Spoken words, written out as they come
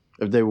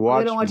If they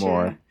watch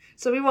more.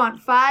 So we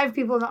want 5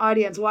 people in the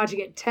audience watching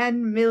it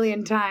 10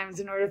 million times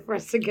in order for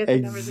us to get the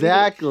numbers.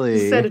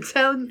 Exactly. Instead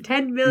of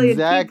 10 million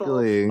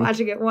people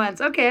watching it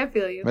once. Okay, I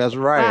feel you. That's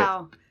right.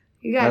 Wow.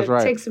 You got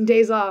to take some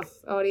days off,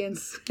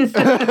 audience. Time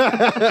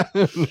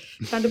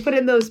to put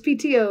in those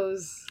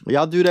PTOs.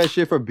 Y'all do that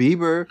shit for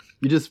Bieber.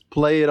 You just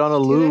play it on a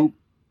loop.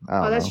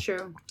 That's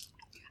true.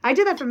 I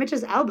did that for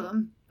Mitch's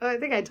album. I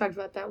think I talked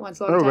about that once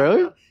a long time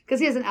really? ago. Because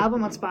he has an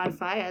album on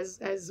Spotify,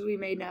 as we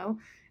may know.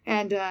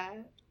 And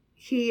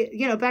he,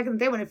 back in the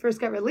day when it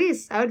first got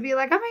released, I would be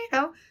like,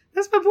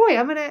 that's my boy.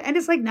 And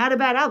it's like not a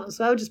bad album.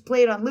 So I would just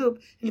play it on loop.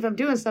 And if I'm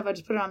doing stuff, I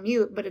just put it on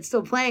mute, but it's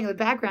still playing in the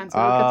background. So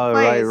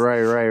right.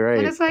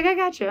 And it's like, I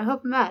got you. I'll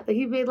help him out. Like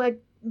he made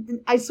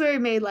I swear he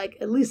made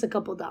at least a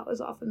couple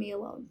dollars off of me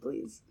alone,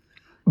 please.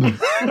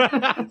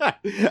 I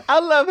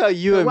love how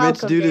you and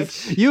Mitch do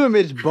this. You and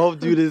Mitch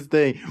both do this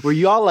thing where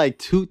y'all like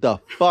toot the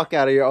fuck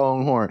out of your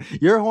own horn.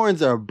 Your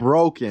horns are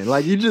broken.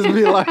 Like you just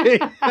be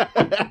like,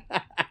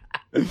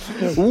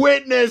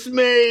 witness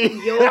me.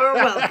 You're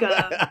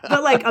welcome.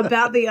 But like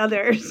about the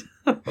others.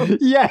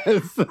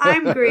 Yes.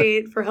 I'm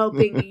great for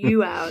helping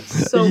you out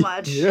so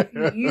much.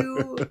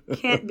 You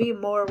can't be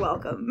more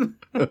welcome.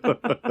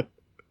 Like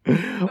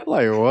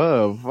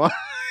what? Fuck?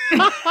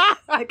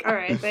 Like, all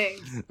right,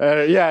 thanks.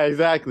 Yeah,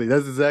 exactly.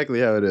 That's exactly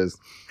how it is.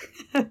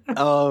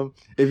 If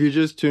you're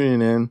just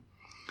tuning in,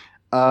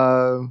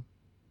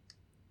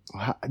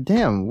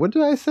 damn, what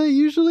do I say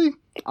usually?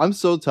 I'm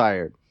so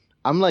tired.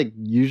 I'm like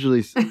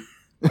usually.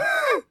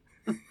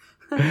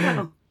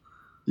 No.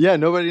 Yeah,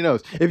 nobody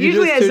knows. If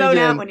usually you just I zone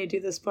in, out when you do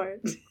this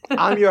part.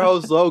 I'm your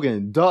host,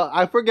 Logan. Duh,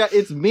 I forgot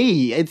it's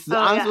me. I'm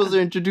supposed to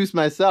introduce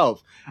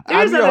myself.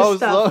 I'm your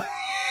host, Logan.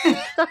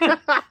 There's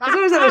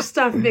always other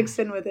stuff mixed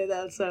in with it,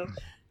 though. So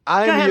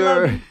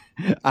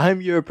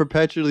I'm your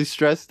perpetually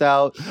stressed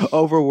out,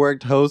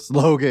 overworked host,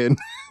 Logan.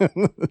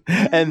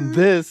 And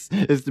this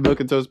is the Milk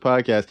and Toast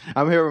Podcast.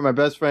 I'm here with my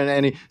best friend,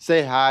 Annie.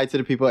 Say hi to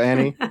the people,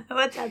 Annie.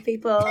 What's up,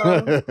 people?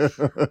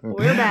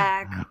 We're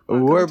back.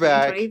 We're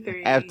back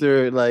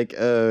after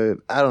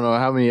I don't know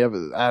how many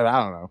episodes. I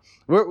don't know.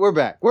 We're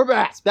back. We're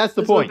back. That's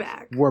the point.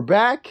 We're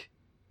back.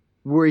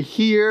 We're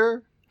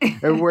here.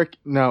 And we're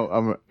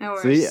so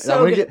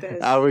good at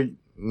this. I'm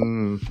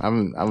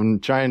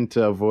trying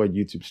to avoid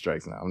YouTube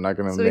strikes now. I'm not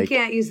gonna. So we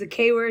can't use the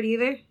K word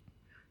either. Is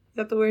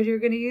that the word you were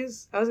gonna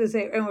use? I was gonna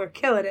say, and we're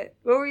killing it.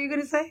 What were you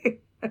gonna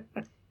say?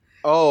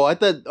 I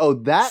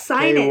thought that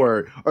K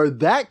word or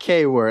that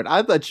K word.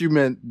 I thought you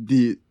meant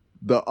the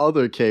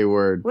other K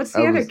word. What's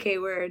the other K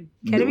word?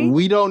 Ketamine?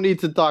 We don't need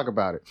to talk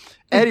about it.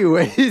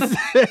 Anyways.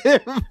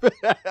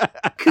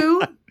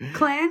 Coup?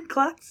 Clan?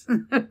 Klutz?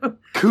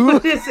 Coup?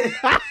 What is it?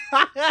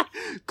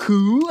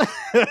 Coup?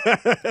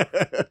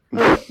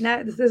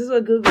 Now, this is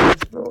what Google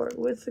is for.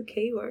 What's the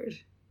K word?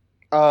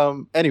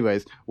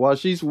 Anyways, while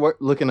she's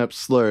looking up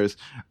slurs,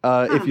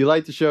 if you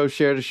like the show,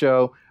 share the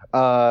show.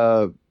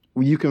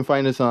 You can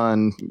find us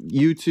on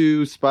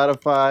YouTube,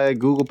 Spotify,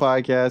 Google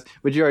Podcasts,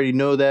 but you already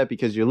know that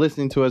because you're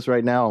listening to us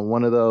right now on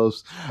one of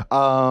those.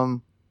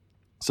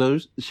 So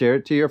share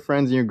it to your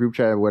friends in your group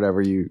chat or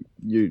whatever you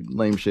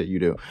lame shit you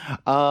do.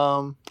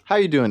 How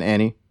you doing,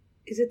 Annie?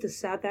 Is it the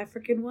South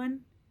African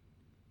one?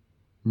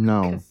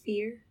 No.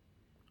 Kafir?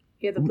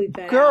 You have to bleep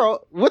that Girl,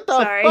 out. what the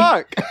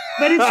fuck?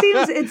 But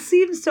it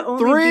seems to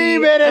only 3 be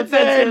minutes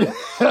offensive.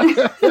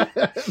 in.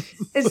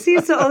 It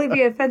seems to only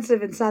be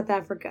offensive in South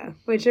Africa.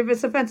 Which, if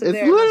it's offensive it's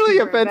there, literally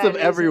offensive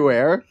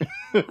everywhere.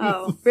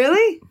 Oh,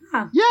 really?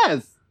 Huh.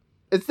 Yes,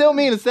 it still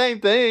means the same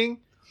thing.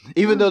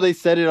 Even though they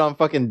said it on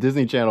fucking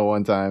Disney Channel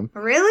one time.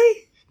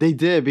 Really? They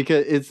did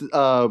because it's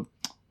what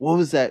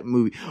was that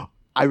movie?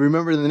 I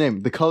remember the name,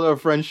 The Color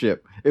of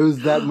Friendship. It was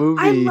that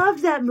movie. I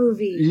love that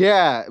movie.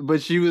 Yeah,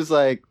 but she was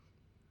like.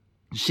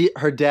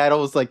 Her dad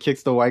always like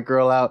kicks the white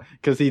girl out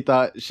because he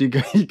thought she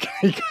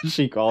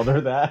called her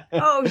that.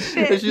 Oh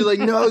shit! And she's like,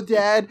 "No,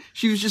 Dad,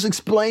 she was just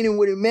explaining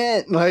what it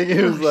meant." Like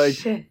it was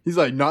shit. He's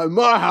like, "Not in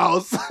my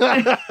house."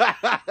 Good,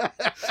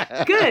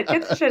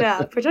 get the shit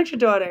out. Protect your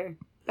daughter.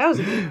 That was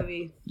a good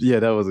movie. Yeah,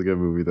 that was a good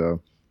movie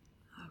though.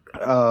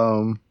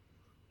 Oh,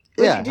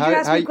 did you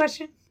ask me a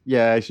question?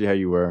 Yeah, actually, how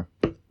you were?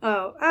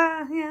 Oh,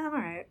 yeah, I'm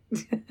alright.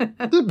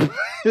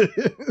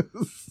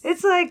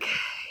 It's like,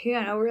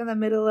 we're in the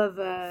middle of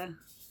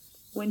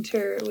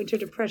winter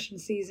depression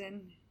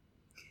season.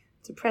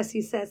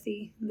 Depressy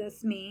sessy,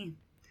 that's me.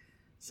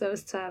 So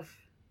it's tough.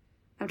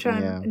 I'm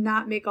trying to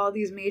not make all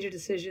these major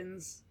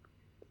decisions.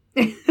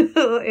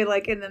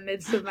 Like in the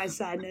midst of my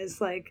sadness,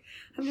 like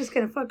I'm just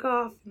gonna fuck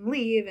off and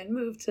leave and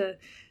move to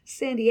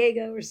San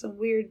Diego or some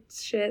weird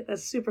shit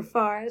that's super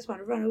far. I just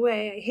want to run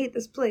away. I hate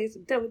this place.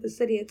 I'm done with the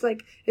city. It's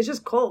like it's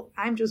just cold.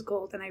 I'm just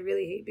cold, and I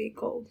really hate being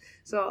cold.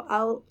 So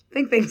I'll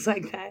think things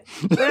like that.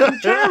 But I'm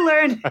trying to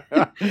learn.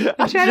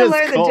 I'm trying to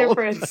learn the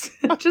difference.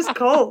 I'm just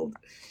cold.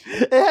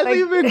 It hasn't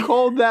even been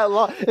cold that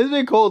long. It's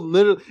been cold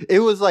literally.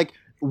 It was like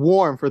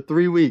warm for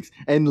 3 weeks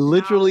and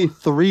literally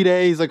 3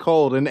 days of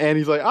cold, and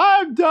Annie's like,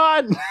 I'm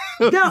done.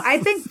 No, I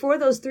think for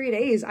those 3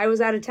 days I was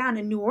out of town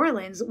in New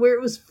Orleans where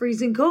it was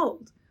freezing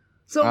cold.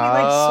 So we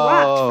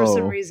swapped for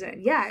some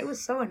reason. Yeah, it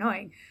was so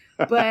annoying.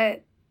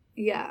 But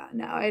yeah,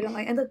 no, I don't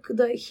like. And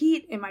the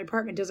heat in my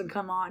apartment doesn't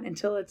come on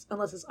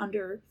unless it's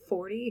under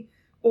 40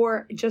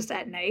 or just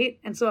at night.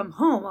 And so I'm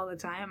home all the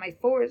time. My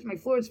floors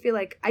feel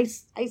like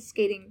ice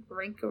skating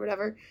rink or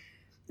whatever.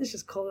 It's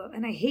just cold,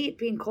 and I hate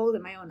being cold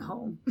in my own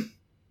home.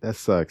 That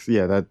sucks.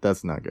 Yeah,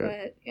 that's not good.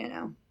 But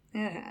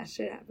yeah,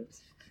 shit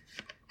happens.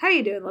 How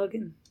you doing,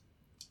 Logan?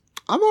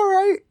 I'm all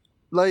right.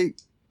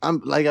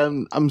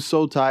 I'm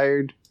so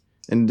tired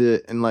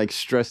and like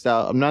stressed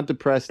out. I'm not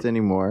depressed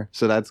anymore,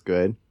 so that's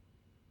good.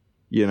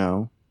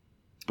 But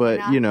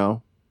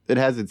it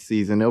has its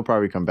season. It'll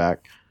probably come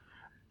back.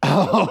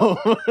 Oh,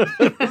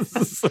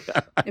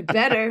 it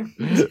better.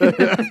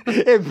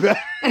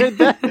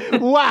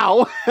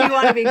 Wow. You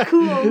want to be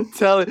cool?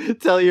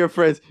 Tell your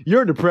friends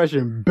your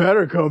depression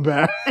better come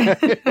back.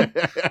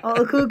 All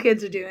the cool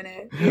kids are doing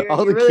it. You're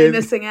really kids,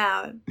 missing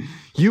out.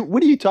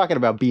 What are you talking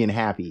about? Being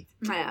happy?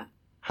 Yeah.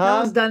 Huh? No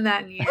one's done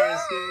that in years,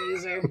 you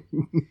loser.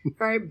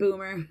 All right,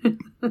 boomer.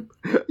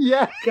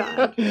 Yeah.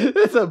 God.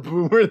 It's a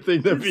boomer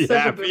thing to be happy.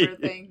 Such a boomer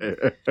thing.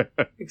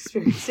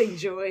 Experiencing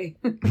joy.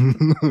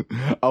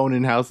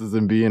 Owning houses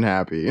and being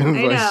happy. It's I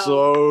know.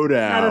 Slow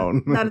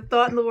down. Not a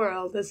thought in the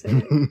world. That's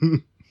it.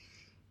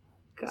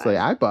 It's like,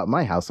 I bought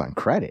my house on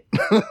credit.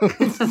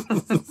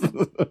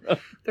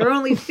 Their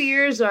only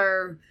fears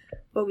are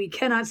what we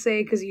cannot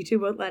say because YouTube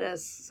won't let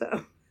us.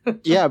 So.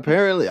 Yeah,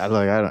 apparently. I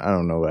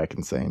don't know what I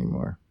can say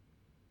anymore.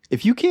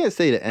 If you can't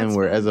say the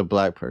N-word as a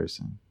black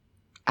person,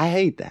 I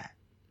hate that.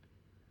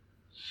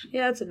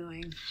 Yeah, it's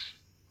annoying.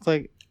 It's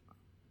like,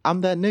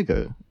 I'm that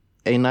nigga.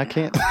 And I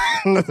can't.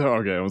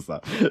 Okay, I'm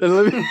stop.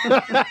 No,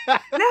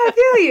 I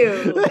feel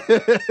you.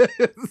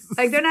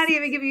 Like, they're not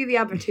even giving you the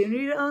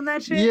opportunity to own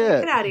that shit?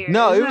 Yeah. Get out of here.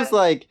 No, it was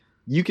like,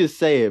 you could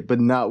say it, but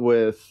not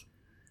with,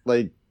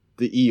 like,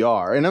 the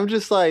ER. And I'm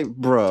just like,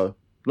 bruh,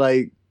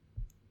 like...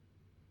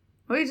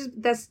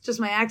 That's just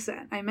my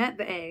accent. I meant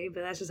the A,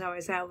 but that's just how I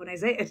sound when I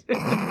say it.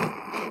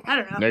 I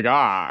don't know.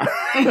 Nigga.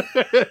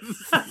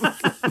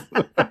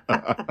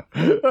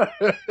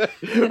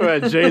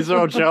 James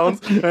Earl Jones.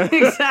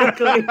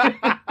 Exactly.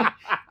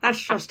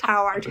 That's just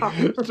how I talk.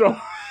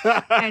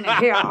 And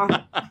here.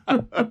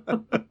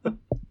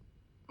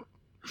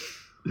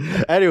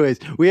 Anyways,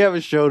 we have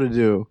a show to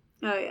do.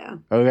 Oh, yeah.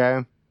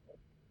 Okay.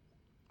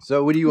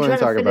 So what do you want to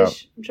talk about?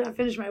 I'm trying to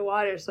finish my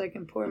water so I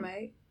can pour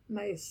my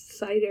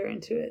cider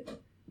into it.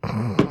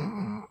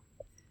 And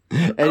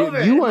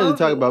you wanted to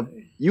talk about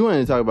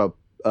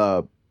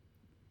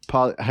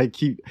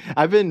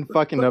I've been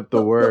fucking up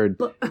the word.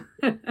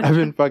 I've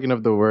been fucking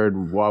up the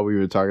word while we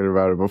were talking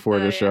about it before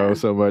the show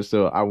so much,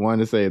 so I wanted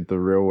to say it the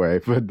real way,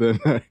 but then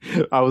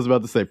I was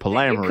about to say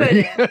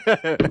polyamory.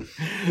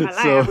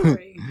 So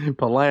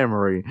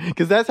polyamory,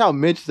 because that's how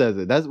Mitch says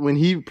it. That's when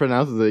he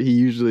pronounces it.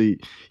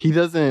 He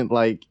doesn't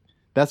like.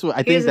 That's what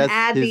I think. That's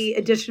add the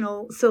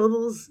additional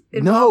syllables.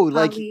 No,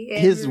 like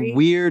his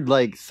weird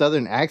like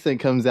Southern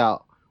accent comes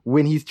out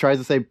when he tries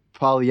to say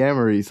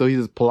polyamory, so he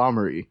says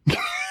polyamory.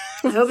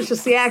 I hope it's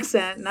just the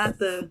accent, not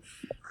the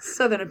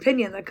Southern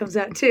opinion that comes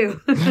out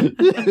too.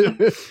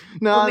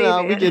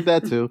 No, we get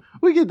that too.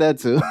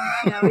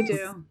 Yeah, we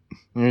do.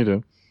 We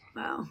do.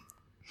 Wow.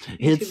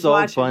 It's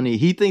so funny.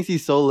 He thinks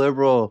he's so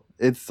liberal.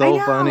 It's so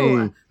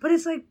funny. But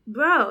it's like,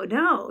 bro,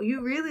 no,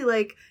 you really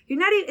like. You're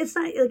not even.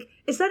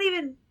 It's not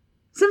even.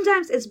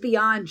 Sometimes it's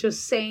beyond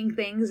just saying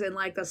things in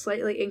like a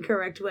slightly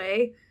incorrect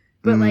way,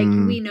 but like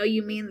we know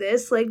you mean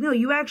this. Like, no,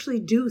 you actually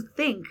do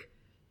think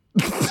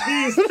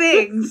these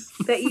things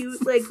that you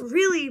like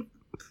really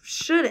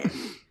shouldn't,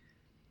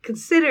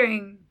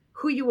 considering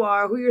who you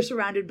are, who you're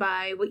surrounded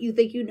by, what you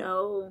think you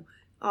know,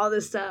 all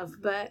this stuff.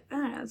 But I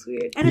don't know, it's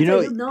weird. And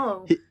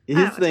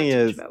his thing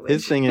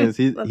is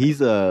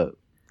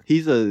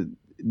he's a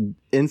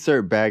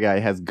insert bad guy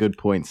has good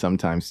points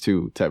sometimes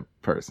too type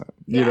person.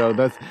 You know,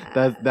 that's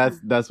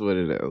what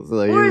it is.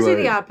 Like, or is it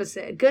the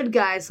opposite? Good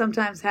guys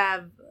sometimes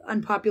have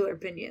unpopular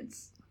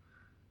opinions.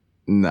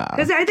 Nah,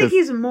 because I think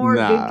he's more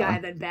good guy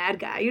than bad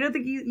guy. You don't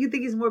think you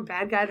think he's more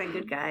bad guy than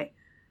good guy?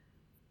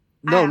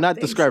 No, not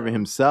describing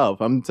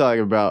himself. I'm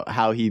talking about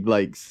how he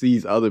like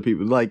sees other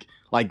people, like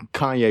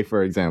Kanye,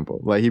 for example.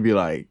 Like he'd be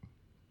like,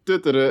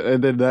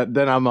 and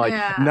then I'm like,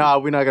 nah,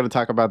 we're not gonna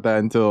talk about that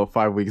until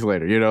 5 weeks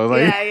later. You know,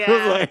 like,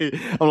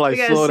 I'm like,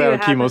 slow down,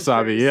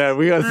 Kimosabi. Yeah,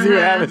 we gotta see what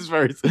happens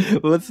first.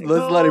 Let's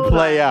let it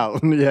play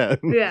out. Yeah.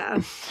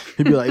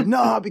 He'd be like,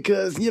 nah,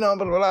 because blah,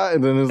 blah, blah.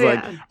 And then it's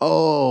like,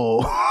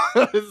 oh,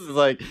 this is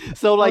like,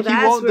 so like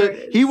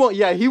he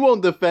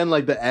won't defend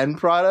like the end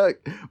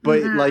product,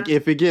 but like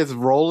if it gets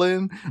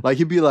rolling, like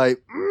he'd be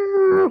like.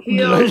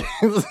 Like,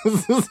 a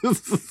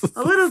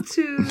little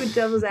too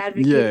devil's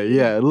advocate.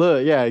 Yeah,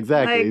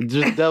 exactly. Like,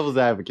 just devil's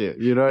advocate.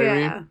 You know what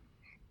I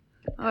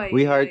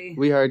mean?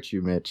 We heart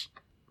you, Mitch.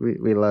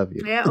 We love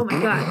you. Yeah. Oh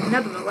my God,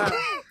 nothing but love.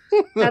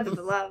 Nothing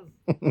but love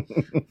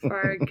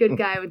for a good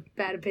guy with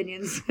bad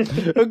opinions.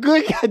 A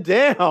good guy.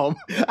 Damn,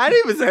 I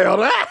didn't even say all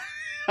that.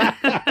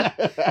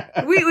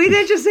 we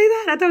didn't just say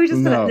that? I thought we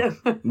just said No,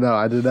 that. no,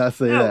 I did not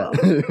say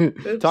that.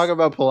 Well. Talk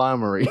about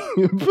polyamory.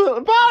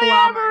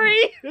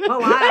 Polyamory.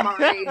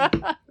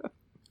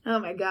 Oh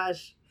my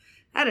gosh.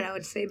 I don't know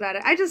what to say about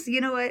it. I just,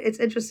 you know what? It's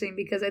interesting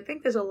because I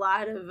think there's a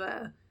lot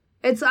of,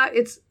 it's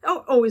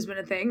always been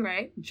a thing,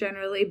 right?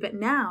 Generally. But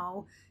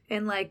now,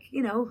 in like,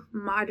 you know,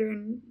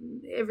 modern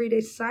everyday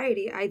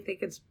society, I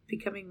think it's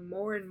becoming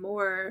more and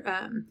more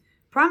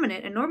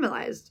prominent and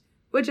normalized,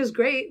 which is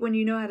great when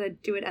you know how to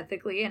do it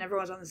ethically and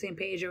everyone's on the same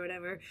page or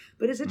whatever.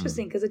 But it's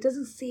interesting because it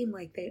doesn't seem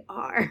like they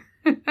are.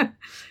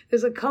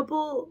 There's a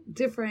couple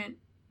different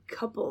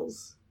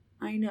couples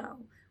I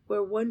know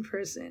where one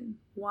person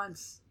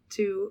wants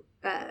to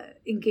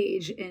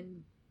engage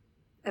in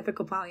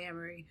ethical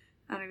polyamory.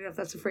 I don't know if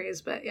that's a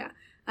phrase, but yeah.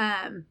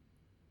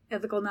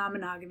 Ethical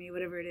non-monogamy,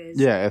 whatever it is.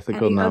 Yeah,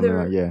 ethical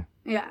non-monogamy, yeah.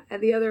 Yeah,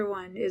 and the other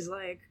one is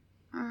like,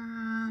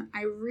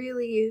 I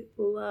really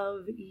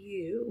love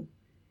you.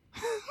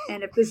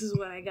 And if this is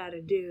what I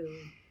gotta do,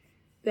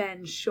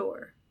 then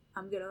sure.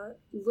 I'm gonna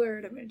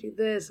learn, I'm gonna do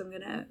this, I'm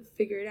gonna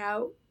figure it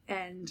out,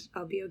 and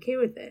I'll be okay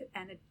with it.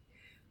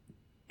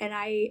 And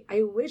I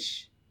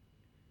wish,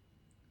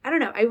 I don't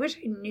know, I wish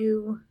I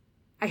knew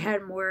I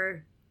had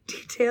more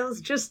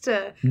details just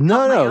to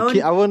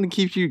I want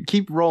to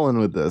keep rolling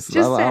with this.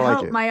 Just I to like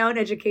help it. my own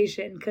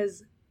education,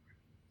 because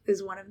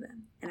is one of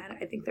them, and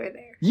I think they're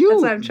there.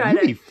 That's why I'm trying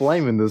to be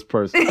flaming this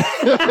person.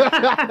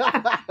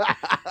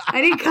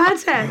 I need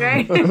content,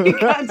 right? I need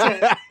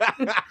content.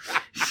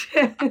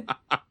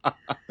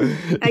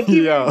 I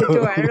keep him at the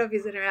door. I don't know if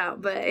he's in or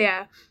out, but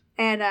yeah.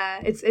 And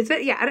it's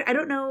yeah. I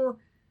don't know.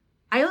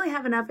 I only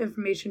have enough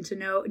information to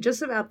know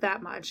just about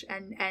that much,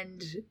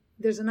 and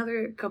there's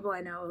another couple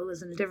I know who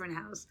lives in a different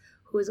house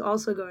who is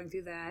also going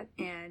through that,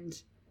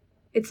 and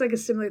it's like a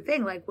similar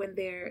thing. Like when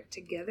they're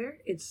together,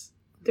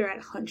 they're at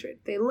 100.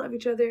 They love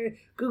each other,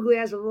 googly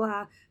eyes, blah, blah,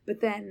 blah. But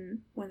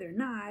then when they're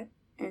not,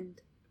 and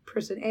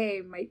person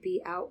A might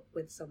be out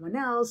with someone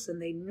else,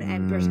 and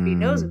person B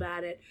knows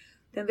about it,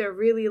 then they're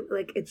really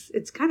like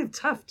it's kind of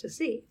tough to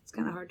see. It's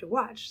kind of hard to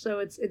watch. So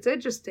it's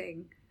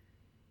interesting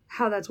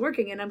how that's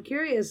working, and I'm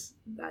curious.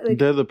 Like,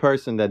 they're the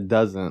person that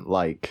doesn't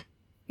like.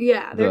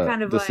 Yeah, they're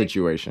kind of the like,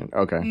 situation.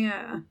 Okay.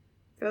 Yeah,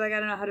 they're like, I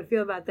don't know how to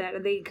feel about that,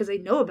 and because they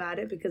know about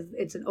it because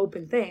it's an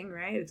open thing,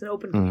 right? It's an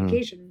open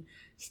communication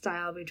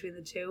style between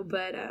the two.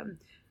 But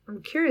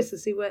I'm curious to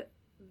see what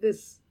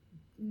this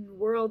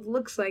world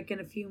looks like in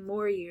a few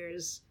more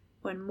years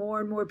when more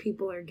and more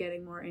people are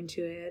getting more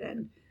into it.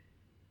 And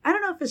I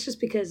don't know if it's just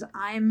because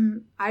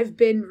I've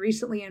been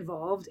recently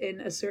involved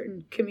in a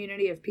certain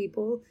community of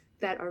people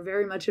that are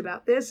very much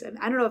about this, and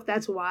I don't know if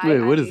that's why.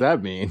 Wait, what does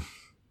that mean?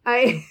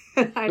 I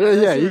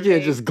yeah, you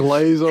can't just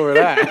glaze over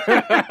that.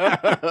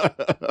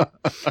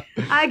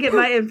 I get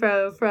my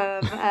info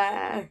from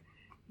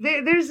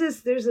there's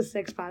this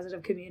sex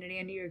positive community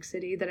in New York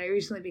City that I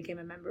recently became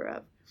a member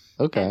of.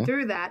 Okay. And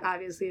through that,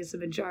 obviously, it's a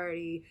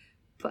majority,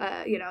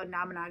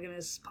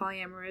 non-monogamous,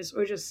 polyamorous,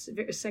 or just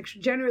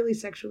generally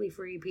sexually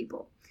free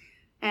people.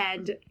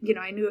 And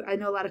I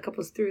know a lot of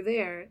couples through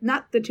there.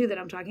 Not the two that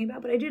I'm talking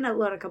about, but I do know a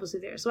lot of couples through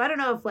there. So I don't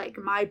know if like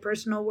my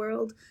personal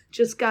world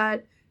just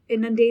got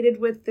inundated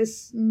with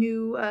this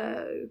new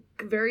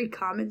very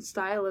common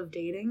style of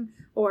dating,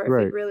 or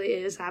if it really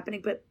is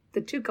happening. But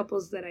the two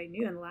couples that I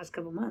knew in the last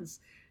couple months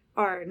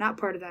are not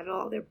part of that at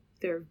all.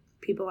 They're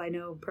people I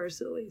know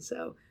personally.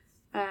 So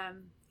I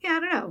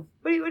don't know.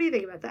 What do you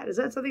think about that? Is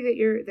that something that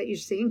you're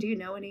seeing? Do you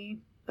know any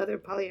other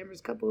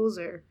polyamorous couples?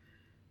 Or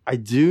I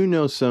do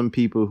know some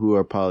people who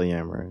are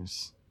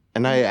polyamorous,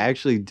 and I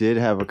actually did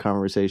have a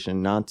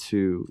conversation not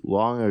too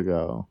long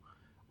ago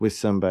with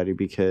somebody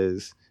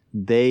because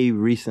they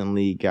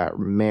recently got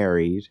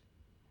married,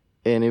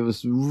 and it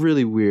was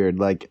really weird.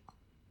 Like,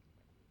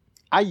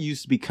 I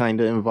used to be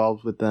kind of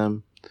involved with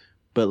them,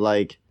 but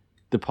like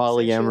the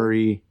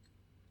polyamory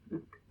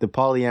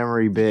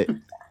bit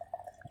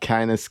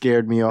kind of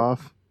scared me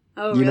off.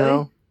 Oh, really? You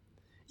know?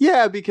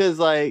 Yeah, because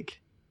like.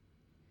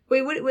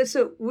 Wait,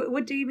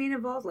 what do you mean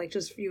involved? Like,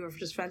 you were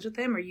just friends with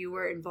him, or you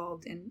were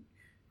involved in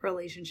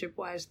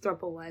relationship-wise,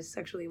 throuple-wise,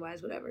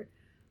 sexually-wise, whatever?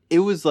 It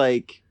was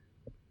like.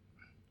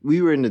 We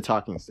were in the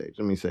talking stage.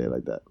 Let me say it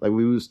like that. Like,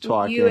 we was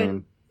talking. You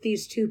and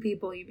these two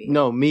people, you mean?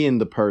 No, me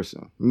and the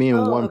person. Me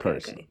and one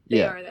person. Okay.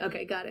 They are.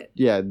 Okay, got it.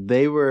 Yeah,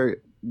 they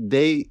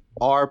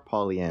are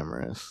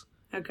polyamorous.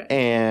 Okay.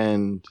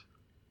 And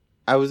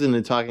I was in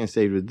the talking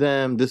stage with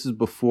them. This is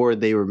before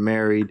they were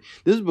married.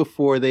 This is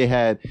before they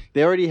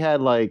already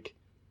had like,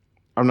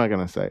 I'm not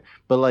going to say,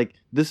 but like,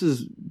 this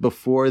is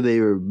before they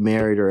were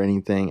married or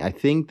anything. I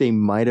think they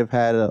might have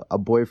had a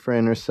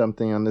boyfriend or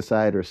something on the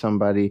side, or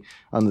somebody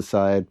on the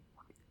side.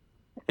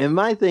 And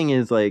my thing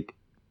is like,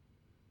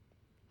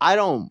 I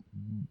don't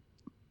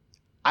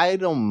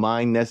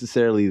mind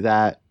necessarily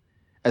that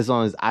as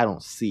long as I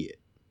don't see it.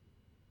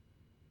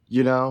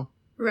 You know?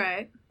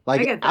 Right.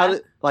 Like, I get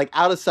that.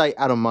 out of sight,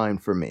 out of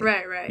mind for me.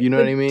 Right. You know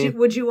what I mean?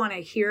 Would you want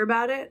to hear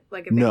about it?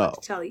 Like, if they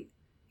want to tell you?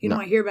 You don't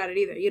want to hear about it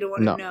either. You don't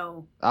want to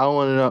know. I don't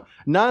want to know.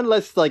 Not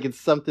unless like it's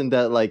something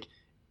that like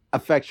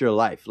affects your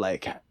life.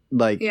 Like,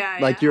 like Yeah,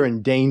 like yeah. you're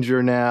in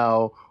danger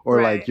now, or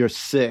Right. like you're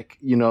sick,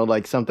 you know,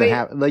 like something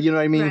happened, like, you know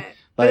what I mean? Right.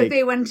 But if Like,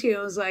 they went to you,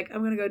 it was like,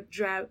 I'm gonna go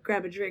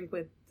grab a drink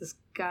with this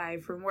guy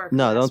from work.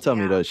 no, who don't asked tell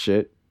me out. that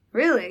shit.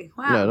 Really?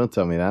 Wow. No, don't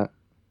tell me that.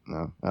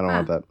 No, I don't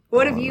want that.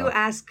 What I if don't you want that.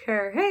 ask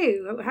her, hey,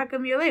 how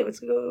come you're late?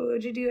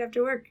 What'd you do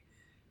after work?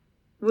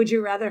 Would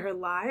you rather her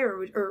lie, or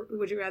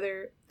would you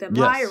rather them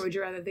lie, Yes. or would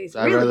you rather they say,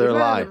 I'd really? rather You'd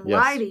lie, rather them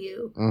yes. lie to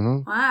you?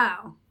 Mm-hmm.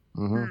 Wow.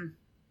 Mm-hmm.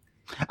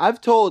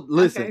 I've told,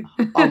 listen,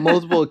 Okay. on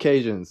multiple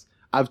occasions,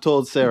 I've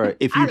told Sarah,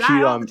 if you I lie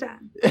cheat all on the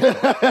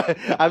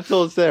time. I've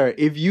told Sarah,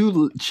 if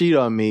you cheat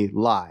on me,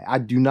 lie. I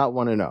do not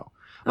want to know.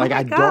 Oh Like, my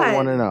I God. don't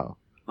want to know.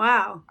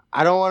 Wow.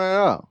 I don't want to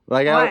know.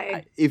 Like,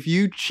 Why? if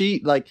you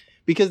cheat, like,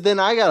 because then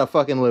I gotta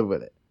fucking live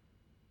with it.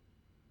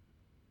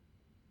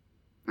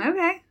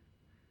 Okay.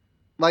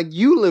 Like,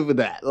 you live with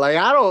that. Like,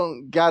 I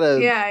don't gotta.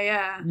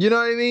 Yeah. You know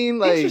what I mean?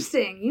 Like,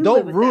 Interesting. You live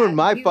don't with ruin that.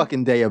 my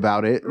fucking day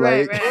about it.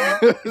 Right, like,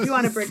 right. If you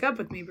want to break up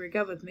with me, break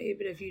up with me.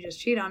 But if you just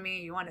cheat on me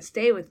and you want to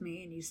stay with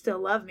me and you still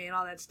love me and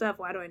all that stuff,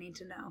 why do I need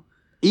to know?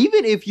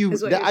 Even if you,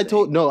 Is what you're I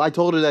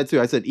told her that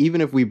too. I said,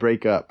 even if we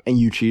break up and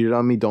you cheated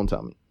on me, don't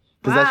tell me,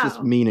 because that's just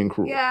Wow. mean and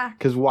cruel. Yeah.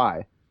 Because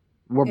why?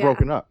 We're Yeah.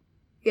 broken up.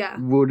 Yeah.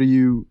 What are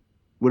we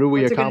What's it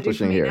gonna do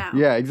accomplishing for me here? now?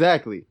 Yeah,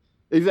 exactly.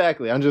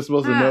 I'm just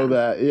supposed to know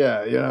that.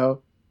 Yeah, you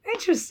know.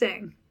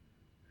 Interesting.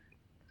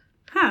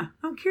 Huh.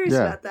 I'm curious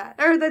Yeah. about that.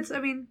 Or that's, I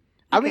mean,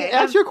 I okay, mean,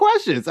 ask your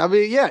questions. I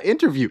mean, yeah,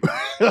 interview.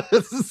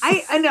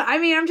 I know. I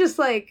mean, I'm just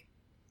like,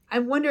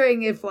 I'm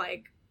wondering if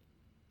like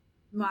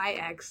my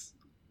ex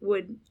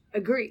would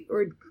agree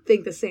or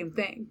think the same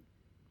thing.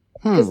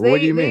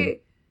 What do you mean?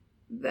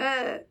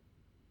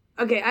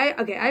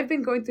 I've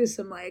been going through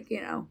some like,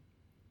 you know,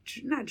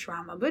 not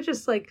trauma, but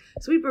just like,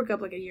 so we broke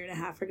up like a year and a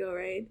half ago,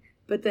 right?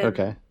 But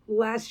then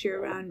last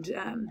year around,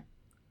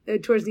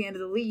 towards the end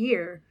of the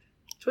year,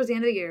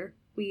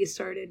 we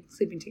started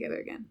sleeping together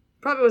again.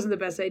 Probably wasn't the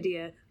best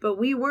idea, but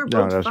we were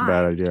both No, that's fine. a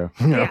bad idea.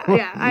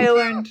 Yeah. I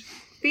learned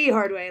the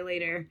hard way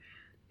later.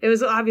 It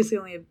was obviously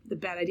only a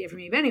bad idea for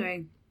me. But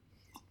anyway,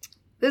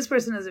 this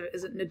person is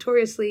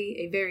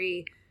notoriously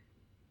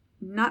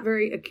not a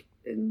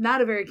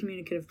very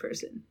communicative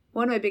person.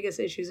 One of my biggest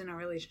issues in our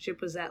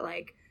relationship was that,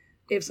 like,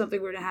 if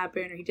something were to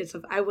happen or he did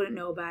something, I wouldn't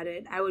know about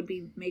it. I would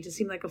be made to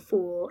seem like a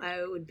fool.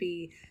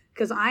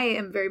 Because I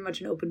am very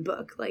much an open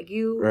book. Like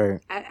you, right.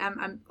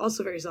 I'm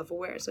also very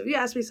self-aware. So if you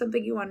ask me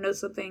something, you want to know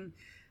something,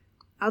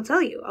 I'll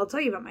tell you. I'll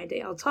tell you about my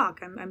day. I'll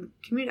talk.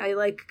 I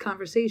like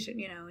conversation,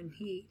 you know, and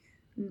he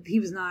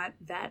was not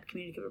that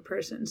communicative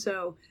person.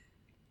 So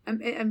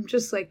I'm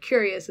just like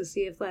curious to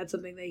see if that's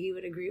something that he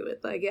would agree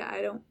with. Like, yeah,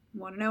 I don't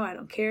want to know. I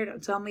don't care.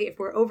 Don't tell me. If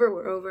we're over,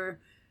 we're over.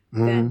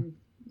 Mm-hmm. Then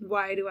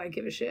why do I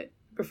give a shit?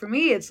 But for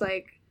me, it's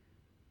like,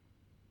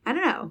 I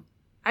don't know.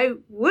 I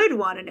would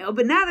want to know.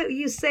 But now that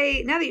you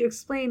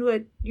explain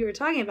what you were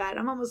talking about,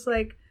 I'm almost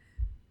like,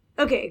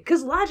 okay,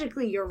 because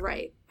logically you're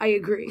right. I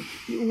agree.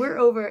 We're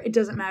over. It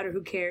doesn't matter.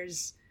 Who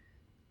cares?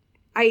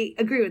 I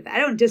agree with that. I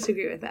don't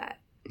disagree with that.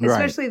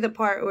 Especially the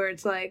part where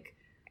it's like,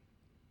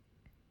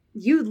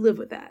 you live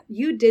with that.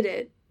 You did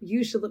it.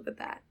 You should live with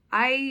that.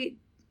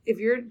 If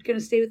you're going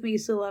to stay with me, you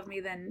still love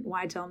me, then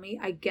why tell me?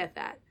 I get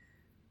that.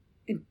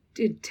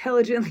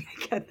 Intelligently,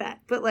 I get that.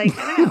 But like,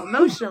 I don't know,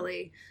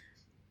 emotionally,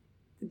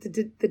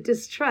 the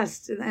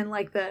distrust and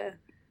like I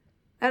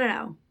don't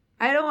know.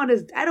 I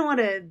don't want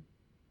to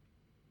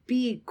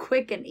be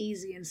quick and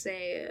easy and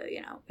say,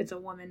 you know, it's a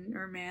woman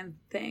or man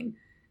thing.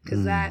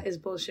 Because that is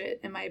bullshit,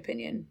 in my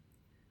opinion.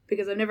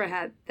 Because I've never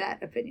had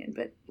that opinion.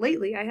 But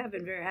lately, I have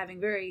been having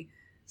very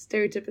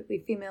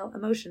stereotypically female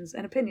emotions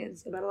and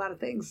opinions about a lot of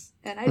things.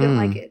 And I don't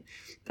like it.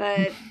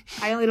 But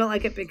I only don't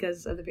like it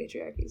because of the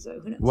patriarchy. So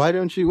who knows? Why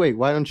don't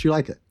you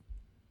like it?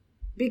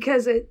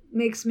 Because it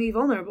makes me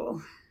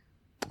vulnerable.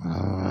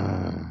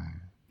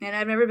 And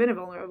I've never been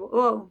vulnerable.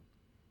 Well,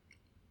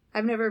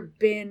 I've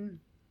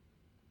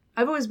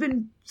always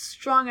been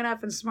strong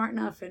enough and smart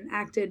enough and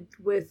acted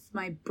with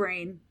my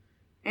brain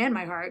and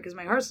my heart, because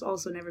my heart's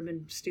also never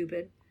been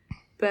stupid.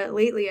 But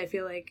lately I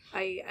feel like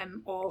I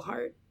am all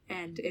heart,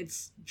 and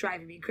it's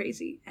driving me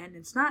crazy, and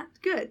it's not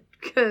good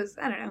because,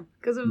 I don't know,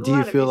 because of Do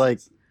you feel like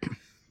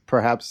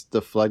perhaps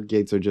the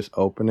floodgates are just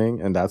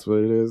opening and that's what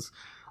it is?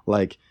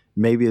 Like,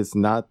 maybe it's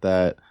not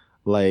that,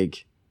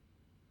 like,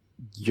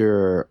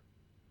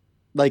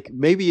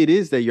 maybe it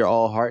is that you're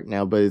all heart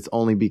now, but it's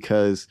only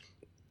because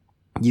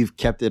you've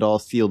kept it all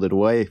sealed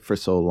away for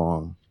so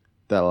long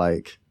that,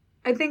 like,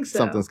 I think so.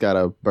 Something's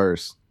gotta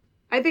burst.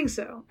 I think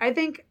so. I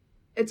think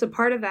it's a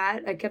part of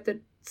that. I kept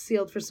it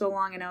sealed for so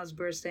long and now it's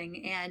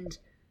bursting. And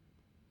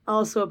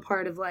also a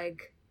part of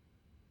like,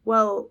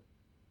 well,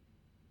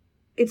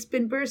 it's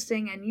been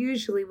bursting, and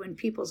usually when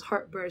people's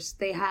heart bursts,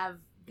 they have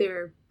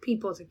their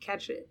people to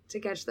catch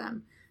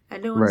them.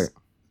 And no one's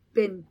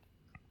been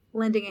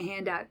lending a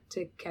hand out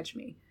to catch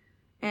me.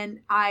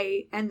 And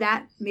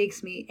that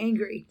makes me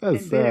angry and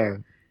bitter.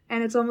 Sad.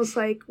 And it's almost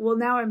like, well,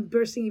 now I'm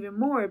bursting even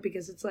more,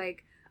 because it's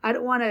like, I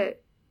don't want to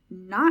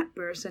not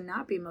burst and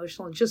not be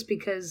emotional just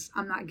because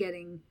I'm not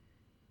getting,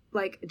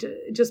 like,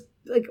 just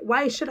like,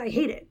 why should I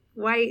hate it?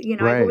 Why,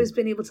 I've Right. always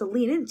been able to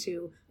lean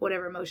into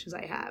whatever emotions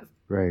I have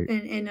Right.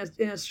 in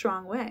a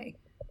strong way.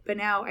 But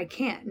now I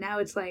can't. Now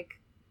it's like,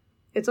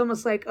 it's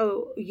almost like,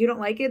 oh, you don't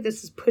like it?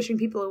 This is pushing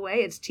people away.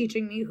 It's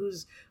teaching me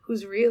who's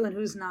real and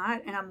who's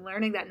not. And I'm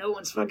learning that no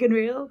one's fucking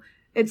real.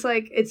 It's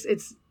like,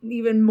 it's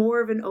even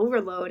more of an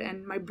overload.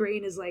 And my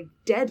brain is like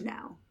dead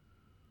now.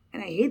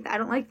 And I hate that. I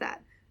don't like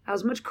that. I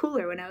was much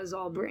cooler when I was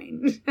all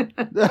brain.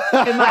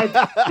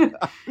 I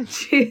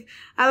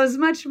was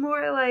much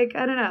more like,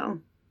 I don't know,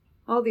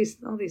 all these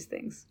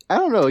things. I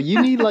don't know.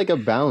 You need like a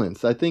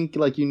balance. I think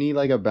like you need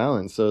like a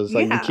balance. So it's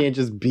like you can't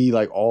just be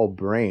like all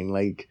brain.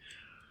 Like,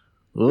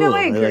 no,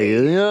 I agree.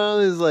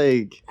 Like, it's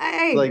like,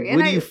 I agree. Like,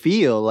 what do you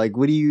feel? Like,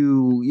 what do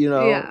you,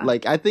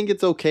 like, I think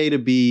it's okay to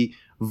be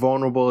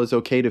vulnerable. It's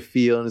okay to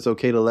feel, and it's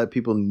okay to let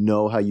people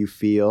know how you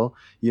feel.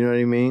 You know what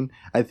I mean?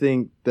 I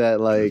think that,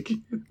 like,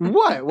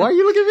 what? Why are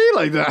you looking at me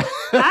like that?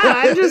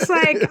 I'm just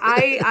like,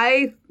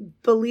 I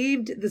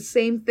believed the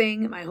same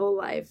thing my whole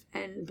life.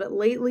 But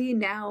lately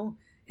now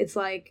it's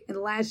like in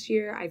the last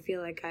year, I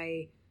feel like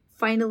I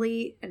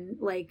finally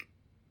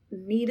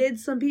needed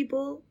some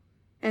people.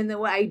 And then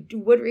I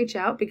would reach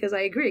out because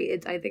I agree.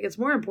 I think it's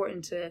more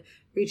important to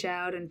reach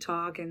out and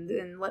talk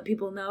and let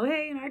people know,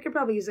 hey, I could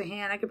probably use a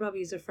hand. I could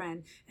probably use a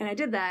friend. And I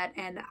did that,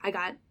 and I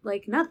got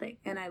like nothing.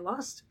 And I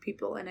lost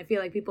people, and I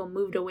feel like people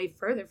moved away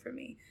further from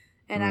me.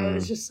 And I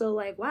was just so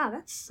like, wow,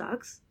 that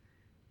sucks.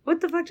 What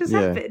the fuck just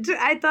happened?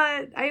 I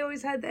thought I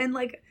always had, and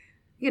like,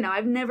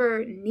 I've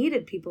never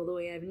needed people the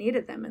way I've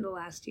needed them in the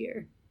last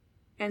year.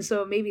 And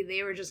so maybe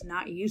they were just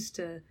not used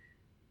to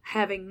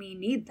having me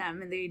need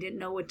them, and they didn't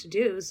know what to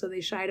do, so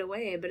they shied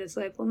away. But it's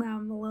like, well, now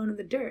I'm alone in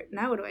the dirt.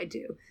 Now what do I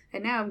do?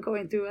 And now I'm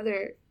going through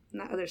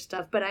not other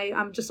stuff, but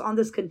I'm just on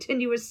this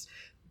continuous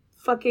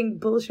fucking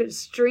bullshit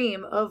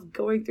stream of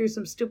going through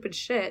some stupid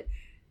shit.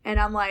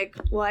 And I'm like,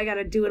 well, I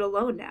gotta do it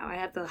alone now. I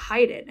have to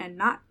hide it and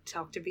not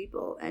talk to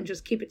people and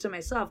just keep it to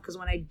myself, because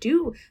when I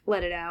do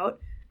let it out,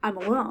 I'm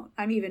alone.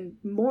 I'm even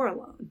more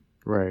alone.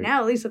 Right.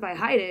 Now, at least if I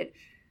hide it,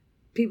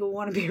 people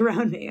want to be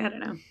around me. I don't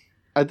know.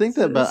 I think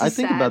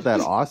about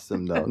that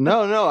often though.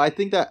 No, I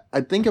think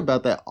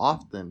about that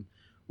often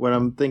when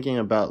I'm thinking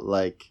about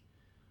like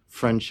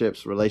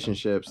friendships,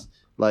 relationships,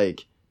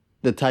 like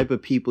the type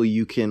of people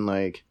you can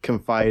like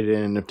confide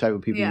in and the type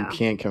of people you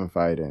can't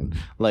confide in.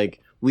 Like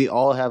we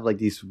all have like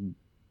these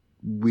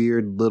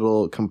weird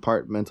little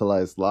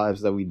compartmentalized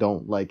lives that we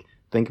don't like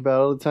think about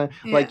all the time.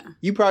 Yeah. Like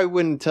you probably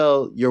wouldn't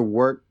tell your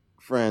work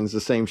friends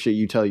the same shit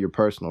you tell your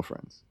personal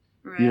friends.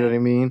 Right. You know what I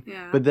mean?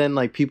 Yeah. But then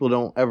like people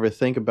don't ever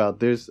think about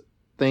there's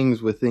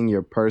things within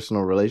your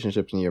personal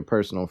relationships and your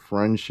personal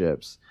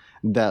friendships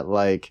that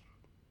like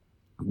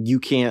you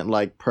can't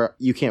like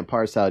you can't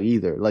parse out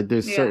either. Like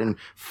there's certain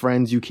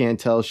friends you can't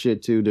tell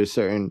shit to. There's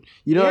certain,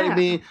 you know what I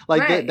mean?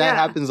 Like that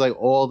happens like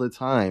all the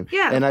time.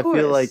 Yeah, and I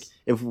feel like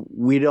if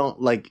we don't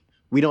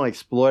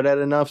explore that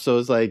enough, so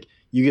it's like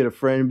you get a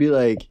friend and be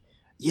like,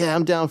 yeah,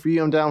 I'm down for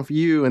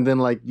you, and then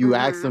like you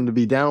ask them to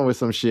be down with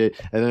some shit,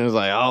 and then it's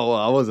like, oh, well,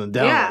 I wasn't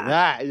down with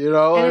that, you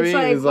know what I mean?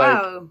 It's like,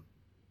 wow.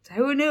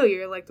 Who knew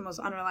you're like the most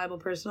unreliable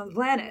person on the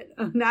planet?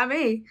 Not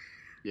me.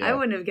 Yeah. I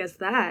wouldn't have guessed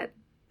that.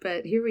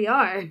 But here we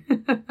are.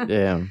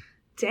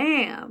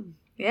 Damn.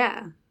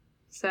 Yeah.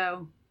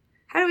 So,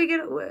 how do we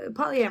get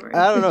polyamory?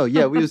 I don't know.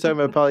 Yeah, we was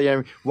talking about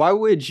polyamory. Why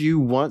would you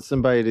want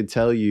somebody to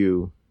tell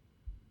you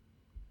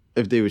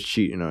if they was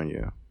cheating on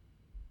you?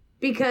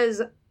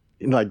 Because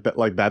like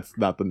that's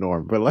not the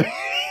norm, but like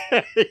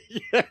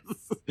yes.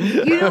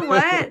 You know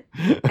what?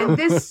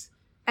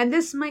 And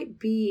this might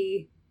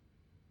be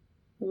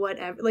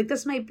whatever. Like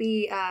this might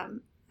be I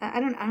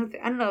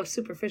don't know if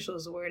superficial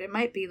is the word. It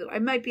might be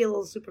a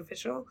little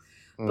superficial,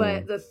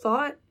 but the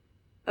thought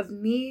of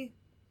me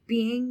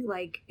being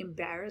like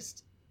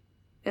embarrassed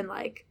and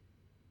like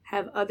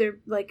have other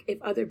like if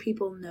other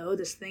people know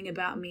this thing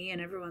about me and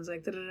everyone's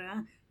like da da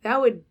da, that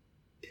would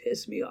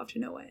piss me off to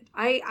no end.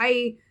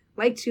 I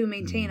like to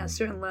maintain a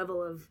certain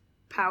level of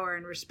power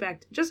and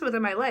respect just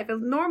within my life, a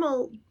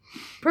normal,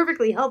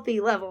 perfectly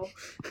healthy level.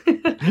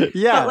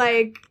 Yeah, but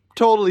like.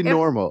 Totally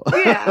normal.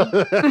 Yeah.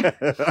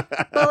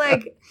 But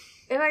like,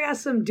 if I got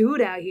some dude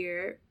out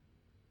here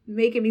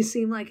making me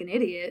seem like an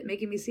idiot,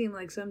 making me seem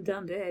like some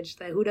dumb bitch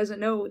who doesn't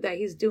know that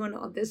he's doing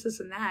all this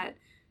and that,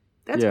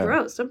 that's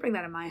gross. Don't bring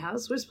that in my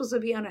house. We're supposed to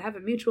be have a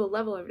mutual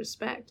level of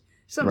respect.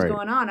 If something's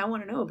going on, I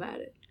want to know about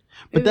it.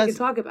 Maybe we can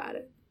talk about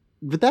it.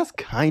 But that's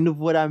kind of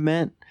what I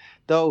meant,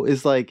 though,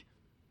 is like,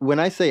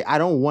 when I say I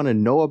don't want to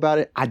know about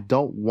it, I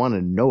don't want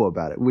to know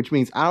about it, which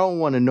means I don't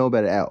want to know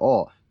about it at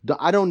all.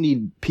 I don't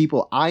need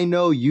people I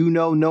know,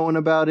 knowing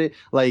about it.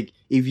 Like,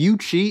 if you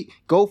cheat,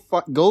 go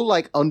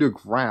like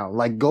underground.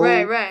 Like, go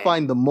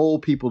find the mole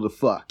people to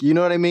fuck. You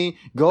know what I mean?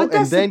 Go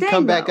and then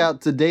come back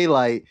out to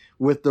daylight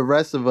with the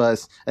rest of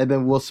us, and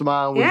then we'll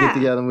smile, we'll get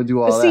together, and we'll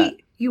do all that.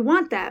 See, you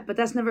want that, but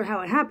that's never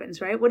how it happens,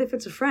 right? What if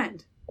it's a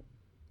friend?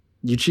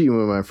 You cheating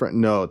with my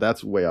friend? No,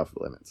 that's way off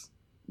limits.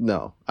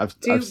 No, I've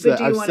said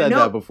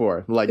that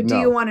before. Like, but do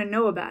you want to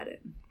know about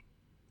it?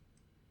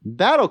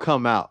 That'll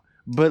come out,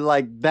 but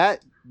like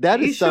that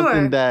is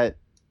something that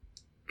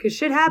Because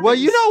shit happens. Well,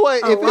 you know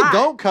what? If lot. it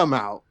don't come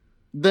out,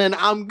 then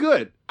I'm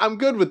good. I'm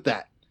good with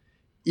that.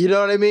 You know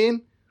what I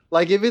mean?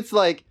 Like, if it's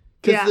like,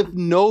 because if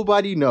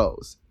nobody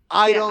knows,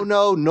 I don't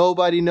know,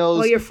 nobody knows.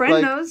 Well, your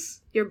friend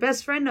knows. Your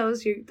best friend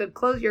knows.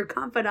 Your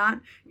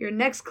confidant, your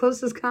next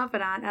closest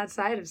confidant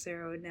outside of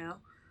Sarah would know.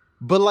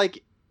 But,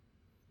 like,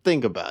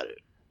 think about it.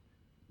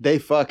 They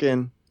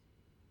fucking,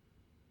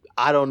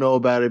 I don't know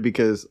about it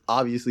because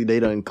obviously they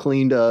done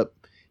cleaned up.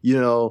 You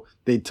know,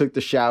 they took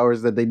the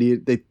showers that they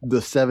need,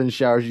 the 7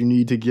 showers you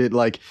need to get,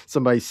 like,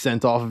 somebody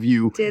sent off of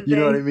you. Did you they?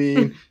 know what I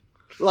mean?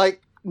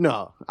 Like,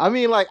 no. I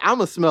mean, like, I'm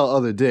going to smell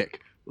other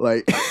dick.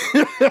 Like,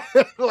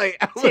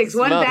 takes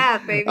one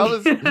bath, baby.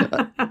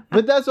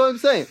 But that's what I'm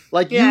saying.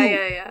 Like,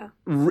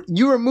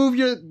 you remove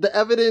the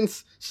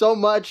evidence so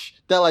much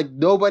that, like,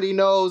 nobody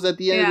knows at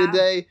the end of the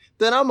day,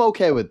 then I'm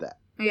okay with that.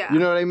 Yeah. You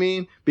know what I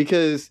mean?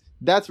 Because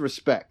that's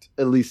respect,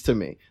 at least to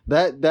me.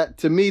 That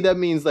to me, that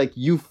means, like,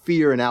 you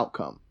fear an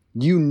outcome.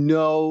 You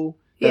know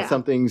that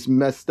something's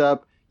messed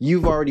up.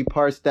 You've already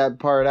parsed that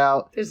part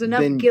out. There's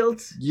enough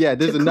guilt. Yeah,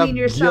 there's enough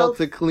guilt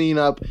to clean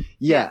up.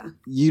 Yeah,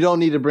 you don't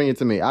need to bring it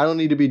to me. I don't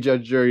need to be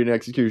judge, jury, and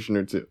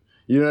executioner too.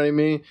 You know what I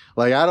mean?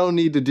 Like, I don't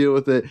need to deal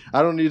with it.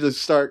 I don't need to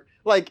start.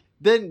 Like,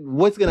 then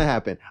what's gonna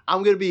happen?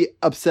 I'm gonna be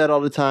upset all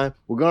the time.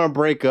 We're gonna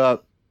break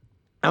up.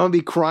 I'm gonna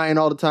be crying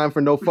all the time for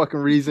no fucking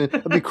reason.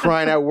 I'll be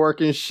crying at work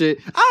and shit.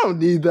 I don't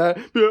need that.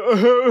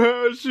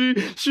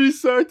 She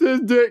sucked his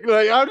dick.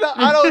 Like,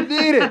 I don't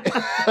need it.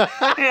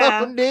 I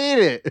don't need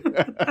it.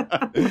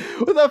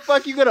 What the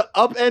fuck you gonna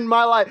upend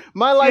my life?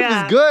 My life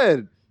is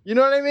good. You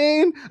know what I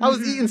mean? I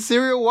was eating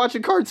cereal,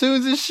 watching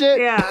cartoons and shit.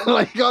 Yeah.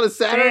 Like on a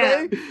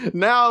Saturday. Yeah.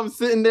 Now I'm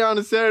sitting there on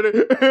a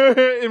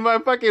Saturday in my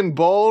fucking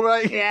bowl,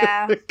 right?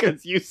 Yeah.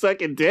 Because you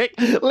sucking dick.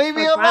 Leave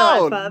me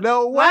alone.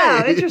 No way.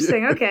 Wow,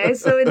 interesting. Okay.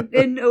 So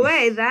in a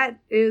way, that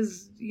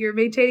is, you're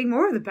maintaining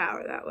more of the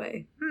power that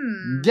way.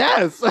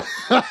 Yes.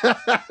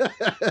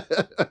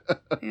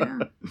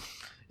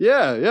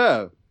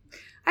 Yeah.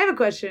 I have a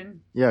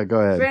question. Yeah, go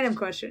ahead. Random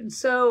question.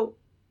 So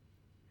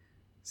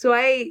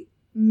I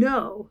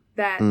know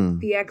that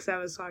the ex I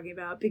was talking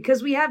about,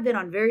 because we have been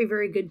on very,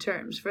 very good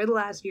terms for the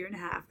last year and a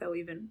half that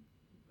we've been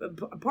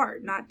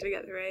apart, not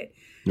together, right?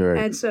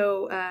 And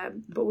so,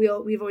 but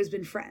we've always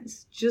been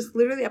friends, just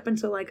literally up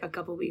until like a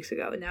couple weeks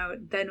ago. Now,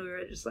 then we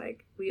were just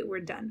like, we're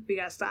done. We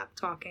gotta stop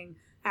talking,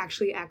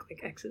 actually act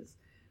like exes.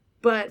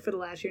 But for the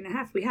last year and a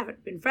half, we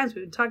haven't been friends.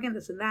 We've been talking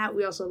this and that.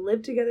 We also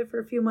lived together for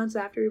a few months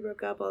after we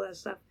broke up, all that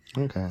stuff.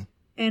 Okay.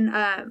 And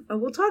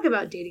we'll talk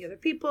about dating other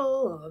people.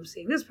 Oh, I'm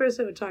seeing this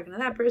person. We're talking to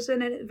that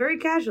person. And very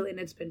casually. And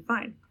it's been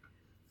fine.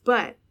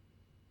 But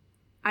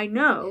I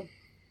know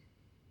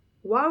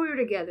while we were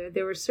together,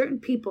 there were certain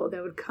people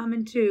that would come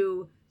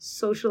into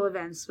social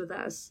events with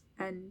us.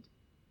 And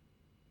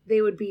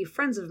they would be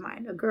friends of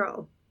mine. A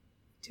girl.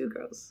 2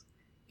 girls.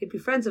 They'd be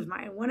friends of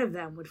mine. One of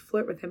them would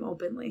flirt with him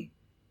openly.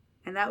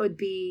 And that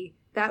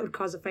would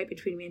cause a fight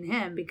between me and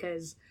him,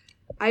 because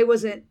I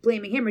wasn't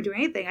blaming him or doing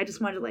anything. I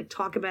just wanted to like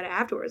talk about it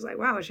afterwards. Like,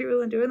 wow, is she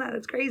really doing that?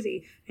 That's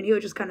crazy. And he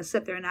would just kind of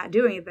sit there and not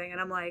do anything. And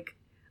I'm like,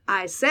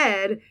 I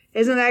said,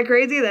 isn't that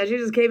crazy that she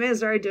just came in and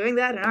started doing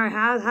that in our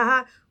house?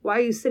 Haha. Why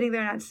are you sitting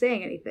there not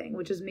saying anything?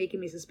 Which is making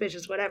me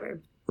suspicious,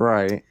 whatever.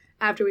 Right.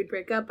 After we'd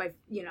break up,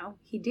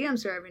 he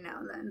DMs her every now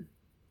and then.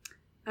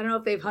 I don't know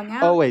if they've hung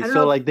out. Oh, wait.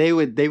 So like they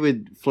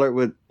would flirt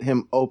with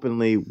him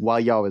openly while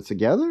y'all were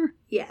together?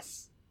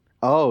 Yes.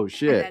 Oh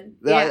shit!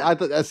 Then, I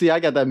thought. See, I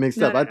got that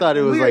mixed up. I thought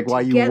it was like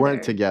while you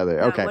weren't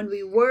together. Okay. When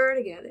we were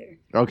together,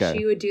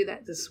 she would do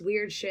this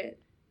weird shit,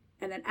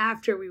 and then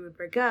after we would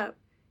break up,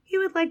 he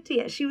would like to.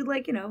 Yeah, she would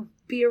like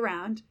be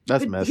around.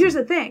 That's messy. Here's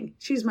the thing: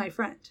 she's my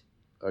friend.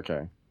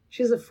 Okay.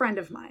 She's a friend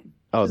of mine.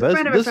 Oh,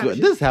 this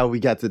is how we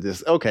got to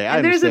this. Okay, I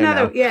understand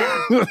now.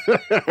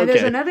 And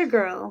there's another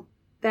girl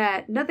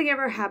that nothing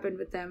ever happened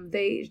with them.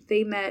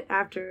 They met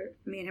after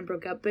me and him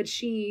broke up, but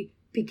she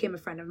became a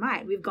friend of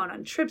mine. We've gone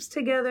on trips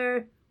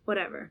together,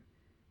 whatever.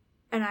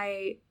 And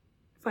I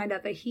find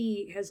out that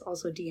he has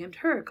also DM'd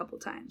her a couple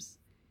times.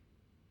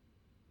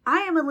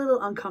 I am a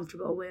little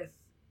uncomfortable with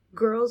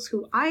girls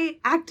who I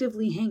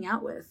actively hang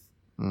out with,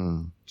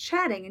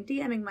 chatting and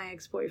DMing my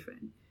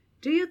ex-boyfriend.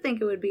 Do you think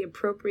it would be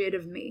appropriate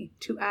of me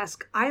to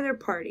ask either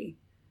party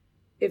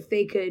if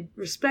they could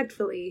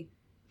respectfully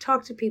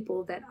talk to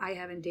people that I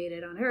haven't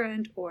dated on her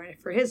end, or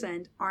for his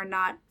end, are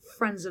not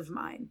friends of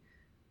mine?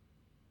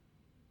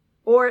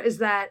 Or is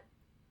that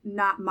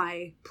not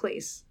my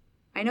place?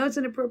 I know it's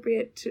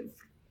inappropriate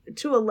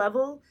to a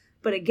level,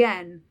 but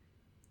again,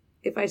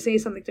 if I say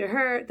something to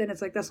her, then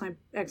it's like, that's my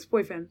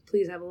ex-boyfriend.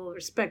 Please have a little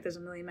respect. There's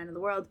a million men in the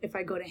world. If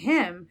I go to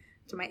him,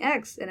 to my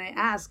ex, and I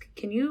ask,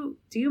 do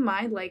you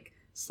mind like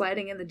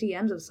sliding in the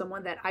DMs of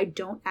someone that I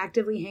don't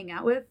actively hang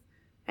out with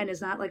and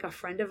is not like a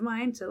friend of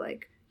mine, to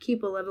like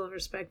keep a level of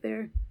respect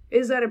there?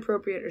 Is that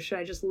appropriate, or should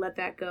I just let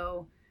that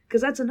go?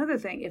 Because that's another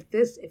thing.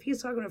 If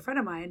he's talking to a friend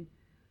of mine,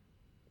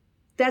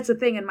 that's a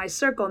thing in my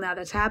circle now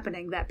that's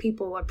happening that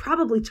people are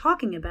probably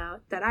talking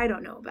about that I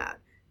don't know about.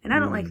 And I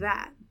don't like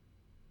that.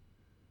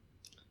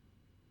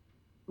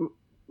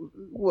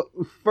 Well,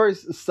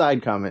 first,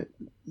 side comment.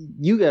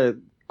 you gotta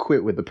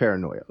quit with the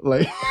paranoia.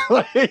 Like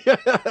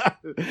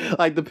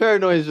the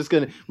paranoia is just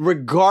gonna,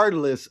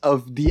 regardless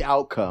of the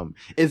outcome,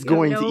 it's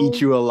going to eat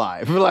you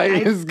alive.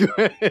 It's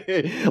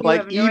good.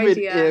 Like, have no even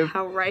idea if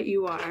how right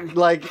you are.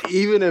 Like,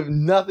 even if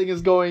nothing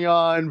is going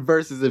on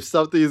versus if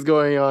something is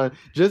going on,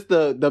 just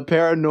the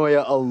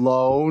paranoia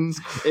alone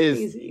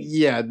is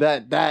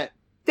that.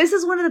 This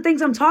is one of the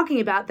things I'm talking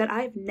about that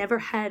I've never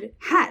had.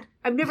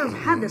 I've never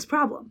had this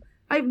problem.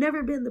 I've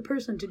never been the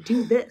person to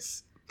do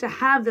this, to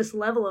have this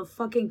level of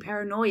fucking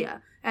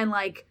paranoia and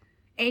like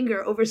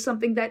anger over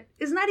something that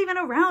is not even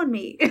around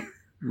me.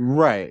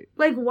 Right.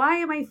 Like, why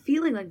am I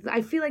feeling like this?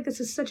 I feel like this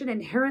is such an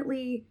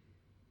inherently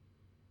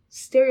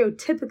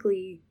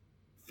stereotypically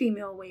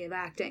female way of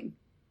acting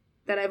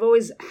that I've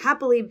always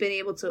happily been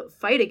able to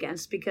fight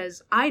against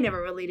because I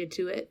never related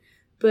to it.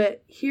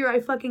 But here I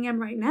fucking am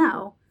right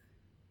now,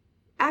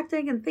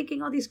 acting and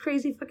thinking all these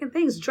crazy fucking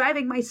things,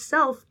 driving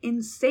myself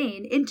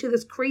insane into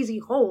this crazy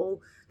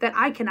hole that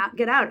I cannot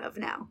get out of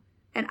now.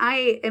 And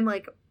I am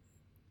like,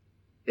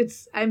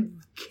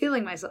 I'm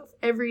killing myself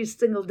every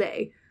single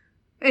day.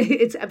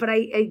 But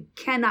I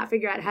cannot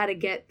figure out how to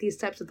get these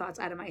types of thoughts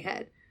out of my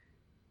head.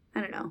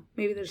 I don't know.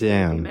 Maybe there's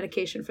therapy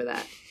medication for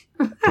that.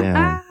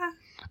 Damn.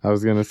 I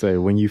was gonna say,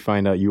 when you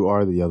find out you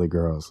are the other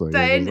girl, so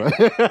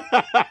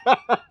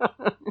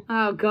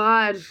oh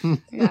God,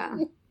 yeah.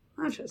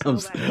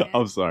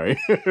 I'm sorry.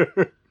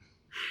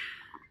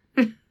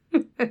 This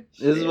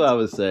is what I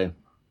would say.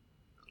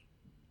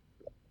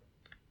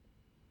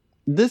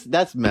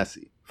 That's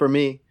messy for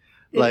me.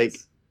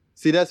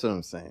 See, that's what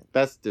I'm saying.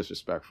 That's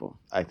disrespectful,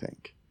 I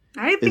think.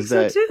 I think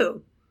so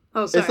too.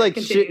 Oh, sorry. It's like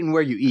shitting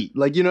where you eat.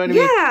 Like, you know what I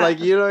mean? Yeah. Like,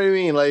 you know what I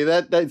mean? Like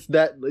it's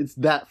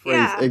that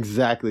phrase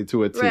exactly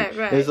to a T.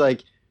 Right. It's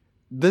like,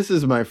 this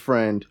is my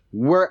friend.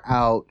 We're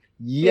out.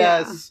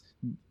 Yes.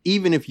 Yeah.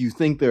 Even if you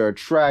think they're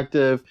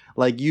attractive,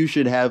 like, you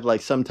should have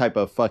like some type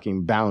of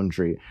fucking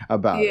boundary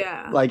about it.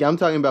 Like, I'm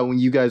talking about when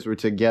you guys were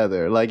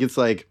together. Like, it's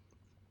like,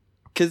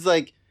 cause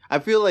like, I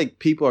feel like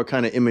people are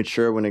kind of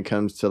immature when it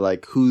comes to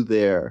like who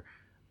their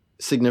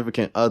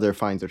significant other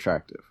finds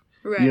attractive.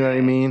 Right. You know what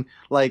I mean?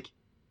 Like,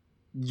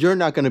 you're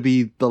not going to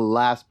be the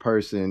last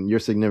person your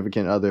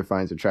significant other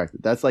finds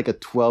attractive. That's like a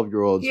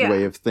 12-year-old's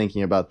way of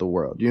thinking about the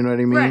world. You know what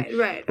I mean?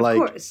 Right. Like,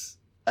 of course.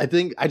 I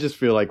just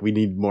feel like we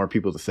need more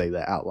people to say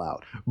that out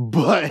loud.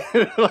 But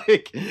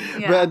like,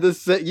 but at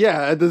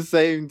the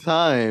same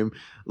time,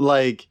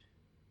 like,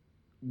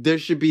 there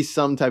should be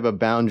some type of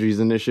boundaries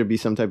and there should be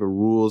some type of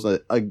rules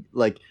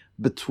like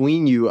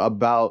between you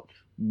about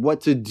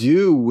what to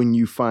do when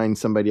you find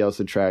somebody else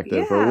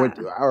attractive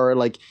or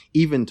like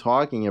even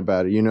talking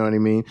about it. You know what I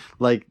mean?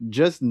 Like,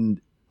 just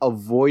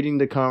avoiding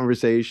the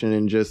conversation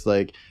and just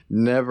like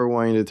never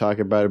wanting to talk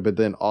about it, but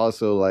then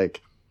also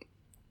like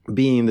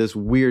being in this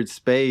weird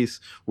space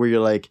where you're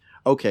like,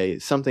 okay,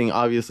 something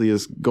obviously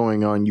is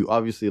going on. You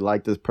obviously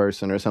like this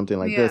person or something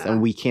like this,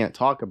 and we can't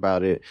talk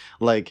about it.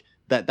 Like,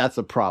 that's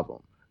a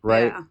problem,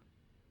 right? Yeah.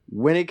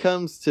 When it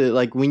comes to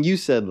like, when you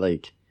said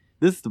like,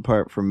 this is the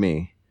part for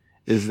me,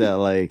 is that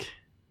like,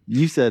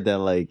 you said that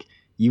like,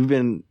 you've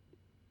been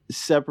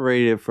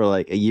separated for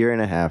like 1.5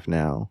 years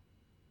now,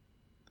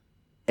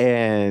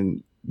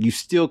 and you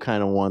still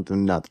kind of want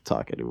them not to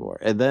talk anymore.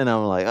 And then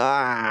I'm like,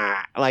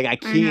 like,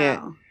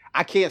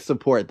 I can't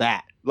support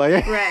that.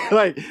 Like,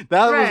 like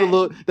that's a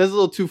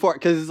little too far,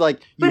 because it's like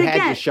you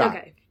had your shot.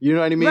 Okay. You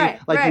know what I mean?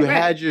 You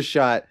had your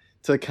shot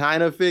to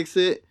kind of fix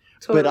it,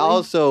 but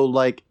also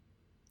like,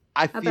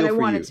 I feel for you. I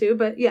wanted to,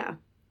 but yeah.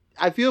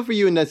 I feel for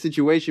you in that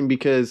situation,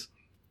 because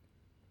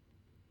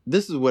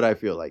this is what I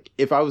feel like.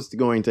 If I was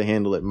going to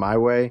handle it my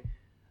way,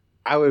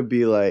 I would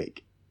be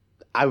like,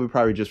 I would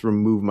probably just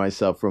remove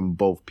myself from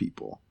both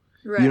people.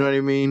 Right. You know what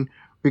I mean?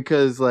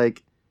 Because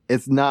like,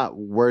 it's not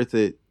worth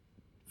it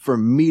for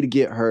me to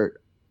get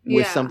hurt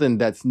with something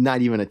that's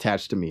not even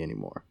attached to me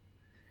anymore.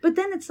 But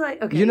then it's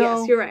like, okay,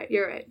 yes, you're right.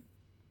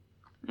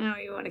 I know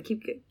you want to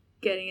keep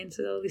getting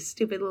into all these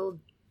stupid little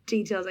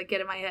details I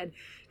get in my head.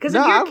 Because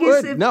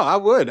I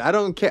would. I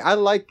don't care. I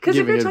like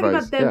giving advice. Because if you're talking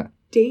about them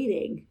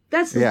dating,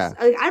 that's like,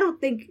 I don't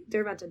think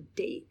they're about to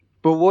date.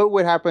 But what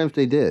would happen if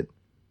they did?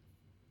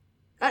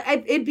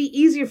 It'd be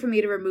easier for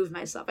me to remove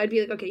myself. I'd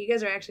be like, okay, you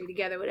guys are actually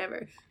together,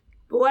 whatever.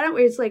 But why don't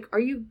we? It's like, are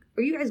you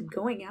guys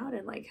going out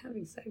and like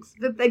having sex?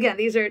 But again,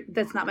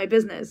 that's not my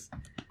business.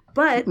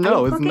 But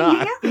no, it's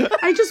not.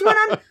 I just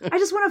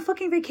went on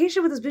fucking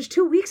vacation with this bitch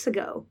 2 weeks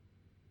ago.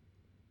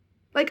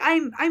 Like,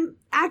 I'm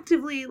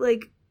actively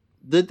like.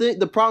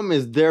 The problem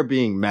is they're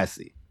being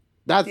messy.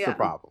 That's the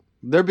problem.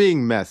 They're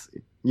being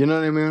messy. You know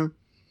what I mean?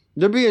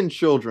 They're being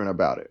children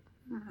about it.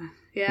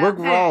 We're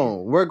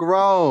grown. We're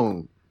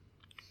grown.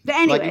 But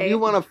anyway, like, if you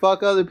want to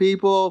fuck other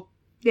people,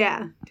 do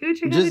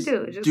what you're gonna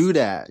do. Just do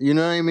that. You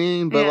know what I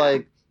mean? But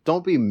like,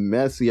 don't be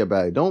messy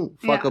about it. Don't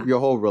fuck up your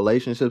whole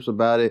relationships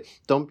about it.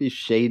 Don't be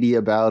shady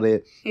about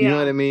it. You know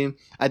what I mean?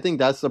 I think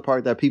that's the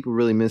part that people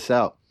really miss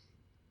out.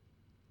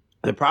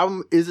 The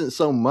problem isn't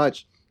so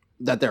much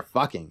that they're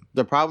fucking.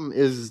 The problem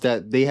is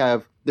that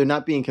they're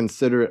not being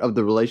considerate of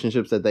the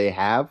relationships that they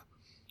have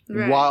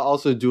while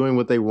also doing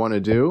what they want to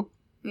do.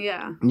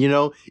 Yeah. You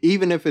know,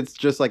 even if it's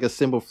just like a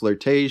simple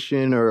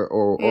flirtation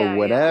or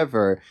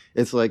whatever,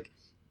 it's like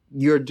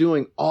you're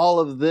doing all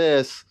of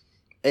this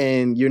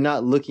and you're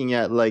not looking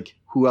at like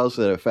who else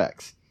it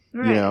affects,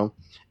 Right. you know?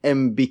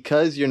 And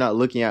because you're not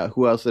looking at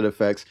who else it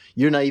affects,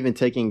 you're not even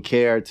taking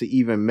care to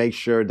even make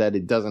sure that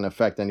it doesn't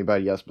affect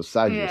anybody else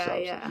besides yourself.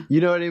 Yeah. You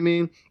know what I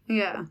mean?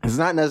 Yeah. It's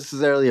not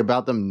necessarily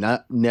about them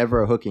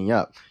never hooking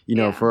up, you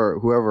know, for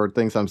whoever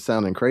thinks I'm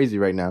sounding crazy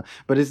right now.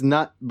 But it's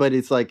not, but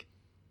it's like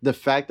the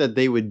fact that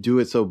they would do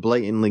it so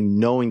blatantly,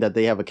 knowing that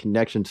they have a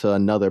connection to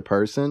another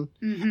person,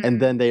 and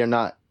then they are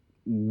not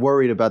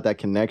worried about that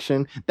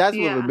connection. That's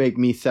what would make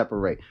me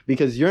separate,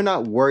 because you're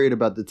not worried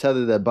about the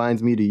tether that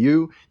binds me to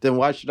you. Then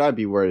why should I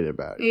be worried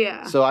about it?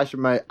 Yeah. So I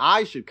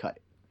should cut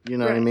it. You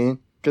know what I mean?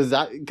 Because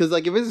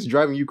like if it's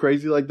driving you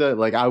crazy like that,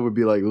 like I would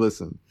be like,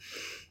 listen,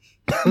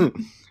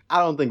 I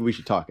don't think we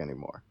should talk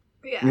anymore.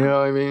 Yeah. You know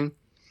what I mean?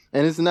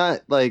 And it's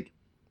not like,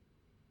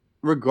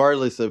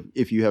 regardless of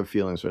if you have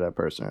feelings for that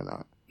person or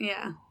not.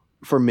 Yeah.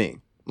 For me,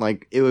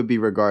 like it would be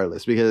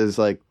regardless, because it's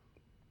like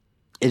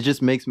it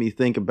just makes me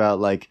think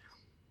about like.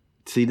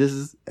 See, this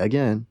is,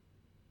 again,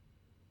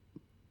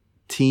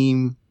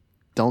 team,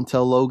 don't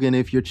tell Logan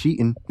if you're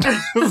cheating.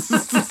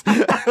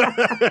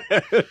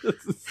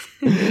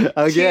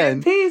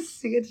 Again. Cheat in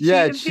peace. You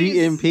get to cheat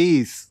in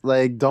peace.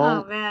 Like,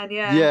 don't. Oh, man,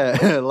 yeah.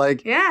 Yeah,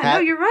 like. Yeah, no,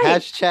 you're right.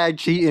 Hashtag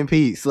cheat in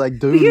peace. Like,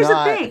 do but here's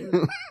not. the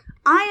thing.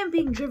 I am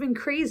being driven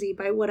crazy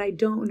by what I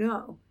don't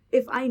know.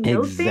 If I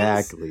know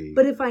things,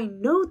 but if I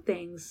know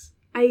things,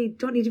 I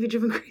don't need to be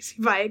driven crazy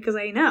by it because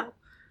I know.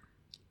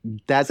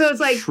 That's so it's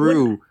like,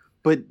 true.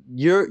 But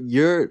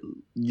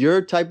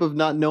your type of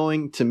not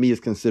knowing, to me,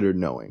 is considered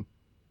knowing.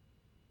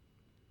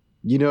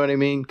 You know what I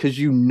mean? Because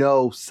you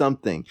know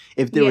something.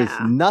 If there was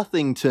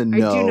nothing to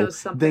know, I do know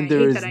something. Then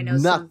there is nothing.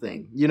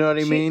 Something. You know what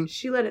I mean?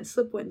 She let it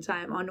slip one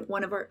time on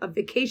one of a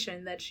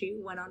vacation that she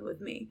went on with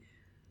me.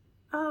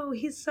 Oh,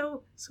 he's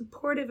so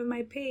supportive of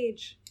my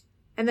page.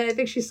 And then I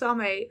think she saw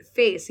my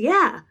face.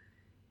 Yeah.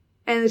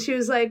 And she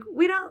was like,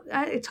 we don't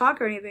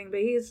talk or anything, but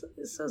he's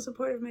so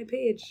supportive of my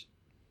page.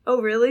 Oh,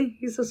 really?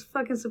 He's so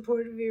fucking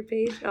supportive of your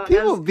page? Oh,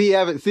 people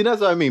see, that's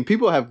what I mean.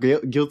 People have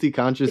guilty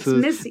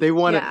consciences. They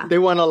want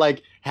to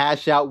like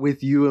hash out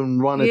with you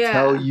and want to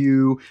tell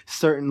you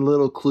certain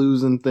little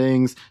clues and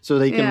things so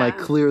they can like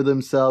clear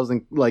themselves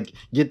and like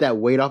get that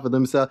weight off of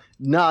themselves.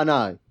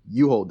 Nah,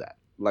 you hold that.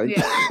 Like,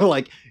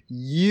 like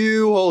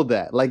you hold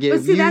that. Like,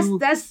 but see,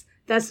 that's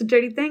the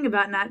dirty thing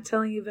about not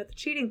telling you about the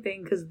cheating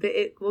thing, because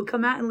it will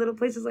come out in little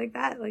places like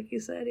that, like you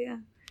said. Yeah.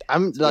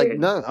 I'm like, weird.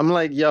 No, I'm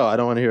like, yo, I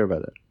don't want to hear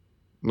about it.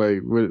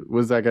 Like,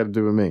 what's that got to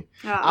do with me?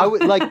 Oh. I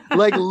would like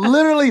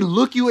literally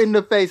look you in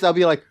the face. I'll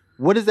be like,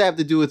 what does that have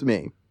to do with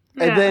me?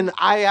 And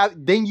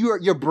then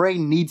your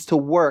brain needs to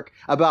work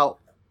about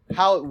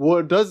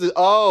what does it?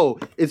 Oh,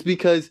 it's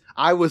because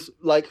I was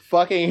like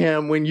fucking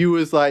him when you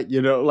was like,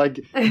 you know, like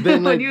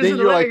then like then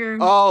you're like,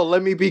 oh,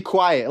 let me be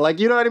quiet. Like,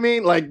 you know what I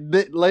mean? Like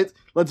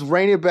let's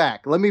rein it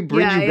back. Let me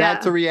bring you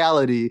back to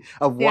reality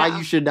of why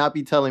you should not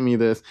be telling me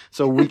this,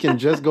 so we can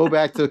just go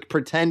back to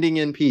pretending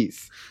in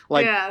peace.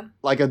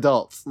 Like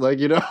adults, like,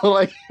 you know,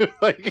 like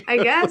I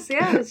guess,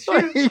 it's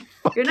true.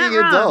 Like you're not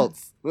wrong.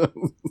 Adults.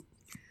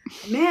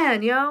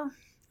 Man, yo, I'm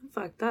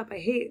fucked up. I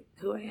hate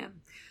who I am.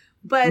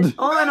 But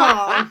all in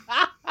all,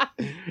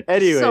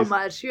 anyway, so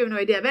much, you have no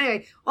idea. But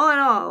anyway, all in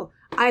all,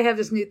 I have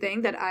this new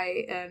thing that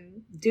I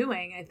am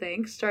doing. I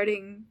think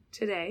starting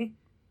today.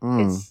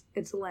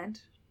 It's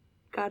Lent.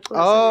 God bless.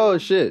 Oh everyone.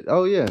 Shit!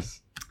 Oh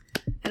yes.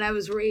 And I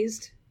was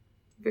raised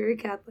very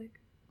Catholic,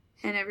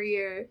 and every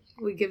year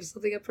we give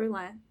something up for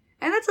Lent.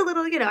 And that's a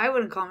little, you know, I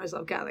wouldn't call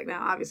myself Catholic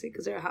now, obviously,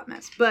 because they're a hot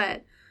mess.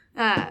 But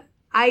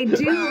I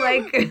do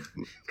like,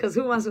 because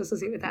who wants to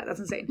associate with that?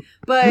 That's insane.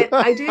 But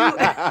I do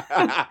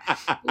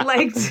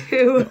like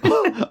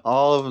to.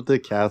 All of the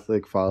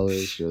Catholic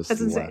followers just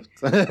That's insane.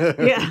 left.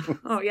 Yeah.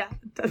 Oh, yeah.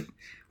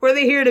 Were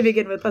they here to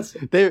begin with?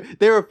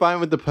 They were fine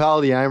with the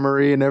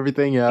polyamory and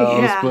everything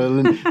else,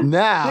 but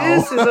now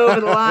this is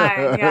over the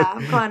line. Yeah,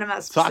 I'm calling them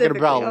out specifically.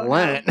 Talking about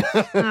Lent. No.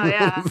 Oh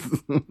yeah.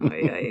 Oh,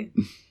 yeah.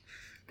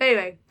 But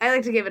anyway, I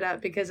like to give it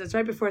up because it's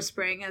right before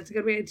spring, and it's a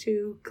good way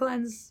to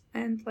cleanse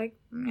and, like,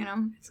 you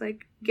know, it's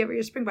like get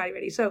your spring body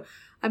ready. So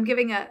I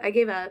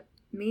gave a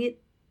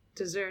meat,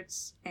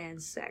 desserts,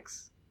 and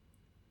sex.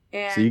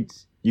 And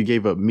so you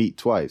gave up meat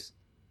twice.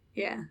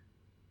 Yeah.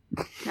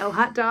 No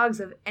hot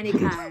dogs of any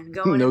kind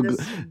going no, in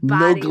this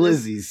body. No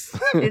glizzies.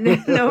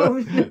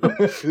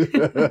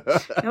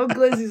 No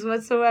glizzies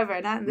whatsoever.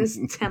 Not in this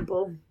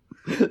temple.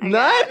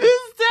 Not in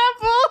this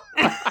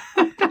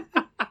temple?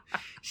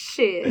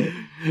 Shit.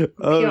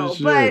 Oh,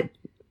 shit. But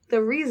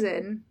the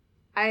reason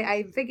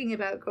I'm thinking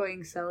about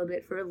going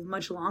celibate for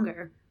much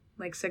longer,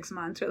 like 6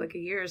 months or like a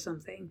year or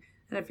something.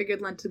 And I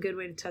figured Lent's a good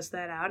way to test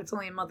that out. It's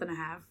only a month and a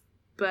half.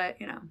 But,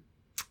 you know,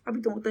 I've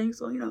been doing things,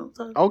 so, you know.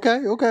 So.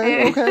 Okay.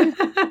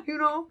 You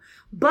know,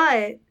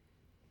 but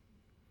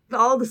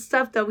all the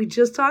stuff that we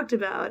just talked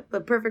about,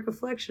 the perfect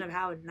reflection of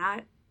how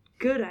not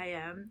good I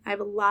am. I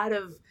have a lot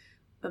of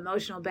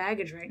emotional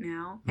baggage right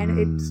now, and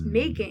it's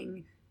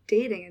making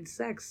dating and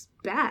sex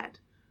bad.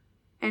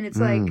 And it's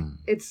like,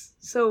 it's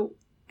so,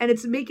 and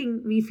it's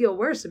making me feel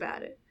worse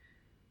about it.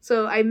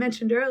 So I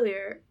mentioned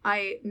earlier,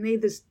 I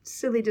made this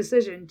silly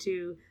decision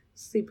to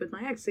sleep with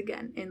my ex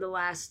again in the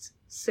last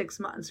 6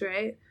 months,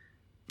 right?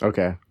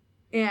 Okay.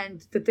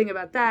 And the thing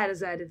about that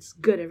is that it's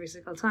good every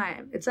single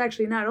time. It's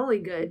actually not only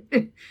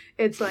good,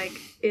 it's like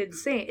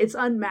insane. It's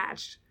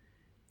unmatched.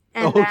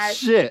 And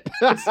shit.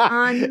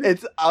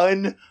 It's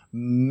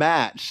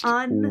unmatched.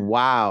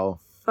 Wow.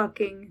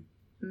 Fucking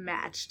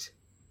matched.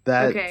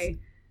 That's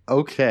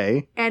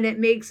okay. And it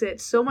makes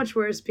it so much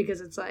worse because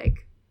it's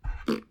like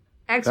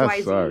XYZ.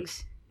 That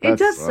sucks. It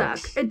does suck.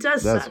 It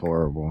does suck. That's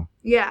horrible.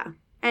 Yeah.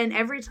 And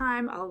every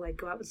time I'll like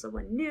go out with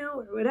someone new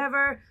or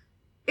whatever,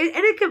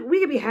 we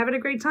could be having a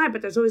great time,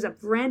 but there's always a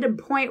random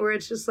point where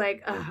it's just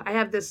like, I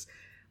have this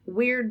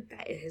weird,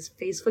 his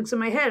face flicks in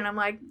my head, and I'm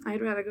like,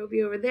 I'd rather go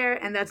be over there,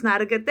 and that's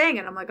not a good thing.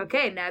 And I'm like,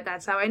 okay, now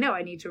that's how I know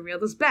I need to reel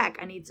this back.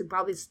 I need to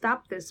probably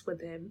stop this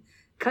with him,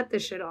 cut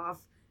this shit off,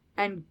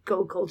 and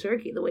go cold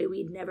turkey the way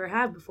we'd never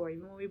have before.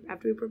 Even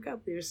after we broke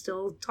up, we were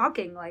still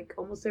talking like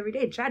almost every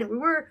day, chatting. We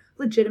were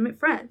legitimate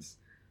friends.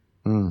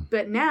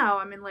 But now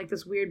I'm in like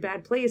this weird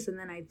bad place, and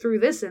then I threw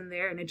this in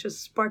there, and it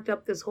just sparked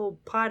up this whole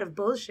pot of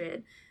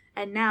bullshit.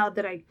 And now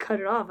that I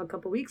cut it off a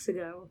couple weeks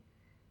ago,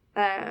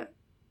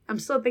 I'm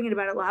still thinking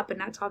about it a lot, but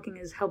not talking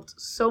has helped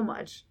so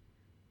much.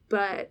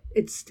 But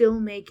it's still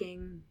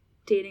making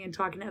dating and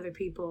talking to other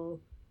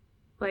people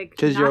like,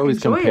 because you're always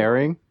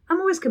comparing. I'm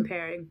always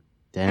comparing.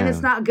 Damn. And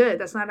it's not good.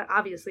 That's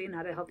obviously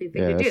not a healthy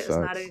thing to do. It's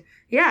not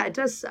it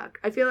does suck.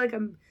 I feel like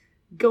I'm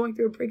going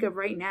through a breakup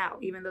right now,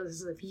 even though this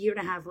is a year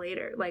and a half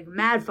later. Like,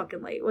 mad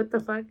fucking late. What the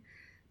fuck?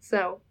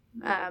 So,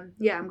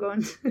 yeah, I'm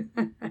going to...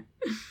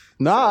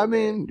 No, I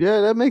mean,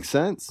 yeah, that makes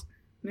sense.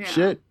 Yeah.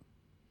 Shit.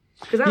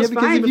 Because I was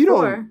fine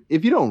before.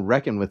 If you don't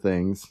reckon with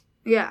things...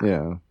 Yeah.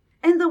 Yeah.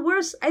 And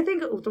I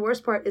think the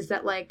worst part is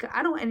that, like,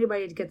 I don't want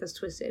anybody to get this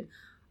twisted.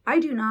 I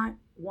do not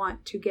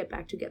want to get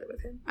back together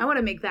with him. I want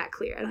to make that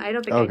clear. And I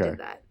don't think I did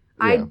that.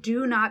 Yeah. I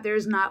do not...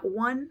 There's not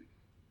one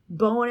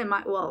bone in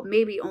my, well,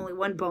 maybe only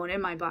one bone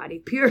in my body,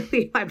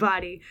 purely my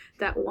body,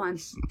 that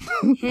wants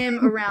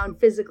him around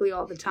physically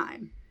all the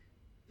time.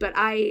 But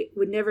I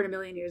would never in a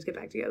million years get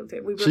back together with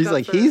him. She's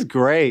like, he's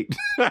great.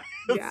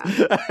 Yeah.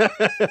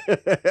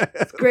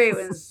 It's great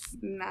when it's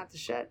not the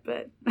shit,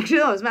 but actually,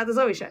 no, it's not the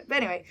Zoe shit. But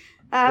anyway,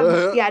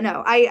 yeah,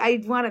 no,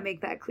 I want to make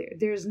that clear.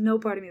 There's no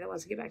part of me that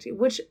wants to get back to you,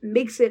 which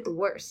makes it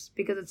worse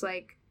because it's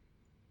like,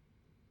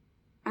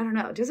 I don't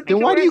know. It doesn't make it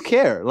worse. Then why do you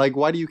care? Like,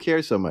 why do you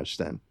care so much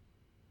then?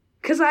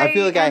 Because I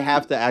feel like I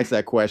have to ask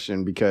that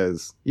question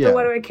because, yeah. So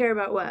what do I care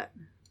about what?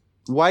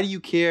 Why do you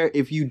care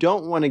if you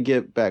don't want to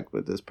get back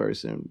with this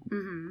person?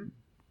 Mm-hmm.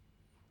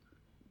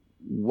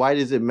 Why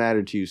does it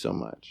matter to you so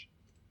much?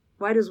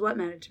 Why does what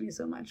matter to me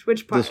so much?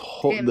 Which part? This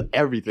whole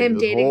everything. Him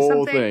this dating whole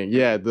something? thing.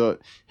 Yeah,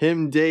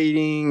 him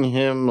dating,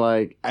 him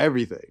like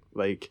everything.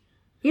 Like,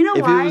 you know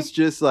if why? it was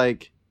just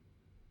like,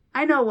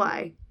 I know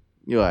why.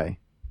 Why?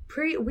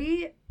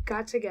 We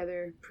got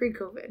together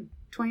pre-COVID,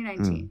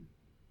 2019.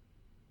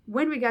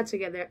 When we got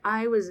together,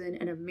 I was in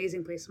an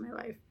amazing place in my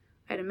life.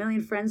 I had a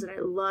million friends that I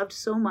loved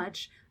so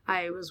much.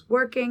 I was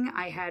working.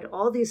 I had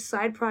all these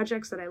side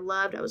projects that I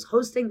loved. I was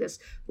hosting this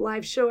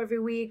live show every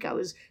week. I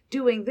was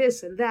doing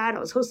this and that. I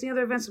was hosting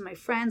other events with my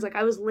friends. Like,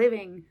 I was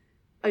living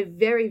a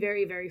very,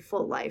 very, very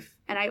full life.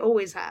 And I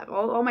always have.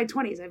 All my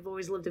 20s, I've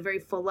always lived a very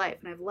full life.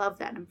 And I've loved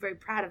that. And I'm very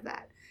proud of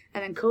that.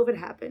 And then COVID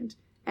happened.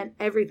 And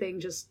everything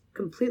just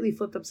completely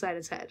flipped upside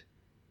its head.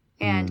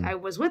 And I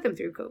was with him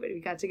through COVID.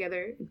 We got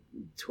together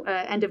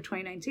end of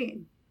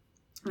 2019.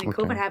 When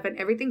COVID happened,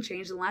 everything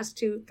changed. In the last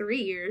 2-3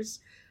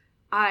 years,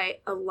 a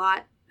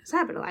lot has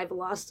happened. I've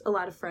lost a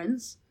lot of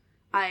friends.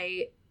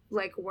 I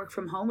work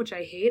from home, which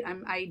I hate.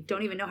 I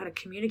don't even know how to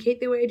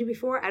communicate the way I do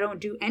before. I don't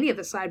do any of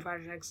the side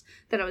projects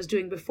that I was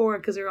doing before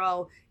because they're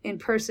all in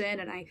person.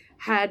 And I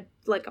had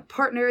like a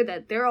partner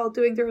that they're all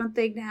doing their own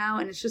thing now.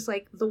 And it's just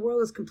like the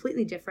world is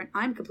completely different.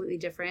 I'm completely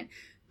different.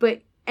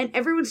 And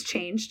everyone's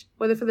changed,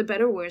 whether for the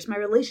better or worse. My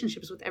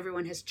relationships with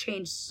everyone has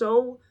changed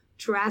so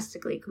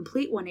drastically,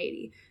 complete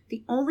 180.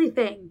 The only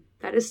thing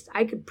that is,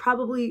 I could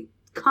probably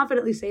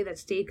confidently say that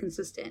stayed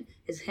consistent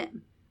is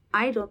him.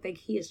 I don't think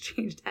he has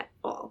changed at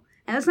all.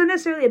 And that's not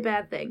necessarily a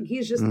bad thing.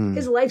 He's just,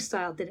 his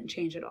lifestyle didn't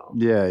change at all.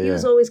 Yeah, He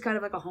was always kind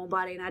of like a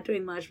homebody, not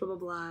doing much, blah, blah,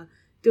 blah,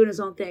 doing his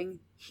own thing.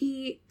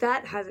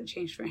 That hasn't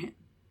changed for him.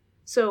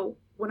 So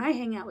when I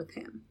hang out with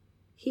him,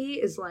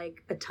 he is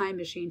like a time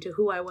machine to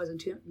who I was in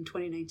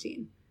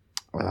 2019.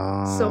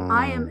 So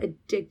I am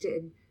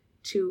addicted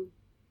to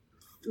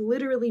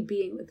literally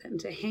being with him,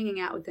 to hanging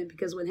out with him,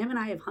 because when him and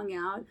I have hung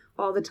out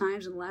all the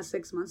times in the last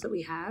 6 months that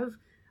we have,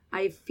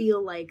 I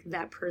feel like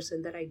that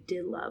person that I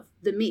did love,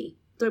 the me,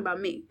 talk about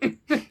me. And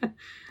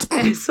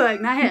it's like,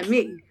 not him,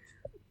 me.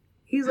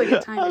 He's like a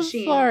time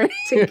machine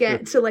to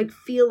get to like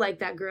feel like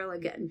that girl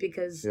again,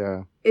 because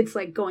it's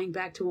like going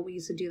back to when we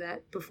used to do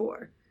that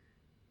before.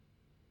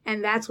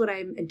 And that's what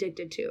I'm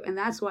addicted to. And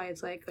that's why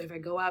it's like, if I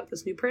go out with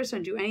this new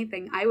person, do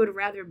anything, I would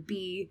rather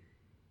be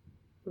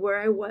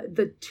where I was,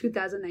 the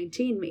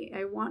 2019 me.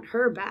 I want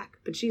her back,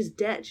 but she's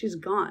dead. She's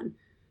gone.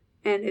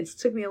 And it's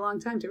took me a long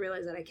time to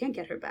realize that I can't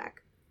get her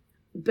back.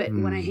 But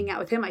when I hang out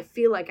with him, I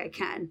feel like I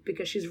can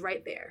because she's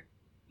right there,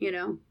 you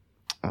know?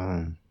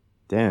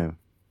 Damn.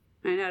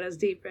 I know, that's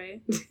deep,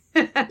 right?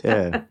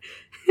 Yeah.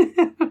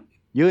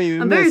 You don't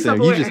even I'm miss very him.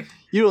 self-aware.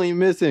 You don't even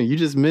miss him. You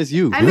just miss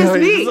you. I miss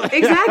me.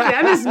 Exactly.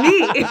 I miss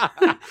me.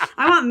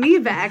 I want me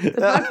back.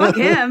 Fuck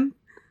him.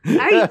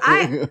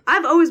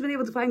 I've always been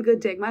able to find good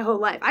dick my whole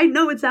life. I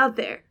know it's out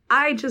there.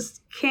 I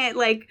just can't,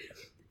 like,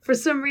 for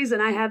some reason,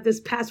 I have this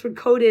password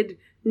coded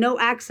no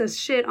access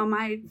shit on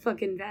my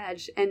fucking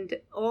vag, and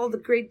all the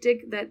great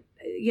dick that,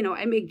 you know,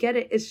 I may get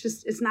it. It's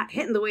just, it's not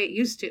hitting the way it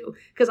used to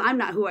because I'm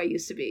not who I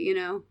used to be, you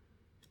know?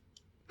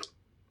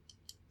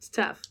 It's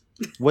tough.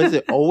 Was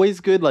it always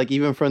good? Like,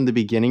 even from the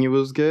beginning, it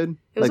was good?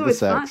 It was like always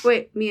the sex? fun.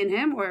 Wait, me and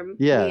him or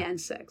me and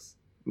sex?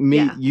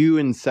 You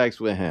and sex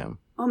with him.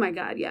 Oh my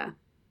God, yeah.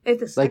 If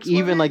the sex like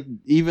even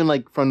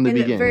from the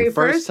beginning, very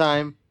first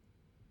time.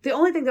 The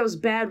only thing that was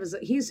bad was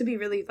that he used to be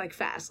really like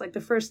fast. Like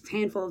the first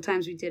handful of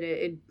times we did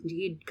it,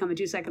 he'd come in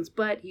 2 seconds,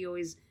 but he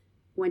always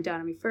went down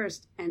on me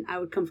first, and I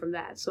would come from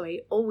that. So I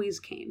always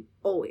came,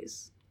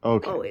 always,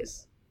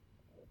 always.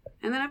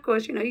 And then of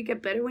course, you know, you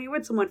get better when you're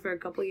with someone for a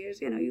couple of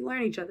years. You know, you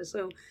learn each other.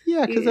 So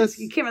yeah, because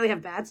you can't really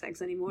have bad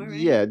sex anymore, right?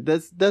 Yeah,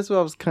 that's what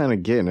I was kind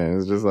of getting at.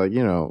 It's just like,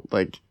 you know,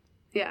 like.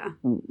 Yeah,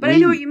 but I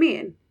know what you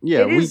mean.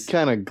 Yeah, we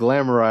kind of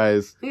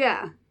glamorize.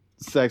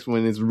 Sex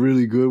when it's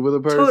really good with a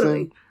person.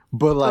 Totally.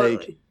 But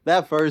like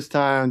that first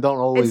time don't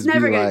always it's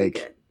never be gonna like be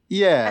good.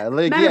 Yeah,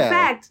 like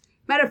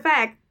Matter of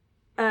fact,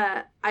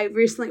 I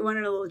recently went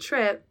on a little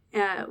trip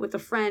with a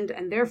friend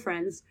and their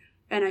friends,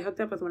 and I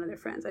hooked up with one of their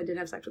friends. I did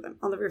have sex with them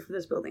on the roof of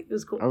this building. It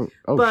was cool.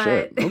 Oh but...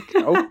 shit.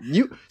 Okay. Oh,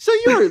 you're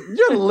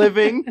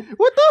living.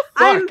 What the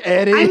fuck,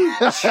 Eddie?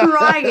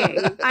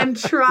 I'm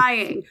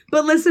trying.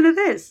 But listen to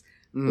this.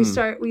 We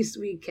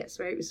kiss,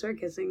 right? We start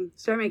kissing,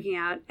 start making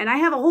out, and I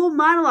have a whole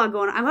monologue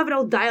going on. I'm having a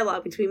whole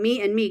dialogue between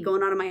me and me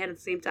going on in my head at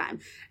the same time.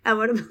 And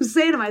what I'm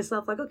saying to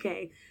myself, like,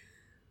 okay,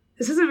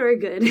 this isn't very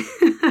good.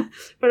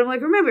 But I'm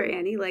like, remember,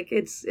 Annie, like,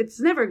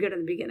 it's never good in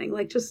the beginning.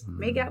 Like, just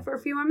make out for a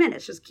few more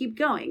minutes. Just keep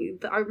going.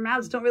 Our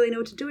mouths don't really know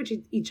what to do with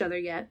each other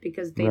yet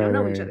because they don't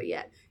know each other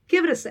yet.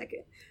 Give it a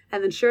second.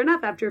 And then sure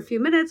enough, after a few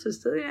minutes,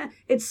 it's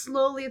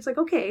like,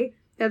 okay,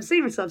 I'm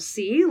saying to myself,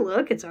 see,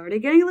 look, it's already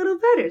getting a little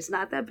better. It's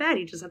not that bad.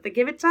 You just have to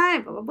give it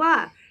time, blah, blah,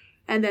 blah.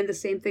 And then the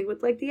same thing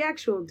with, like, the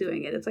actual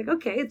doing it. It's like,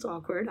 okay, it's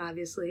awkward,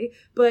 obviously.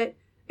 But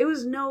it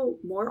was no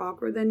more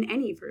awkward than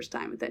any first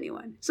time with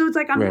anyone. So it's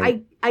like,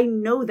 I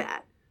know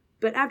that.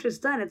 But after it's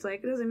done, it's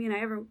like, it doesn't mean I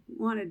ever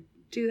want to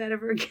do that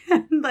ever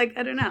again. Like,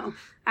 I don't know.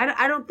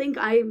 I don't think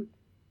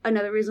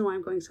another reason why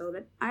I'm going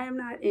celibate, I am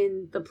not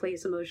in the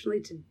place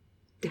emotionally to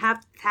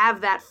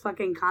have that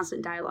fucking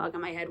constant dialogue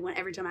in my head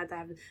every time I have to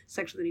have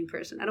sex with a new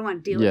person. I don't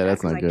want to deal with that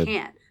because I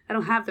can't. I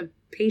don't have the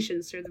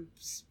patience or the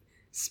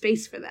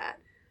space for that.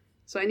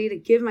 So I need to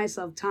give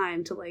myself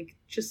time to, like,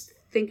 just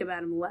think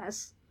about him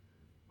less,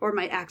 or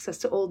my access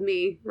to old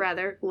me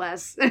rather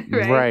less.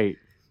 Right.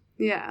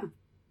 Yeah.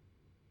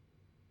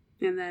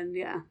 And then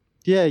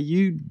yeah,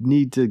 you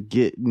need to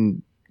get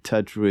in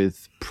touch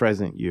with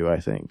present you, I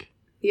think.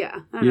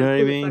 Yeah, I don't know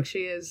who the fuck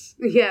she is.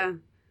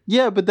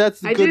 Yeah, but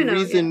that's a good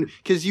reason,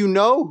 because you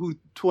know who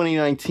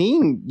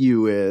 2019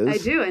 you is. I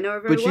do. I know her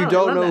very well. But you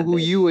don't know who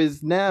you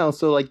is now.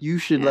 So, like, you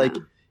should, like,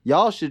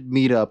 y'all should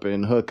meet up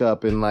and hook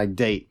up and, like,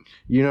 date.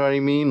 You know what I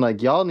mean?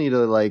 Like, y'all need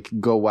to, like,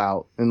 go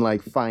out and,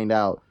 like, find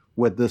out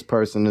what this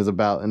person is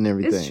about and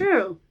everything. It's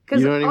true.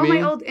 Because all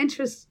my old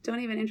interests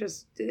don't even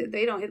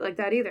they don't hit like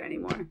that either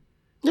anymore.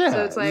 Yeah.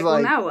 So it's like,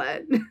 well, now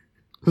what?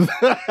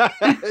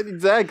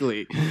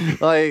 Exactly.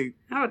 Like,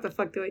 now what the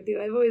fuck do I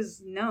do? I've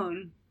always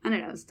known. I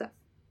don't know, stuff.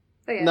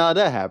 No,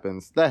 that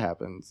happens.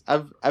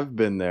 I've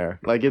been there.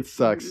 Like, it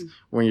sucks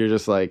when you're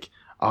just like,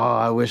 oh,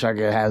 I wish I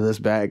could have this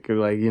back. Or,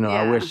 like, you know,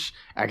 I wish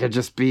I could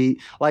just be,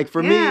 like,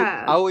 for me,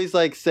 I always,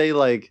 like, say,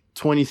 like,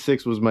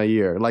 26 was my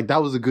year. Like,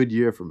 that was a good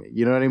year for me.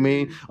 You know what I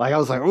mean? Like, I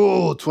was like,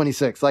 oh,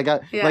 26. Like,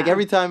 like,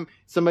 every time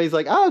somebody's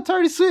like, oh,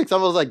 36, I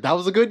was like, that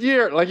was a good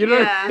year. Like, you know?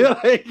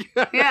 Like,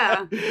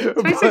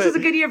 26 was a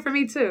good year for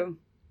me, too.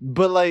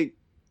 But, like,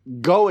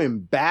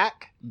 going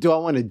back, do I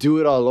want to do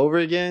it all over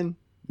again?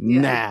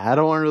 Nah, I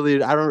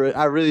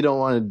really don't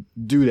want to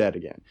do that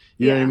again.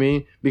 You know what I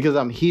mean? Because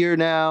I'm here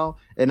now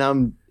and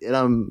I'm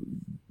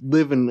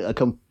living a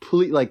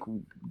completely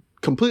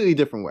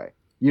different way.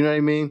 You know what I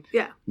mean?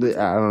 Yeah.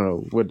 I don't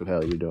know what the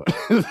hell you're doing.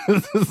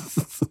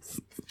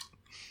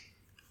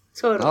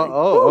 Totally.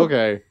 Oh,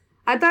 okay.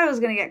 I thought it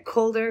was going to get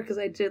colder because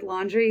I did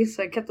laundry,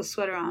 so I kept the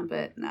sweater on,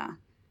 but no.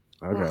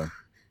 Okay.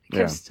 I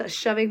kept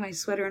shoving my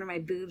sweater under my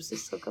boobs to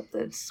soak up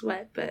the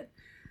sweat, but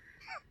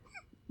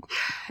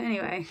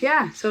anyway,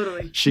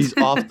 totally. She's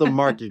off the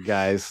market,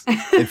 guys.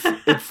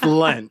 It's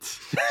Lent.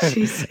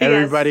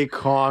 Everybody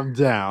calm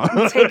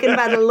down. Taken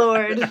by the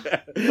Lord.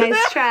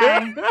 Nice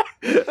try.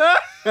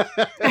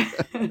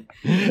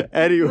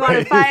 Anyway. You want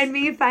to find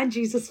me? Find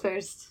Jesus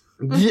first.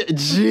 Yeah,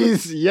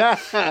 jeez, yeah.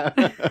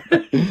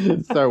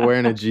 Start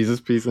wearing a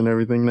Jesus piece and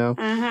everything now.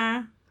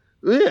 Uh-huh.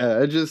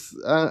 Yeah,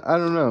 I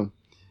don't know.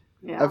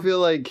 Yeah. I feel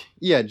like,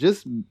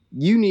 just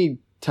you need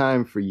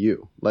time for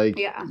you. Like,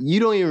 Yeah. you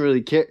don't even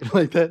really care.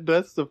 Like,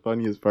 that's the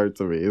funniest part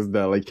to me, is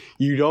that, like,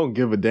 you don't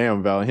give a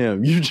damn about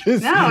him. You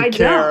just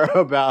care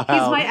about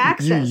how my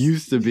access. you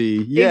used to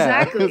be.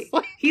 Yeah. Exactly.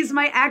 He's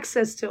my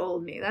access to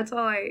old me. That's all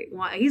I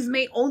want. He's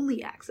my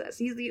only access.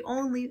 He's the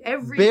only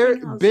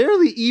everything else.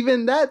 Barely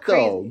even that,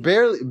 though.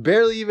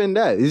 Barely even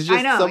that. It's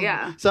just some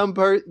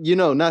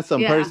not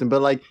some person,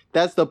 but, like,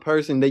 that's the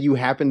person that you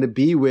happen to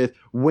be with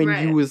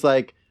when you was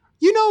like,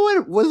 you know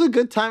what was a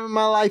good time in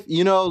my life?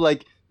 You know,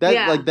 like,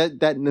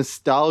 that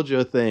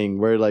nostalgia thing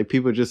where, like,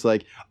 people just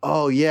like,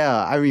 oh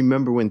yeah, I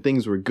remember when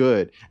things were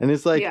good, and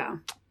it's like,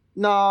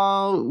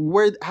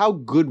 no, how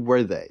good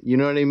were they? You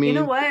know what I mean?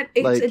 You know what?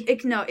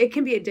 It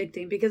can be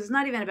addicting because it's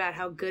not even about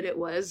how good it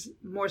was,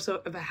 more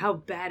so about how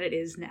bad it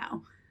is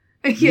now.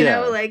 You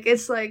know, like,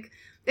 it's like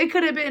it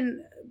could have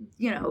been,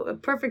 a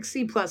perfect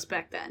C+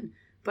 back then.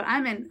 But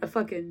I'm in a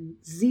fucking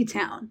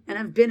Z-Town, and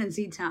I've been in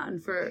Z-Town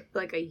for,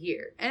 like, a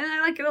year. And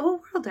the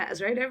whole world has,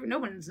 right? No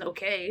one's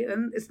okay.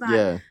 And it's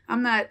not,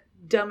 I'm not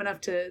dumb enough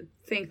to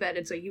think that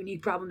it's a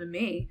unique problem to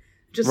me.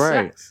 It just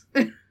sucks.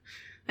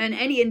 And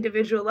any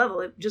individual level,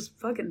 it just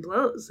fucking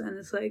blows. And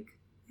it's like,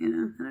 I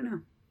don't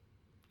know.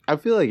 I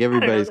feel like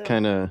everybody's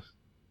kind of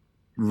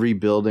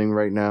rebuilding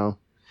right now.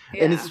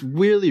 Yeah. And it's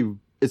really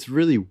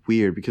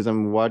weird because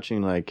I'm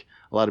watching, like,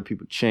 a lot of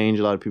people change,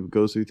 a lot of people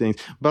go through things,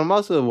 but I'm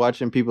also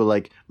watching people,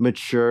 like,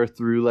 mature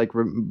through, like,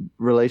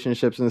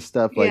 relationships and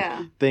stuff, like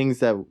things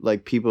that,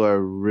 like, people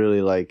are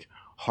really, like,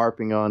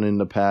 harping on in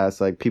the past.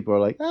 Like, people are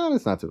like, oh,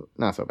 it's not so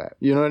bad.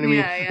 You know what I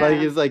mean?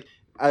 Like, it's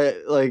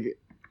like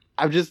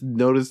I've just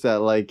noticed that,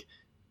 like,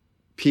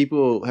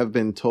 people have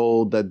been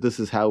told that this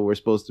is how we're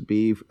supposed to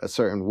be a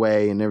certain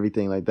way and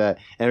everything like that.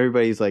 And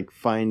everybody's, like,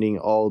 finding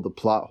all the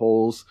plot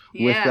holes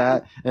with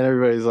that. And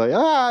everybody's like,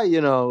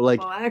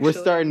 we're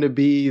starting to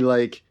be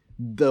like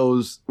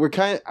those.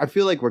 I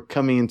feel like we're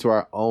coming into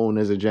our own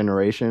as a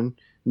generation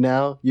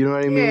now. You know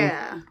what I mean?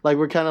 Yeah. Like,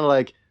 we're kind of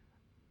like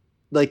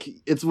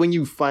it's when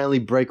you finally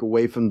break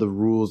away from the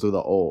rules of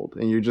the old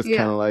and you're just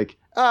kind of like,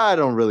 I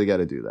don't really got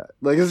to do that.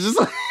 Like, it's just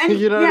like,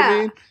 you know what I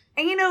mean?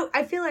 And,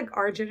 I feel like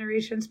our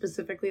generation,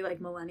 specifically, like,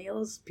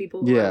 millennials,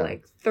 people who are,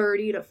 like,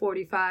 30 to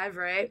 45,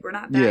 right? We're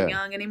not that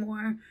young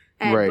anymore.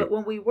 But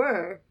when we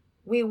were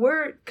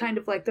kind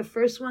of, like, the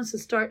first ones to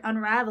start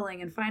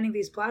unraveling and finding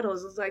these plot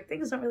holes. It's like,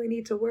 things don't really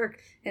need to work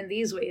in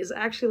these ways.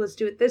 Actually, let's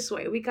do it this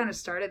way. We kind of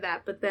started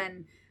that. But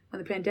then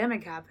when the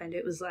pandemic happened,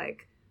 it was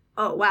like,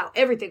 oh, wow,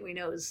 everything we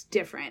know is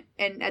different.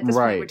 And at this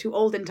point, we're too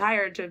old and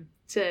tired to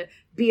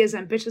be as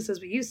ambitious as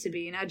we used to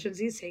be. Now Gen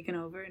Z's taken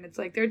over, and it's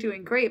like, they're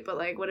doing great, but,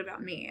 like, what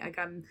about me? Like,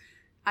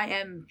 I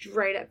am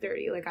right at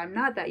 30. Like, I'm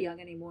not that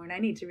young anymore, and I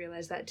need to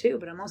realize that too,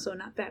 but I'm also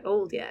not that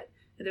old yet.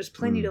 And there's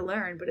plenty to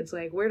learn, but it's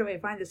like, where do I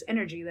find this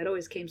energy that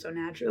always came so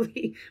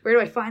naturally? Where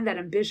do I find that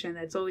ambition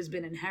that's always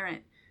been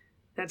inherent?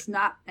 That's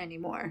not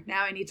anymore.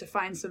 Now I need to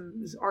find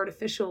some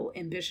artificial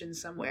ambition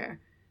somewhere,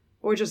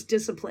 or just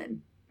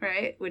discipline,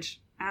 right? Which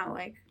I don't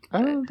like.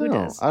 I don't know. Who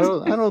does? I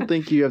don't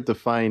think you have to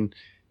find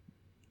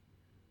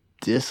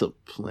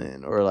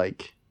discipline, or,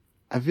 like,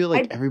 I feel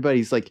like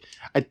everybody's so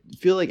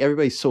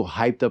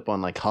hyped up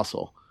on, like,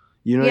 hustle.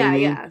 You know what I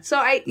mean? Yeah. So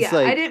I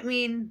didn't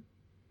mean.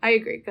 I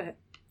agree. Go ahead.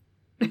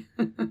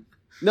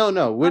 No.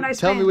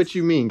 Tell me what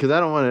you mean, because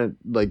I don't want to,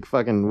 like,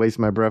 fucking waste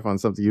my breath on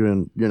something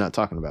you're not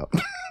talking about.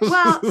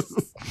 Well,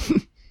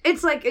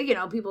 it's like,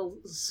 people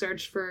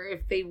search for,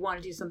 if they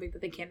want to do something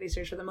that they can't, they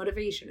search for the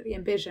motivation or the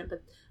ambition.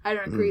 But I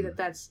don't agree that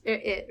that's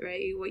it,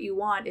 right? What you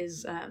want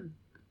is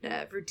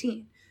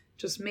routine.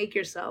 Just make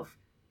yourself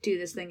do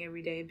this thing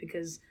every day,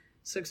 because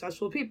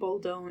successful people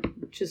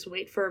don't just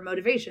wait for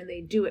motivation.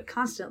 They do it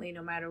constantly,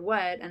 no matter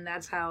what. And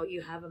that's how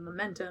you have a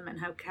momentum and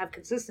have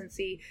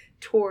consistency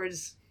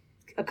towards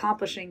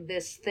accomplishing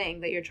this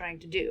thing that you're trying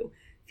to do.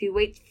 If you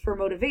wait for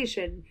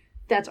motivation,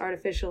 that's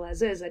artificial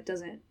as is.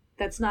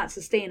 That's not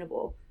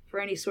sustainable for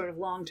any sort of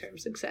long-term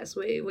success.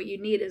 What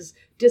you need is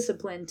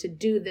discipline to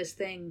do this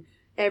thing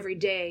every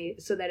day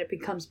so that it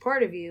becomes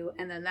part of you,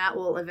 and then that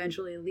will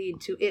eventually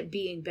lead to it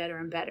being better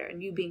and better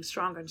and you being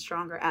stronger and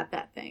stronger at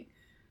that thing.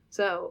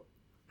 So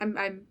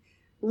I'm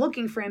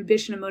looking for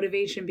ambition and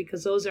motivation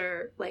because those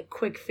are, like,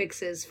 quick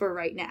fixes for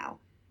right now,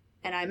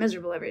 and I'm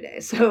miserable every day,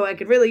 so I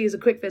could really use a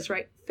quick fix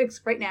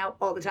right now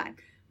all the time.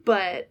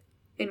 But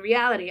in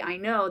reality, I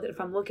know that if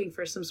I'm looking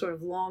for some sort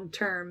of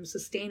long-term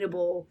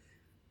sustainable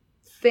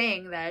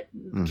thing that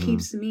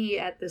keeps me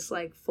at this,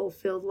 like,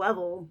 fulfilled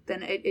level,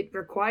 then it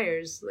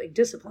requires, like,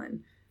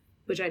 discipline,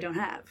 which I don't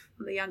have.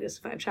 I'm the youngest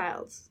of 5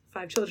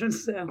 children,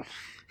 so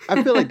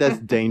I feel like that's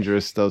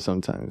dangerous though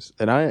sometimes.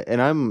 And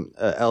I'm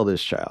an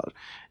eldest child,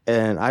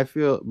 and I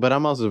feel, but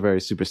I'm also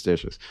very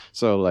superstitious.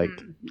 So, like,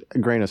 a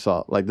grain of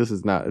salt. Like, this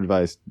is not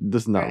advice.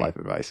 This is not life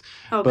advice.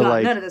 Oh, but, God,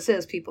 like, none of this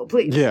is, people.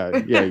 Please. Yeah.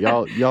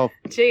 Y'all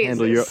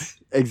handle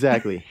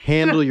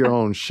handle your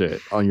own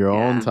shit on your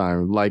own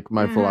time, like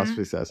my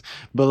philosophy says.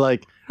 But,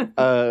 like,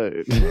 uh,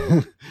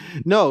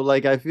 no,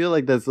 like I feel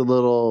like that's a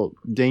little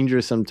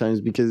dangerous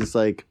sometimes because it's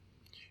like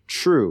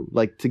true.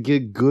 Like to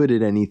get good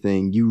at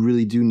anything, you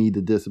really do need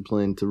the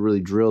discipline to really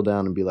drill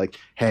down and be like,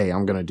 hey,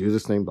 I'm gonna do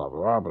this thing, blah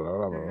blah blah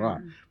blah blah blah.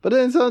 But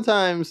then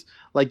sometimes,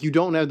 like you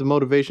don't have the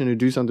motivation to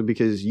do something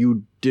because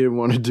you didn't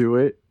want to do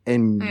it,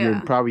 and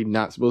you're probably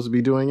not supposed to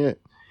be doing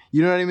it.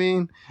 You know what I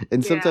mean?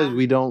 And sometimes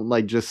we don't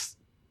like just.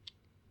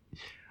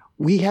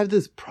 We have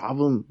this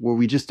problem where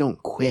we just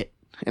don't quit,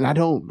 and I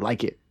don't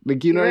like it.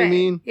 Like, you know what I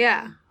mean?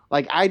 Yeah.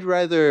 Like, I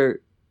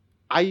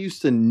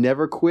used to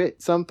never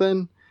quit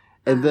something,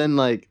 and then,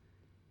 like,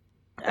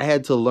 I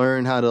had to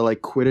learn how to,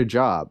 like, quit a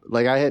job.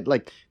 Like, I had,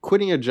 like,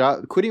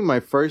 quitting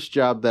my first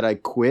job that I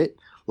quit,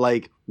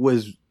 like,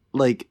 was,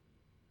 like,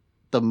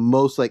 the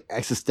most, like,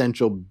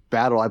 existential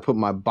battle I put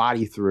my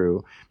body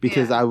through,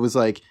 because I was,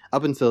 like,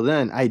 up until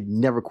then, I'd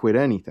never quit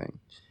anything.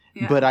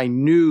 Yeah. But I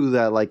knew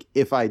that, like,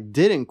 if I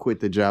didn't quit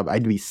the job,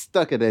 I'd be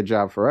stuck at that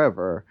job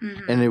forever.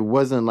 Mm-hmm. And it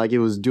wasn't like it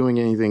was doing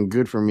anything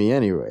good for me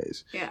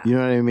anyways. Yeah. You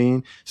know what I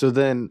mean? So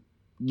then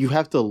you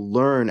have to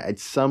learn at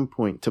some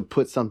point to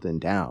put something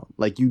down.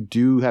 Like, you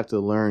do have to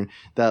learn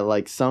that,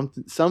 like, some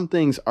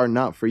things are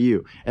not for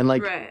you. And,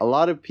 like, a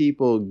lot of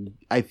people,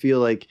 I feel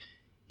like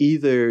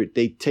either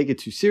they take it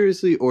too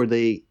seriously or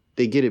they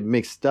get it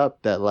mixed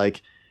up that,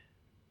 like,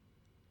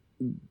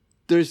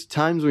 there's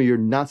times where you're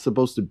not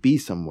supposed to be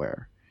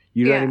somewhere.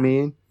 You know what I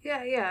mean?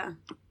 Yeah, yeah.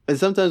 And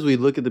sometimes we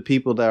look at the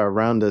people that are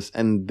around us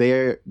and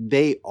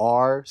they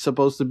are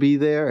supposed to be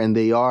there and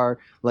they are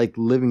like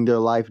living their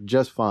life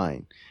just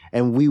fine.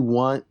 And we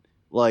want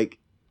like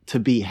to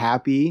be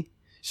happy.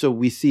 So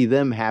we see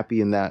them happy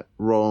in that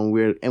role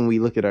and we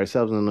look at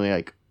ourselves and we're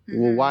like,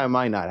 well, why am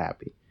I not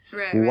happy?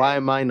 Why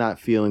am I not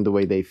feeling the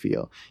way they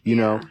feel? You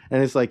know?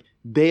 And it's like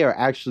they are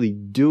actually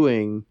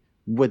doing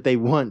what they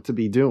want to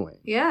be doing.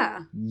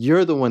 Yeah.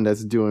 You're the one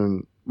that's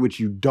doing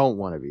which you don't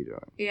want to be doing.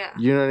 Yeah.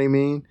 You know what I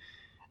mean?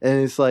 And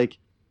it's like,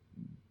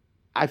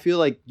 I feel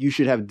like you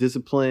should have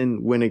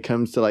discipline when it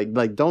comes to like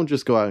don't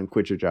just go out and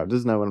quit your job. This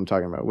is not what I'm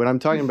talking about. What I'm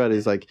talking about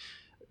is like,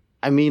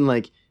 I mean,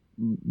 like,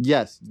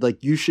 yes,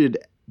 like you should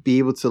be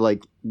able to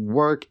like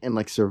work and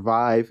like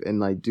survive and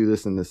like do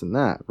this and this and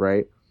that,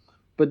 right?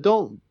 But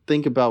don't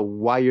think about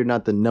why you're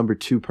not the number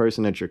 2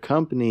 person at your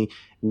company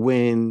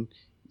when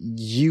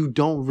you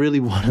don't really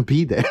want to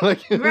be there.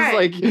 Like, it's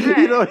like,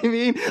 you know what I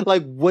mean?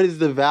 Like, what is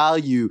the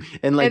value?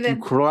 And like you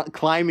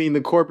climbing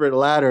the corporate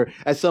ladder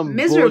at some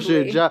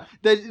bullshit job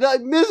that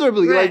like,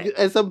 miserably, like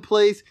at some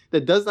place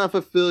that does not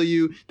fulfill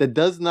you, that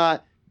does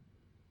not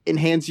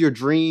enhance your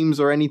dreams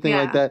or anything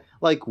like that.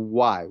 Like,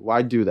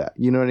 why do that?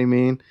 You know what I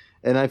mean?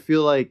 And I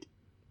feel like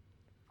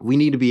we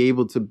need to be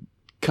able to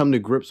come to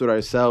grips with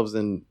ourselves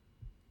and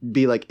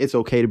be like, it's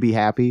okay to be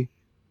happy.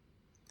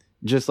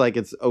 Just like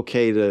it's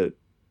okay to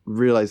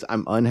realize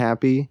I'm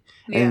unhappy,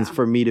 and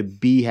for me to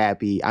be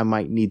happy I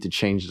might need to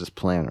change this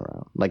plan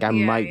around. Like I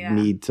might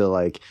need to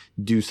like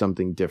do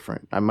something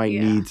different. I might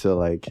need to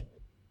like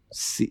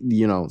see,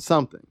 you know,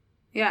 something.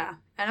 Yeah,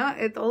 I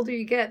know. The older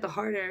you get, the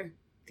harder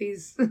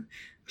these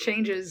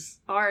changes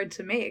are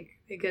to make,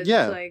 because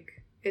it's like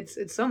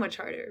it's so much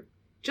harder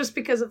just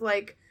because of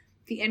like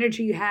the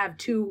energy you have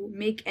to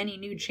make any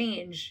new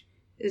change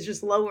is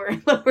just lower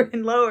and lower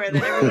and lower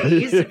than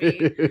everything used to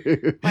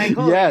be. Like,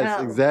 holy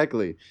hell.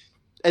 Exactly.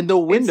 And the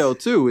window,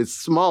 too, is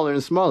smaller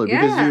and smaller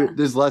because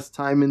there's less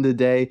time in the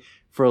day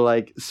for,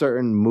 like,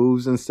 certain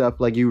moves and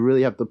stuff. Like, you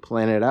really have to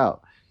plan it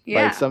out.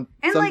 Yeah. Like,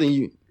 something like,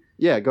 you...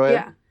 Yeah, go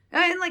ahead.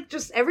 Yeah. And, like,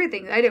 just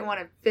everything. I didn't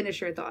want to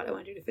finish your thought. I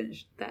wanted you to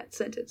finish that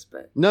sentence,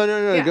 but... No,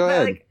 go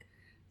ahead.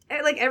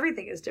 Like,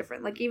 everything is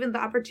different. Like, even the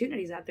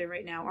opportunities out there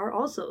right now are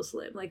also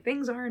slim. Like,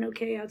 things aren't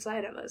okay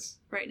outside of us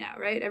right now,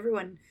 right?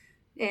 Everyone...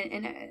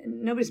 And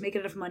nobody's making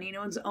enough money.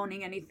 No one's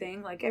owning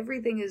anything. Like,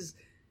 everything is...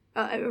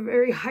 a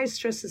very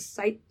high-stress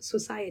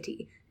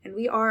society, and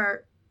we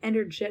are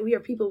we are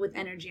people with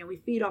energy, and we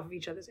feed off of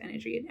each other's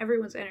energy, and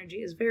everyone's energy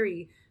is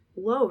very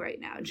low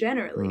right now,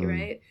 generally,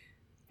 right?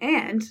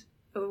 And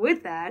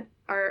with that,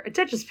 our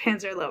attention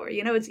spans are lower.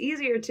 You know, it's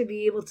easier to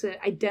be able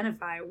to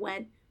identify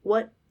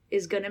what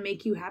is going to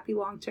make you happy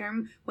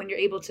long-term when you're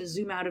able to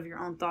zoom out of your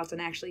own thoughts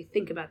and actually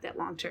think about that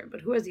long-term.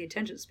 But who has the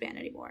attention span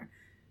anymore?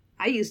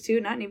 I used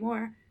to, not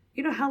anymore.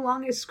 You know how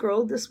long I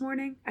scrolled this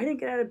morning? I didn't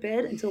get out of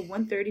bed until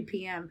 1:30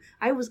 p.m.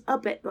 I was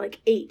up at like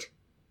 8.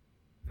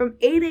 From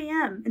 8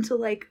 a.m. until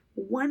like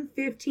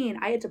 1:15,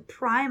 I had to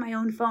pry my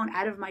own phone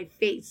out of my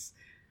face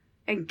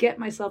and get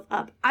myself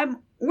up. I'm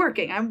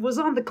working. I was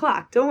on the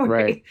clock. Don't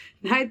worry.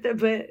 Right.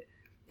 But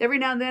every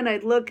now and then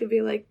I'd look and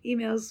be like,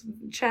 emails,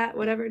 chat,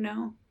 whatever.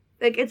 No.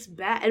 Like, it's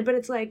bad. But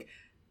it's like,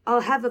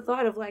 I'll have the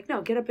thought of like,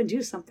 no, get up and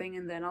do something.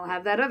 And then I'll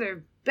have that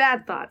other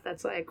bad thought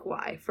that's like,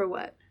 why? For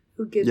what?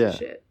 Who gives a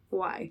shit?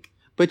 Why?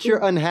 But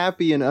you're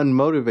unhappy and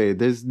unmotivated.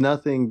 There's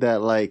nothing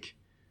that like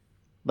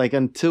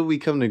until we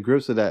come to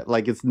grips with that,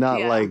 like it's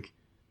not like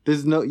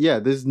there's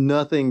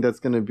nothing that's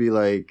gonna be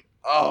like,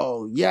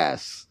 oh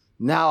yes,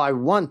 now I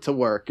want to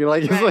work. You're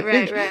like,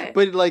 right.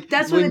 But like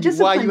that's when the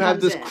discipline why you have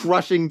this in.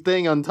 crushing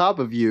thing on top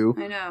of you.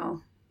 I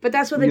know. But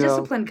that's where the You know?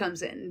 discipline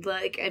comes in.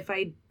 Like, if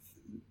I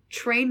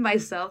train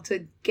myself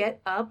to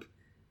get up,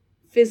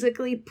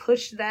 physically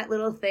push that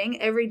little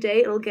thing every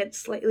day, it'll get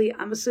slightly,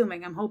 I'm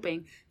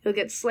hoping, it'll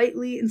get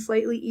slightly and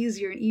slightly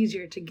easier and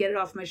easier to get it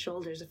off my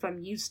shoulders if I'm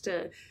used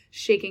to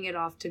shaking it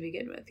off to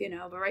begin with, you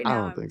know? But right now, I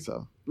don't think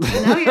so.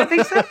 No, you don't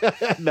think so?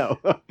 No.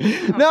 Oh,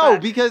 No,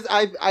 fuck. because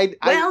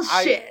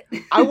Shit.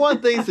 I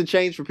want things to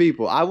change for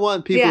people. I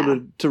want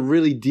people to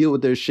really deal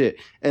with their shit.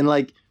 And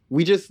like,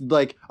 we just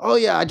like, oh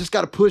yeah, I just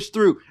got to push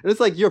through. And it's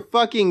like, you're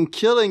fucking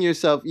killing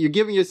yourself. You're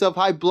giving yourself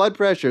high blood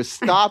pressure.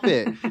 Stop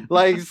it.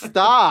 Like,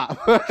 stop.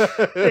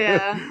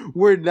 Yeah.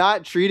 We're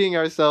not treating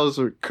ourselves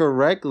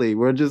correctly.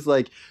 We're just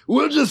like,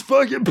 we'll just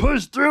fucking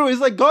push through. It's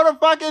like, go to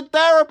fucking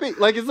therapy.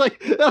 Like, it's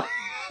like...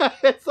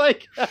 It's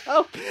like,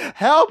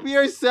 help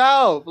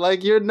yourself.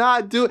 Like, you're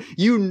not doing,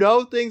 you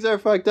know, things are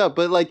fucked up,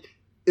 but like,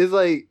 it's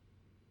like,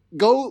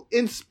 go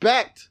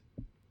inspect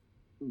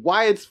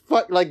why it's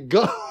like,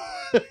 go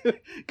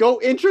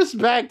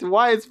introspect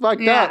why it's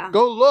fucked up.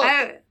 Go look.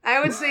 I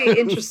would say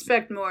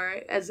introspect more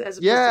as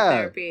opposed to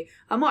therapy.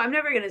 I'm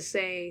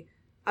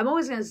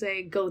always gonna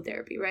say go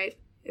therapy, right?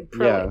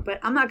 But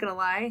I'm not gonna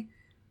lie.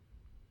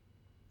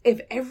 If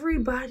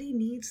everybody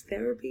needs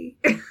therapy,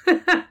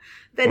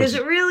 then is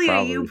it really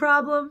a you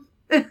problem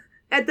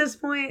at this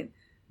point?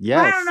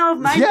 Yes. I don't know if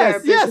my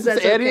therapist says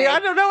that's Eddie, okay. I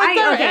don't know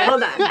what okay,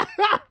 hold on.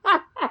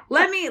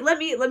 let me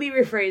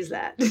rephrase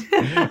that.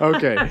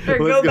 Okay. Or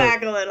go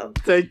back a little.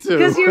 Take two.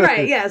 Because you're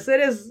right. Yes, it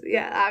is.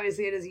 Yeah,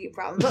 obviously it is a you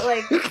problem. But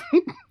like,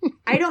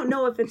 I don't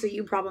know if it's a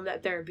you problem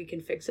that therapy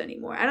can fix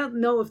anymore. I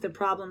don't know if the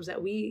problems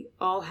that we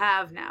all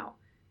have now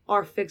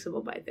are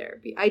fixable by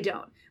therapy. I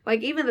don't.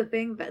 Like, even the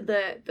thing that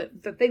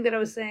the thing that I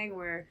was saying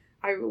where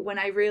when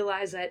I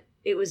realized that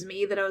it was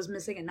me that I was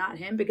missing and not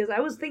him, because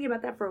I was thinking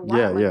about that for a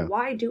while.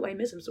 Why do I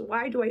miss him? So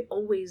why do I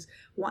always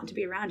want to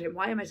be around him?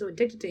 Why am I so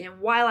addicted to him?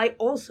 While I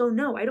also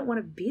know I don't want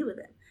to be with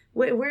him.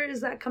 Where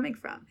is that coming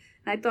from?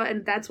 And I thought,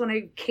 and that's when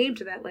I came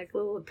to that like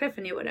little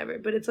epiphany or whatever.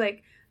 But it's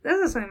like, that's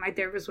not something my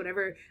therapist would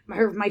ever,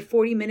 my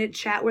 40-minute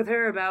chat with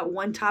her about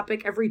one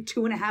topic every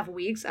 2.5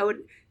 weeks, I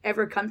would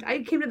ever come to.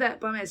 I came to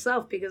that by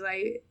myself because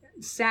I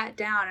sat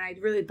down and I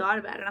really thought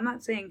about it. I'm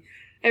not saying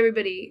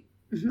everybody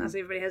has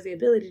the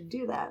ability to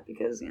do that,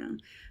 because, you know,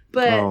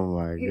 but oh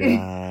my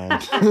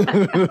god,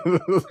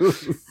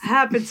 I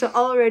happen to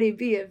already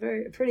be a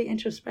pretty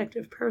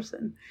introspective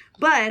person.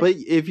 But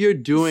if you're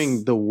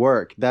doing the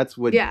work, that's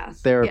what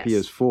therapy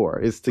is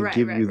for, is to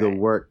give you the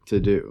work to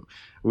do,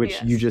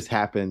 which you just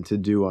happen to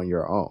do on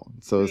your own.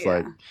 So it's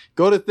like,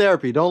 go to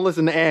therapy, don't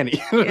listen to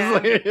Annie.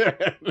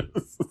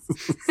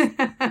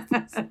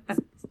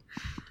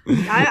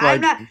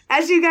 I'm not,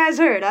 as you guys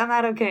heard, I'm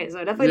not okay,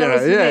 so definitely don't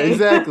listen to me.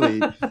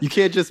 Exactly. You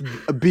can't just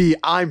be,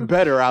 I'm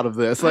better out of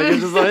this. Like,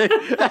 it's just like,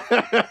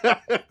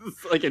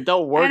 it's like, it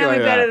don't work like that. I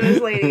know I'm better than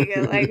this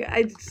lady. Like,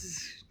 I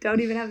just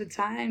don't even have the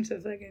time to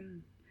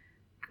fucking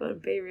go to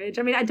Bay Ridge.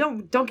 I mean,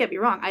 don't get me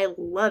wrong. I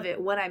love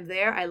it. When I'm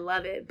there, I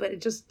love it, but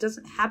it just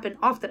doesn't happen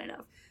often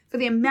enough. For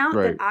the amount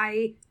that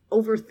I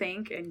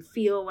overthink and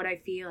feel what I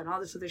feel and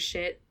all this other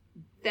shit,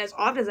 as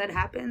often as that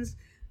happens,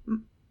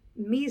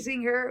 me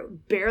seeing her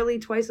barely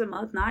twice a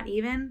month, not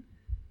even,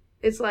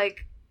 it's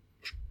like,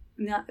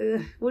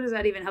 what does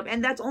that even help?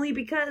 And that's only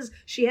because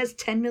she has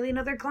 10 million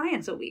other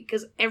clients a week,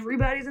 because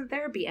everybody's in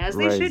therapy, as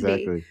they should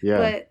be. Yeah.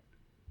 But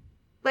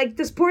like,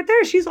 this poor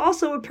therapist, she's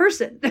also a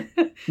person.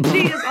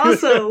 She is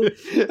also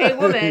a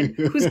woman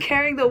who's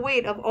carrying the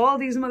weight of all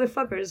these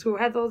motherfuckers who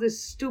have all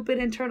this stupid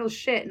internal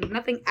shit, and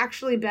nothing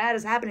actually bad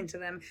is happening to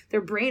them.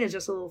 Their brain is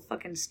just a little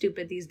fucking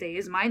stupid these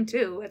days. Mine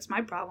too. That's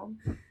my problem.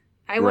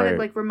 I want to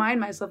like remind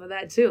myself of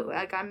that too.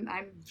 Like, I'm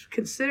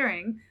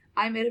considering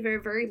I'm in a very,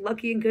 very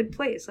lucky and good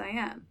place. I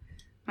am.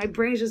 My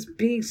brain's just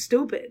being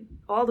stupid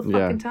all the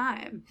fucking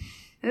time.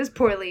 And this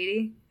poor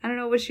lady, I don't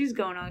know what she's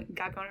got going on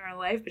in her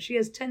life, but she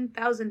has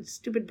 10,000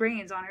 stupid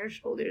brains on her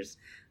shoulders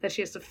that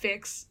she has to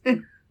fix. I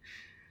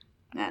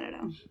don't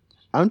know.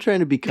 I'm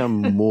trying to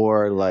become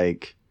more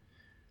like,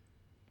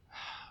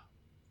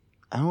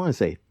 I don't want to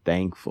say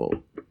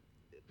thankful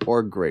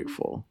or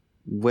grateful,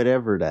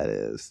 whatever that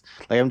is.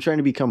 Like, I'm trying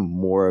to become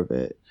more of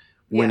it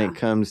when it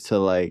comes to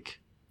like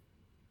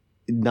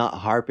not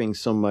harping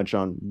so much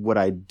on what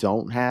I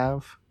don't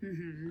have,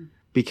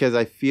 because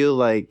I feel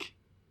like,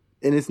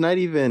 and it's not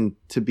even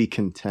to be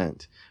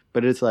content,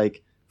 but it's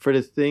like, for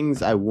the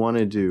things I want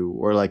to do,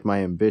 or like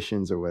my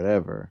ambitions or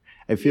whatever,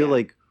 I feel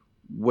like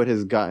what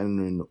has gotten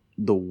in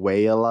the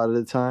way a lot of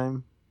the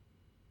time,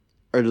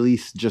 or at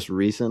least just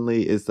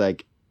recently, is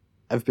like,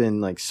 I've been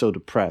like so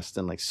depressed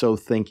and like so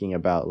thinking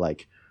about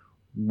like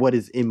what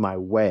is in my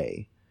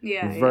way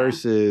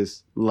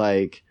versus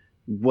like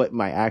what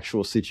my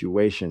actual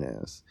situation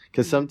is.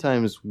 Because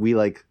sometimes we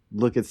like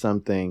look at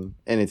something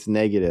and it's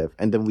negative,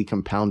 and then we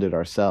compound it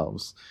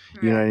ourselves.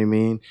 You know what I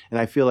mean? And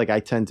I feel like I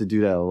tend to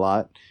do that a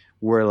lot,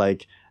 where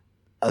like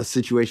a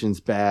situation's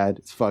bad,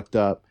 it's fucked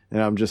up,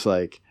 and I'm just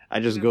like, I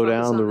just go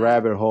down the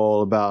rabbit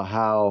hole about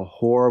how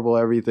horrible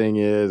everything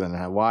is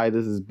and why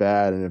this is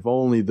bad, and if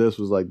only this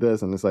was like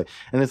this, and it's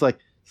like,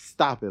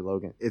 stop it,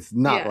 Logan. It's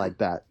not like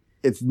that.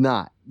 it's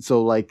not.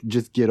 So like,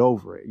 just get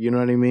over it. You know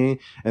what I mean?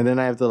 And then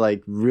I have to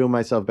like reel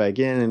myself back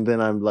in. And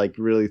then I'm like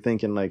really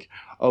thinking like,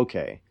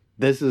 okay,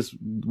 this is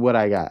what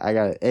I got. I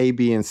got A,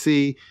 B, and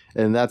C,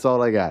 and that's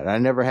all I got. I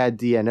never had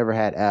D. I never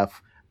had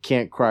F.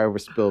 Can't cry over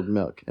spilled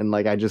milk. And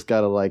like, I just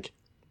gotta like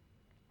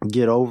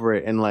get over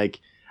it. And like,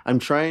 I'm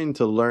trying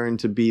to learn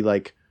to be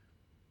like,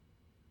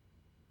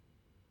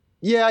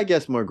 yeah, I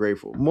guess more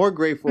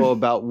grateful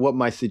about what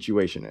my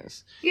situation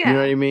is. Yeah. You know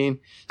what I mean?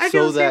 I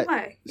feel the same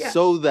way. Yeah.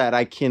 So that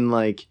I can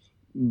like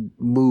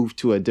move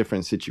to a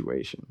different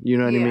situation. You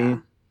know what I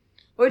mean?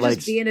 Or just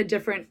like, be in a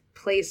different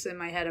place in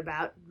my head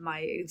about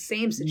my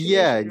same situation.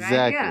 Yeah,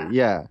 exactly.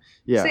 Right?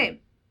 Yeah. Same.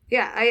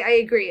 Yeah, I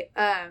agree.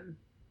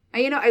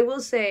 I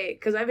will say,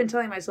 because I've been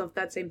telling myself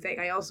that same thing,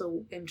 I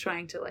also am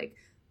trying to like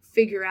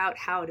figure out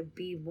how to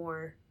be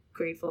more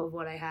grateful of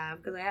what I have,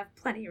 because I have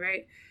plenty,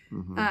 right?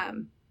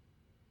 Mm-hmm.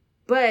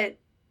 But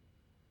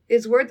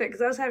it's worth it,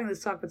 because I was having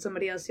this talk with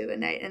somebody else the other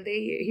night, and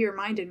he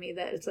reminded me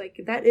that it's like,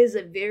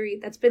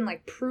 that's been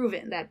like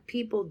proven that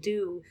people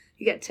do.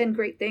 You got 10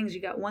 great things,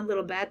 you got one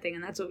little bad thing,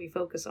 and that's what we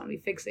focus on. We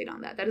fixate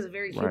on that. That is a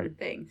very human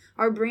thing.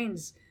 Our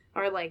brains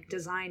are like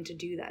designed to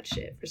do that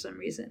shit for some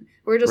reason.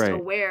 We're just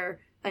aware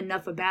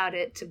enough about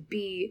it to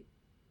be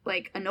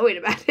like annoyed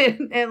about it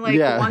and like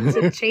want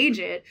to change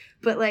it.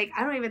 But like,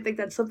 I don't even think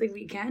that's something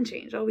we can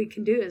change. All we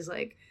can do is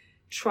like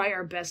try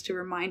our best to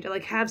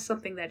have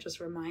something that just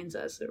remind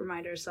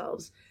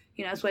ourselves.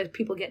 You know, that's why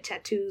people get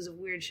tattoos of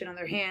weird shit on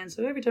their hands.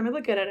 So every time I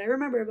look at it, I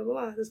remember, blah, blah,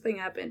 blah, this thing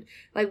happened.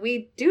 Like,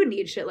 we do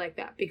need shit like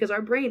that, because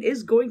our brain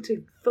is going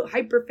to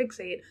hyper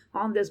fixate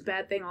on this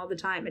bad thing all the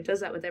time. It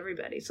does that with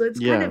everybody. So it's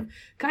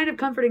kind of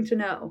comforting to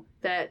know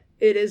that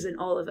it is an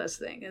all of us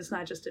thing. It's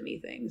not just a me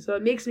thing. So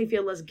it makes me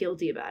feel less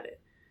guilty about it.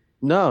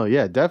 No,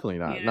 yeah, definitely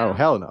not. You know? No,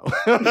 hell no.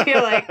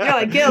 You're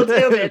like guilt too,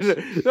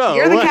 bitch. No,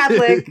 you're the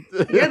Catholic.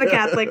 You're the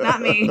Catholic,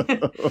 not me.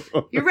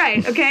 You're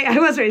right. Okay, I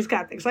was raised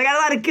Catholic, so I got a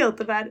lot of guilt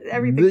about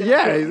everything.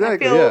 Exactly. I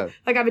feel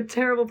like I'm a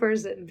terrible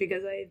person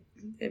because I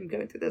am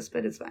going through this,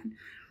 but it's fine.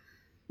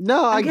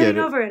 No, I get it. I'm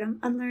getting over it. I'm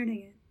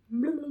unlearning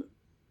it.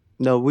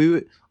 No, we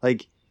would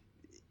like.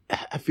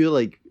 I feel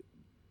like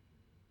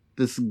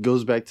this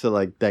goes back to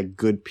like that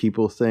good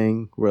people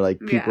thing, where like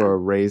people are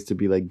raised to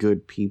be like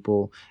good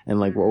people, and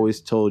like we're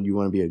always told you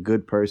want to be a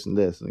good person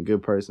this and a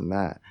good person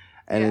that,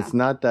 and it's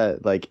not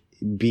that like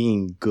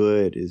being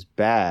good is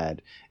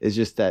bad. It's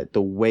just that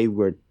the way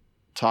we're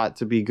taught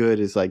to be good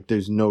is like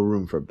there's no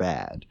room for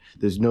bad,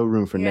 there's no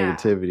room for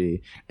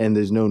negativity, and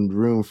there's no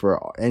room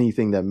for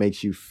anything that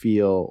makes you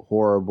feel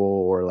horrible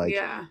or like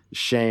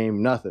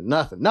shame. Nothing.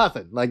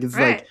 Like it's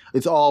like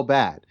it's all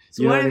bad.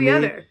 You know what I mean?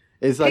 Other.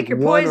 It's like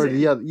one poison. Or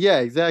the other. Yeah,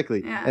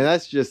 exactly. Yeah. And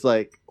that's just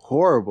like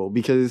horrible,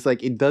 because it's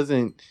like it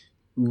doesn't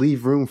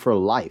leave room for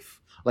life.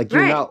 Like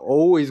you're not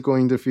always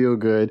going to feel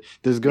good.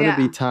 There's going to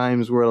be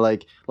times where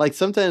like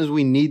sometimes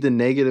we need the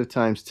negative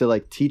times to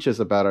like teach us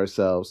about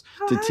ourselves,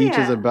 to teach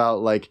us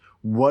about like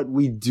what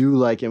we do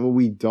like and what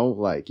we don't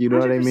like. You know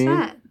 100%. What I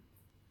mean?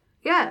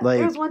 Yeah. Like,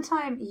 there was one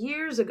time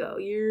years ago,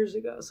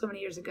 so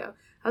many years ago,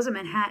 I was in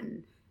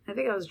Manhattan. I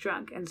think I was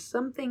drunk and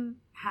something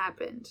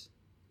happened.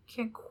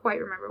 Can't quite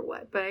remember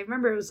what, but I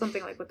remember it was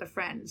something like with a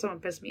friend.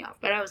 Someone pissed me off,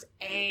 but I was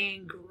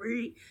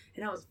angry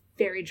and I was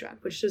very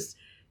drunk, which just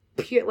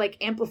pure like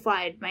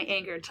amplified my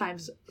anger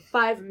times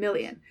 5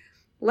 million.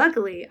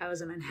 Luckily, I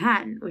was in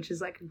Manhattan, which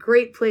is like a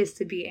great place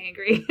to be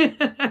angry.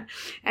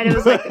 And it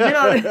was like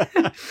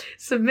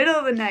the middle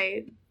of the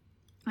night.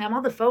 And I'm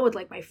on the phone with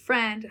like my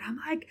friend, and I'm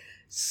like,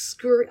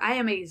 I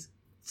am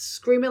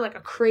screaming like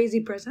a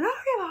crazy person. I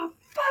don't give a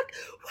fuck.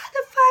 What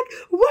the fuck?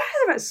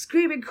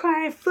 Screaming,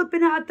 crying,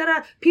 flipping out.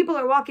 People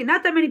are walking.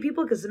 Not that many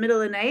people, because it's the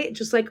middle of the night.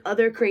 Just like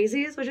other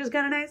crazies, which is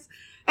kind of nice.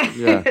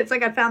 Yeah. It's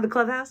like I found the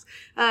clubhouse.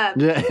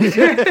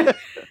 They're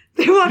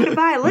walking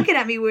by, looking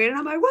at me weird, and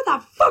I'm like, "What the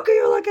fuck are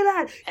you looking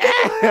at?"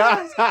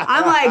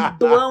 I'm like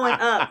blowing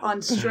up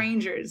on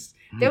strangers.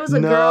 There was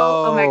a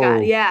girl. Oh my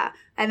god, yeah.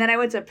 And then I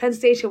went to Penn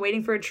Station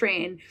waiting for a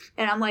train,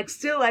 and I'm like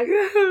still like,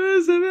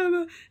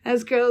 and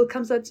this girl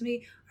comes up to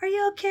me. Are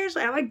you okay? And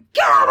I'm like,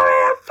 get over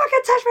here!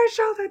 Fucking touch my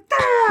shoulder!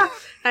 And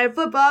I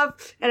flip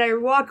off and I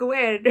walk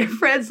away, and her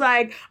friend's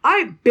like,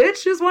 I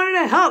bitch just wanted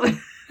to help.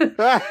 And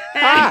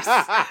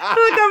I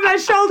look over my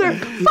shoulder,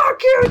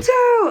 fuck you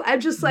too! I'm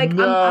just like,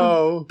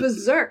 I'm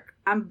berserk.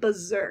 I'm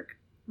berserk.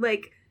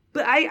 Like,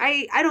 but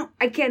I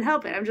can't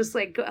help it. I'm just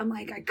like,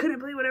 I couldn't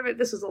believe whatever.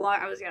 This was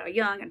I was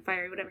young and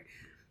fiery, whatever.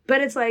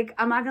 But it's like,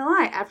 I'm not gonna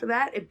lie. After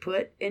that, it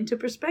put into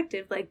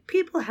perspective. Like,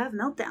 people have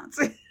meltdowns.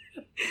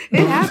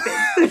 It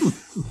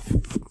happens.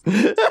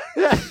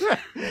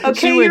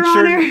 Okay, Your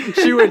Honor.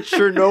 She went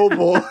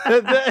Chernobyl.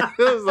 It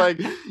was like,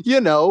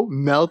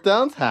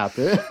 meltdowns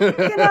happen.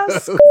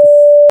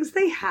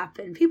 They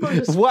happen. People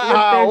just flip their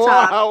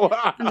top.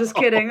 Wow. I'm just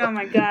kidding. Oh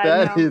my god.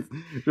 That is,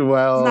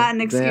 well, it's not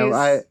an excuse.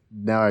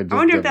 Damn, I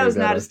wonder if that was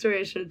not a story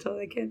I should have told.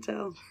 I can't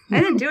tell.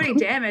 I didn't do any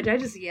damage. I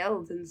just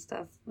yelled and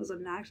stuff. It was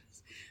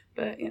obnoxious.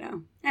 But,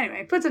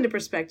 anyway, it puts into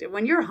perspective.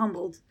 When you're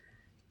humbled,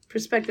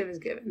 perspective is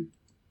given.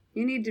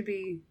 You need to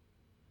be...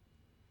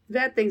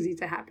 Bad things need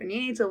to happen. You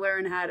need to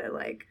learn how to,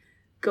 like,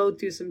 go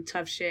through some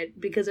tough shit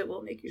because it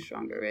will make you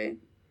stronger, right?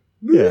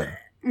 Yeah.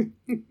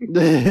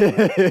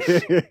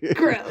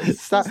 Gross.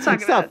 Stop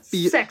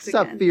Sex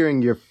again.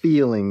 fearing your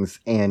feelings,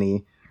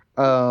 Annie.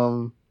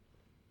 Fuck,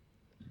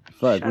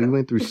 we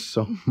went through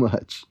so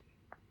much.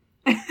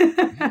 Oh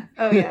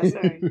yeah,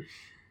 sorry.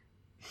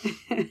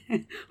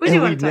 What do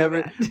you want to talk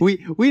about?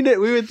 We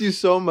went through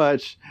so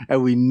much,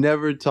 and we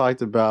never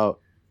talked about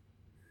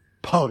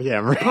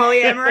polyamory.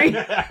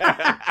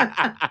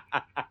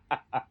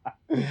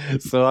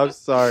 So I'm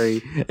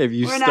sorry if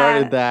you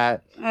started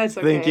that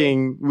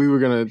thinking we were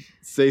gonna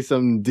say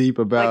something deep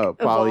about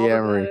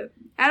polyamory. About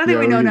I don't think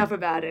we know enough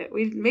about it.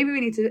 Maybe we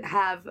need to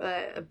have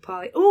a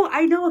poly. Oh,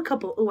 I know a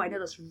couple. Oh, I know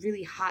this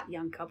really hot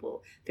young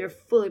couple. They're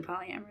fully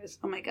polyamorous.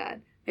 Oh my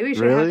god, maybe we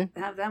should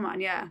have them on.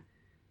 Yeah,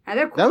 and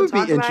they're cool. That would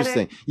be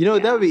interesting.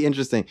 That would be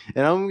interesting,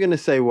 and I'm gonna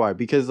say why,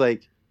 because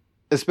like,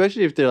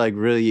 especially if they're like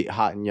really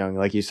hot and young,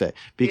 like you say,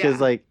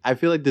 because like I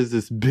feel like there's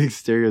this big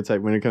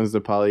stereotype when it comes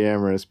to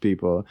polyamorous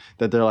people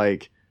that they're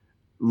like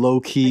low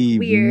key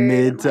like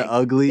mid to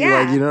ugly,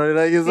 like you know what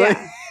I mean? It's like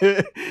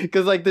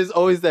because like there's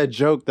always that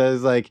joke that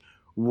is like,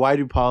 why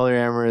do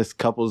polyamorous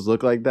couples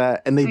look like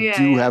that? And they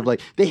have like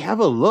they have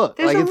a look.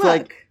 There's like it's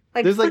look.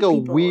 like there's like a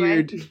people,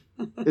 weird.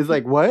 Right? It's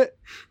like what?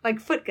 Like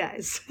foot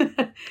guys.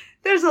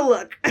 There's a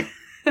look.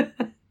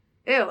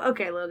 Ew,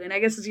 okay, Logan. I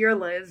guess it's your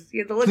Liz.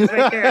 The look is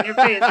right there in your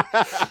face.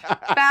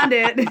 Found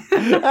it.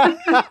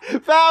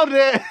 Found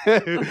it.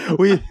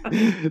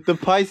 The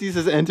Pisces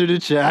has entered the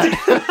chat.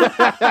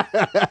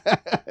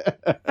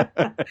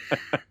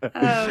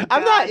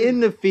 I'm not in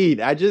the feet.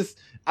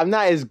 I'm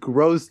not as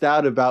grossed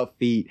out about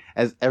feet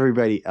as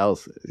everybody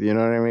else is. You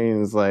know what I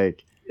mean? It's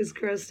like... Is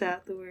grossed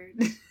out the word?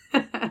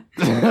 But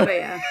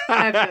yeah,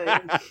 I feel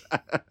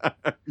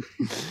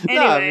you. Anyway.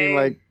 No, I mean,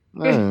 like...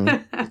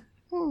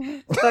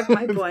 Fuck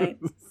my point.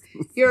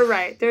 You're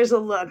right. There's a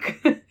look.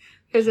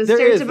 There's a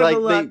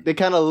stereotypical look. They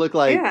kind of look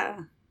like...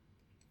 A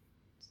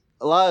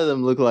lot of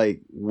them look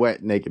like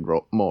wet, naked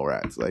mole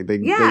rats. Like,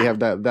 they have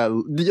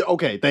that...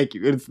 Okay, thank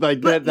you. It's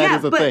like, that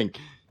is a thing.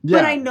 Yeah.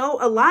 But I know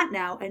a lot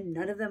now, and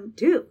none of them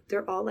do.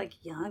 They're all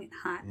like young and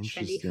hot and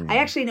trendy. I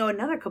actually know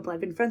another couple. I've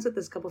been friends with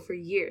this couple for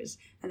years,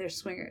 and they're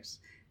swingers.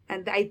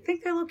 And I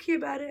think they're low-key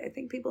about it. I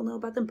think people know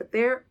about them, but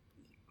they're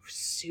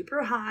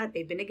super hot.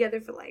 They've been together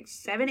for like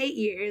 7-8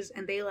 years,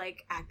 and they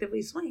like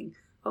actively swing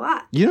a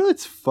lot. You know,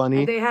 it's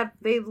funny. And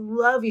they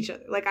love each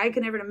other. Like I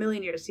could never in a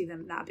million years see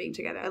them not being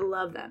together. I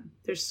love them.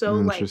 They're so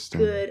like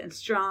good and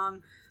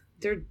strong.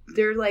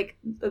 They're like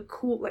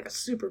a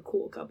super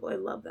cool couple. I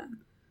love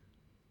them.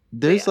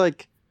 There's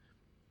like,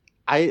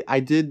 I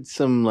did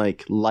some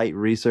like light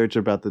research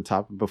about the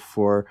topic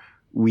before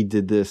we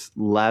did this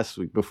last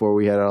week, before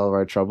we had all of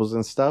our troubles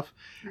and stuff.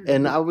 Mm-hmm.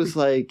 And I was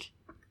like,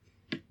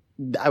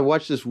 I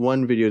watched this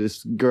one video,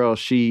 this girl,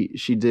 she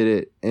did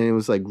it, and it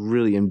was like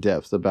really in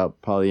depth about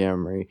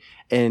polyamory.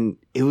 And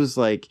it was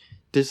like,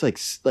 there's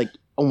like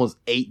almost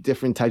 8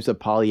 different types of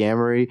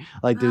polyamory.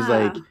 Like there's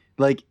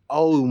like,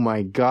 oh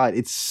my God,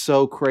 it's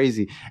so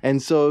crazy. And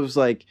so it was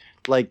like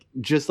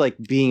just like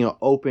being an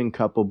open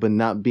couple but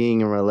not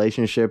being in a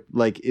relationship,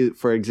 like it,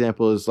 for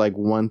example, is like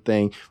one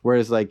thing,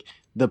 whereas like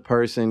the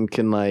person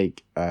can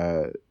like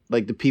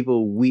the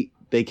people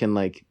they can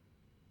like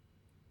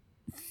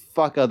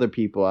fuck other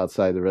people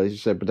outside the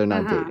relationship, but they're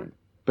not dating.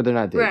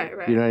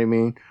 Right. You know what I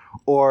mean?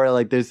 Or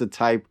like there's a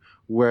type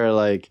where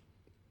like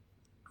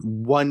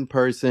one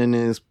person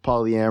is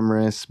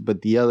polyamorous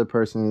but the other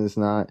person is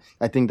not.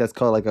 I think that's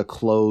called like a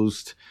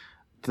closed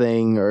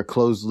thing or a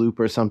closed loop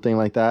or something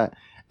like that.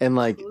 And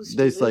like,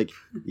 there's like,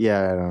 I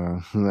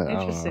don't know.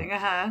 Interesting.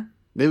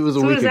 It was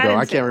a week ago.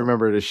 I can't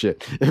remember this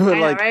shit. I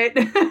know, right?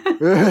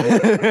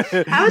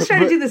 I was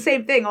trying to do the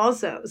same thing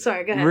also.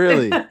 Sorry, go ahead.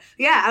 Really?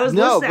 Yeah, I was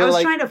listening. I was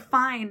trying to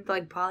find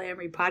like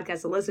polyamory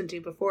podcasts to listen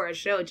to before a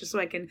show just so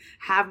I can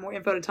have more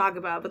info to talk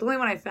about. But the only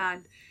one I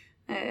found,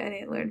 I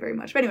didn't learn very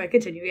much. But anyway,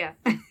 continue. Yeah.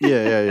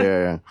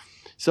 Yeah.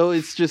 So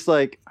it's just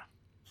like,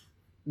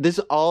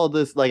 all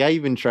this, like I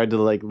even tried to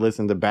like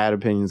listen to bad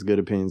opinions, good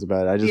opinions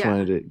about it. I just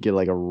wanted to get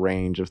like a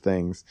range of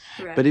things.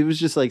 Right. But it was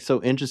just like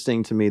so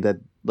interesting to me that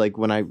like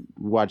when I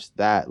watched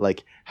that,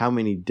 like how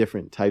many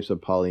different types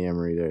of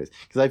polyamory there is.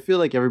 Because I feel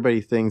like everybody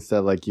thinks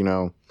that like, you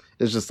know,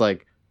 it's just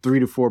like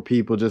 3 to 4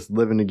 people just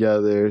living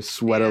together,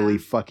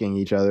 sweatily fucking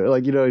each other.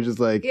 Like, you know, just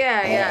like, you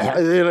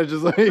know,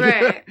 just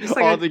like, just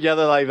like all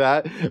together like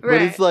that. Right.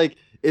 But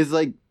it's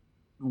like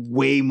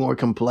way more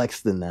complex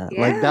than that.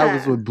 Like that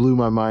was what blew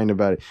my mind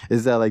about it,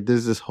 is that like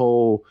there's this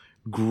whole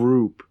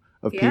group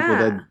of people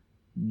that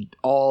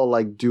all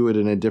like do it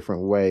in a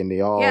different way, and they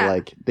all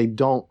like they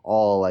don't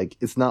all like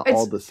it's not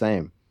all the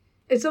same.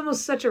 It's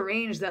almost such a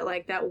range that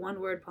like that one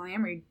word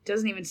polyamory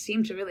doesn't even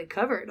seem to really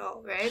cover it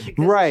all, right?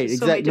 Right,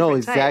 exactly. No,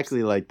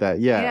 exactly like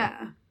that.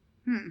 Yeah.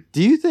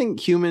 Do you think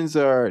humans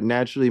are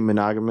naturally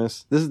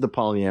monogamous? This is the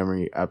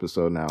polyamory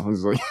episode now.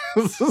 It's like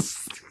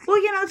well,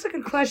 you know, it's a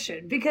good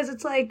question, because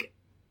it's like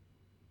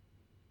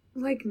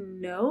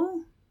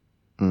no,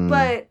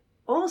 but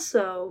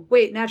also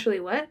wait, naturally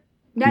what?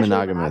 Naturally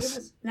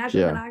monogamous.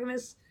 Naturally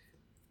monogamous.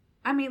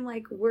 I mean,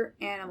 like, we're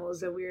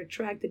animals and we're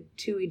attracted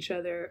to each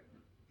other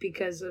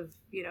because of,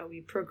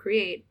 we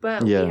procreate,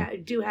 but we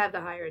do have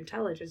the higher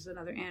intelligence than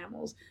other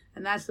animals.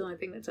 And that's the only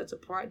thing that sets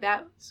apart.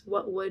 That's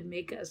what would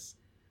make us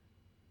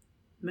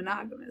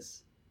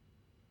monogamous.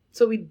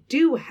 So we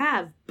do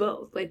have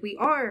both. Like, we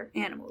are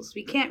animals.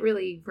 We can't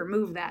really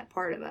remove that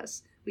part of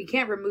us. We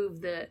can't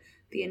remove the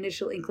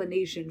initial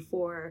inclination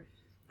for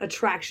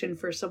attraction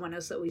for someone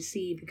else that we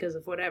see because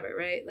of whatever,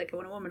 right? Like,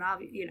 when a woman,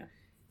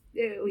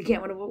 we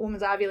can't, when a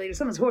woman's ovulating, if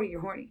someone's horny,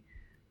 you're horny.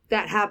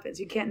 That happens.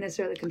 You can't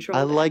necessarily control I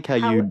that. like how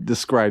you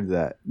described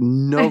that.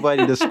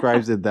 Nobody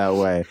describes it that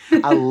way.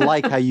 I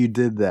like how you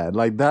did that.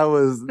 Like, that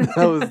was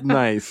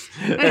nice.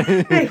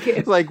 Thank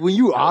you. Like, when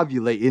you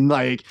ovulate and,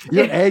 like,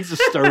 your eggs are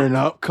stirring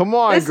up. Come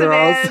on, Listen,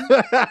 girls.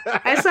 Man,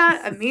 I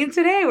saw a meme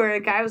today where a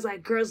guy was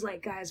like, girls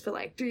like guys for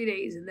like 3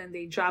 days and then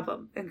they drop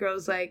them. And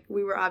girls like,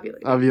 we were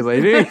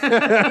ovulating.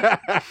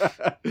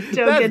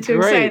 Don't get too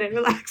excited.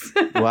 Relax.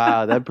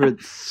 Wow, that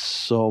puts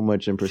so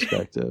much in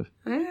perspective.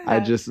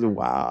 Yeah.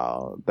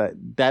 Wow.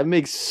 That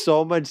makes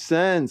so much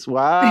sense.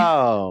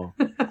 Wow.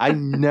 I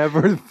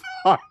never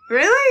thought.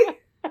 Really?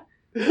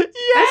 Yes.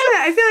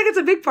 I feel like it's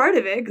a big part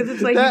of it because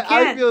it's like you can't.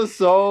 I feel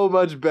so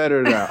much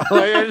better now.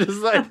 Like, I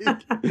just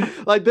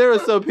like there were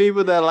some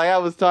people that like I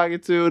was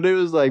talking to and they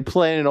was like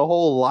planning a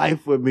whole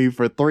life with me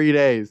for 3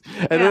 days.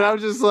 And then I'm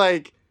just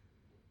like,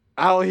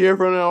 I don't hear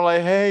from them. I'm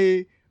like,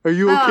 hey, are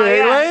you okay?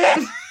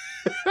 Yeah.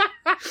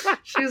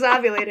 She was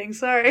ovulating,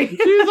 sorry. She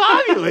was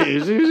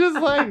ovulating. She was just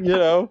like,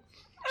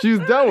 she was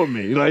done with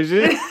me. Like, she...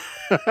 it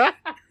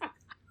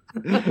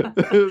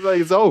was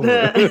like, it's over.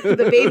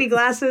 The baby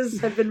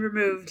glasses have been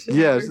removed.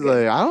 Yeah, she's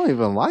like, I don't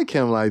even like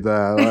him like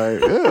that. Like,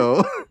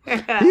 ew.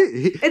 Yeah.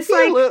 He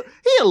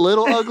a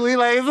little ugly.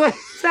 Like,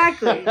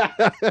 exactly.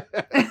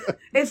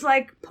 It's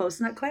like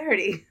post-nut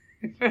clarity.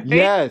 Right?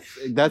 Yes,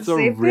 that's a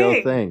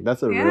real thing.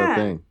 That's a real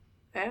thing.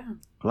 Yeah.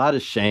 A lot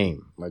of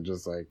shame. Like,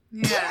 just like.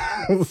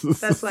 Yeah.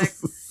 That's like,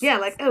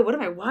 oh, what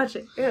am I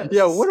watching? Ew,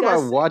 yeah, what am I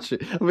watching?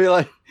 I mean,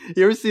 like,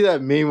 you ever see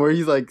that meme where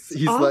he's like,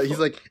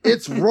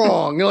 it's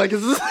wrong. You're like,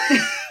 is this?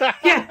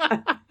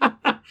 Yeah.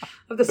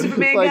 Of the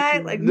Superman guy?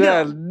 Like,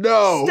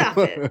 no. Stop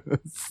it.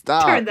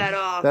 Stop. Turn that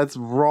off. That's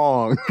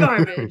wrong.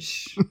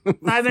 Garbage.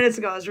 5 minutes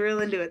ago, I was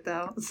real into it,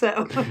 though.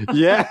 So.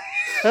 Yeah.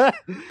 But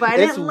I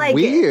didn't like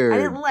weird. it. I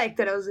didn't like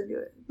that I was into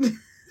it.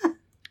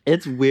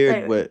 It's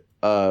weird what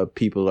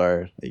people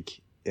are, like,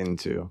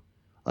 into,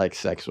 like,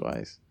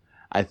 sex-wise,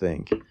 I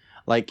think.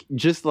 Like,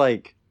 just,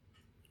 like,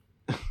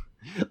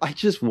 I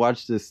just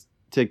watched this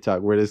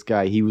TikTok where this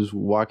guy, he was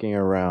walking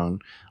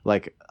around,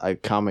 like, a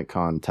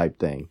Comic-Con type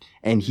thing,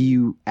 and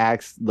he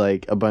asked,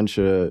 like, a bunch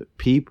of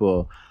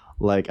people,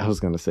 like, I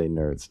was going to say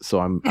nerds, so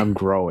I'm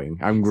growing.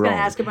 I'm growing. He's going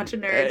to ask a bunch of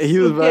nerds. He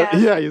was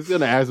he's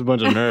going to ask a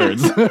bunch of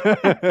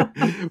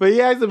nerds. But he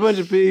asked a bunch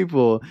of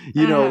people,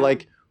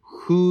 like,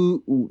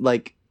 who,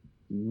 like,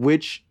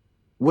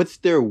 what's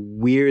their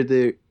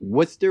weirdest?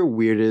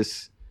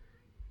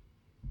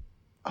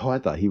 Oh, I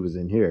thought he was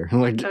in here.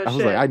 Like, I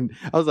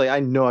was like, I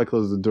know I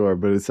closed the door,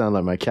 but it sounded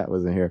like my cat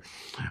was in here.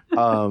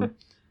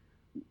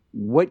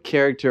 What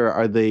character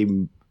are they?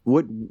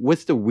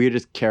 What's the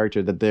weirdest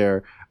character that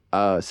they're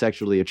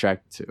sexually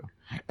attracted to?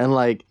 And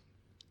like,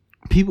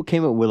 people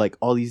came up with like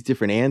all these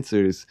different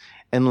answers,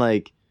 and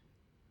like.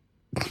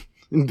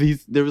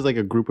 There was like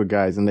a group of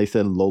guys and they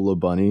said Lola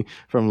Bunny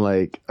from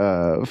like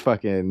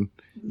fucking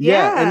and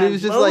it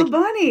was just Lola like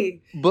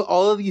Bunny. But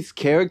all of these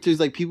characters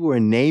like people were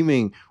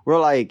naming were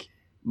like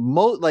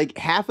like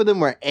half of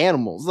them were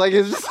animals. Like,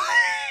 it's just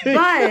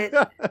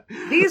but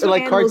these were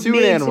like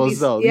cartoon animals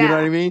though. You know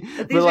what I mean?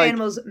 But these were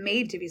animals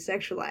made to be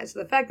sexualized.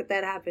 So the fact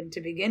that happened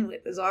to begin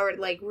with is already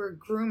like we're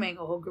grooming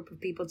a whole group of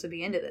people to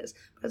be into this.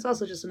 But it's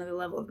also just another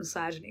level of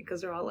misogyny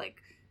because they're all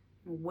like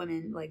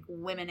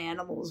women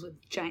animals with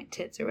giant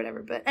tits or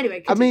whatever. But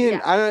anyway, continue.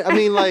 I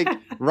mean like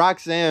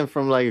Roxanne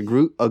from like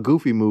a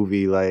Goofy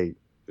movie, like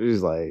it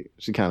was like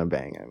she kind of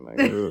banging, like,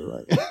 it was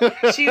like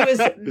she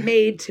was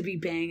made to be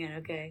banging.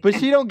 Okay, but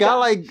she don't got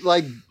like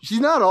she's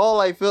not all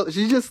like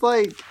she's just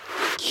like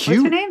cute.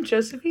 What's her name?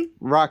 Josephine?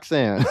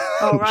 Roxanne.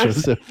 Oh,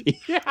 Roxanne.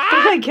 Josephine.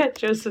 How did I get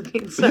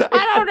Josephine? Sorry.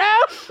 I don't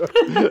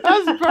know.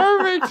 That's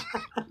perfect.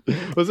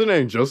 What's her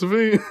name?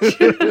 Josephine.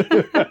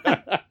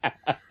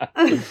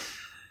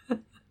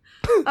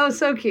 Oh,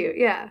 so cute.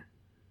 Yeah.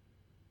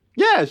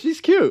 Yeah,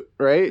 she's cute,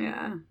 right?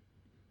 Yeah.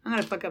 I'm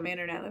going to fuck up my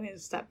internet. Let me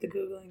just stop the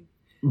Googling.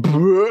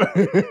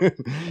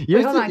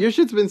 Your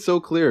shit's been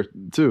so clear,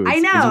 too. I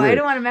know. I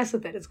don't want to mess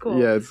with it. It's cool.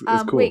 Yeah, it's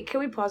cool. Wait,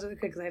 can we pause really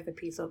quick because I have to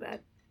pee so bad?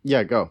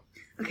 Yeah, go.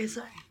 Okay,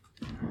 sorry.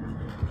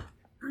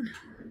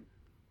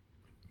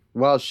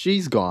 While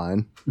she's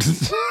gone,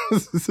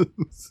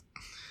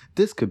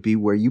 this could be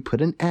where you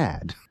put an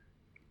ad.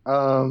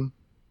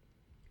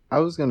 I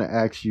was going to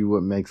ask you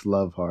what makes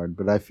love hard,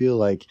 but I feel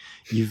like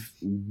you've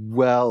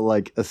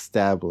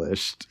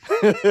established.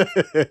 I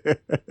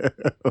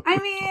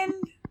mean,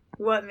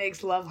 what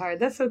makes love hard?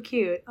 That's so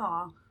cute.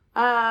 Aw.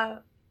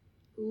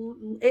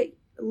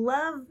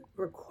 Love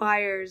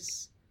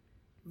requires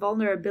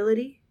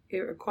vulnerability. It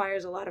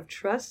requires a lot of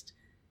trust.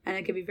 And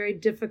it can be very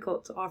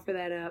difficult to offer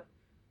that up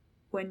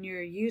when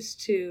you're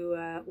used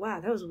to, wow,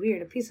 that was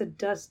weird. A piece of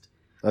dust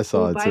I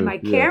saw it by too. my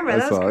camera.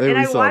 Yeah, And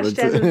I watched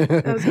it.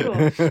 That was cool.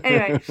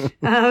 Anyway,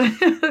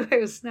 it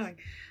was snowing.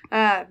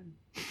 Yeah,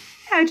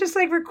 it just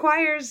like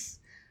requires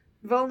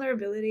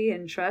vulnerability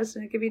and trust,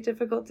 and it can be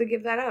difficult to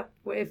give that up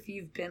if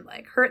you've been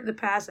like hurt in the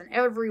past, and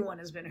everyone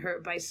has been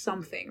hurt by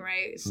something,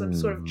 right? Some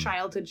sort of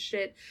childhood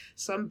shit,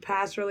 some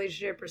past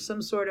relationship, or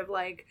some sort of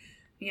like,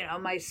 you know,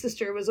 my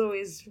sister was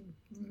always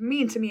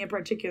mean to me in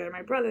particular,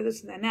 my brother,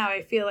 this and that. Now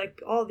I feel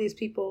like all these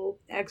people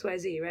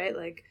XYZ, right?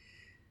 Like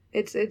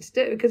it's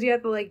because you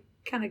have to like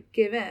kind of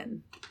give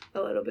in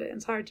a little bit.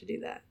 It's hard to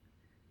do that.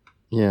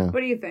 Yeah. What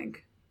do you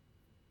think?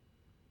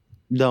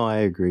 No, I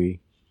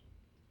agree.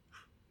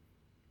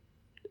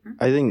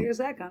 I think there's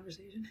that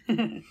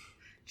conversation.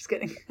 Just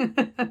kidding.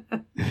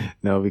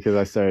 No, because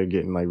I started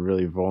getting like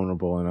really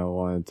vulnerable, and I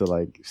wanted to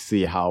like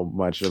see how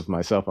much of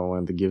myself I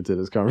wanted to give to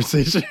this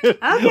conversation. Okay,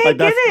 like,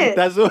 give it.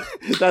 That's what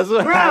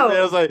Bro. happened.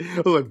 I was like,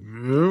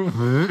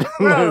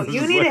 bro,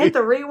 you need to hit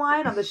the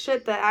rewind on the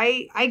shit that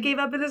I gave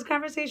up in this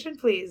conversation.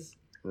 Please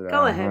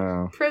go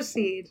ahead,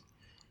 proceed.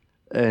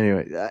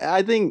 Anyway,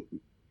 I think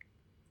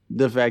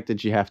the fact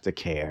that you have to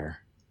care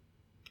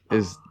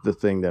is the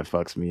thing that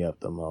fucks me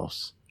up the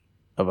most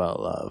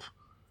about love.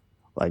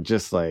 Like,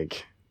 just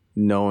like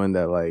knowing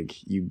that like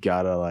you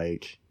gotta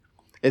like,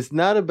 it's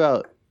not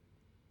about,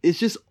 it's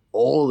just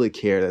all the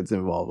care that's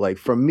involved, like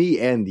from me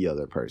and the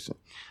other person.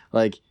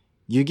 Like,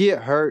 you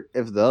get hurt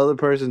if the other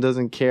person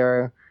doesn't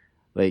care,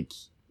 like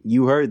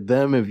you hurt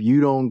them if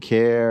you don't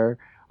care.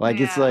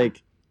 Like, it's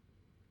like,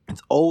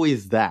 it's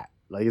always that.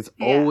 Like, it's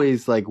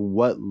always like,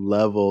 what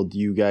level do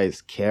you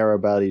guys care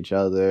about each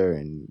other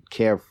and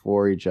care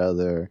for each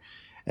other?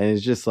 And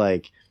it's just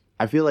like,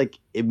 I feel like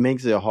it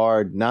makes it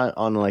hard, not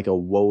on like a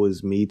woe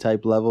is me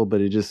type level,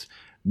 but it just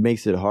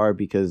makes it hard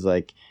because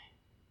like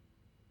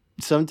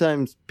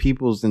sometimes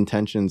people's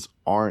intentions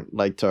aren't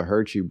like to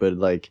hurt you, but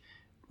like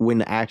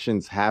when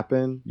actions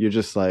happen, you're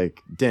just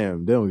like,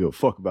 damn, they don't give a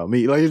fuck about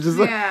me. Like, it's just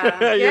like, you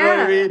know what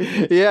I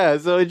mean? Yeah.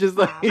 So it just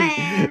like,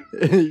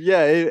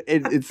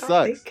 it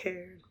sucks. They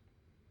cared.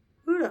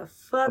 Who the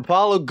fuck?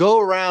 Apollo, go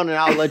around and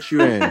I'll let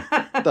you in.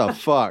 The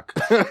fuck?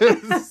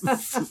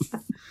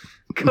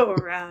 Go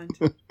around.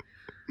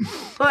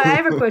 Well, I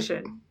have a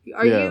question.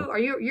 Are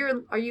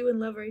you in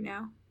love right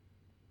now?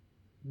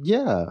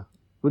 Yeah.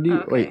 What do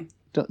you wait?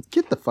 Don't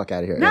get the fuck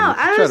out of here. No, Andy.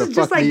 I was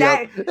just like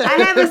that.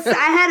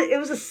 It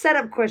was a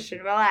setup question.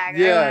 Relax.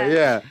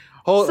 Yeah.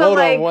 Hold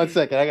on 1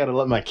 second. I gotta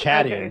let my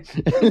cat in.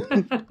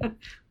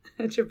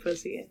 Let your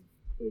pussy in.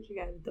 What you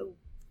gotta do?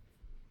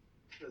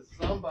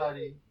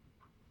 Somebody.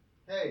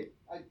 Hey,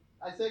 I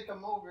said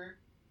come over.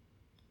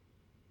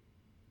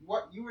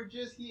 What? You were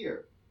just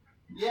here.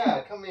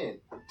 Yeah, come in.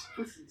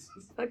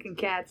 Fucking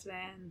cats,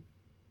 man.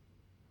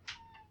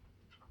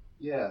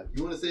 Yeah,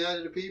 you want to say hi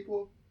to the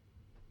people?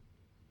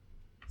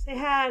 Say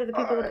hi to the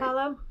people of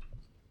Apollo.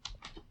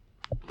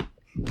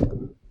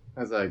 I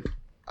was like,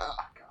 oh,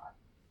 God.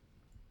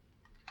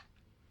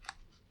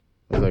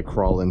 As I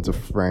crawl into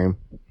frame.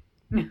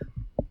 I'm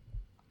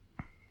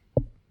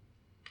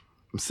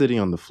sitting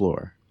on the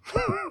floor.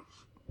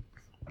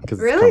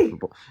 Really?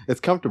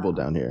 It's comfortable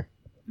down here.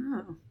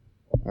 Oh.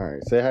 All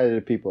right, say hi to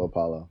the people,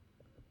 Apollo.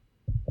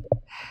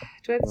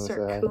 Do I have to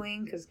start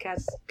cooing because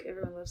cats?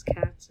 Everyone loves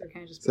cats, or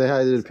can I just say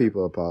hi to the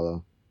people,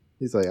 Apollo?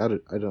 He's like, I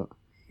don't.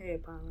 Hey,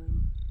 Apollo.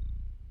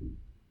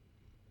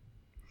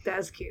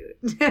 That's cute.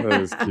 That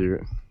was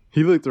cute.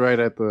 He looked right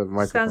at the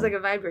microphone. Sounds like a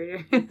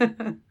vibrator.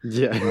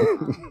 Yeah. I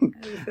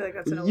just feel like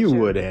that's an old You joke.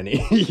 would,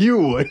 Annie. You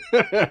would.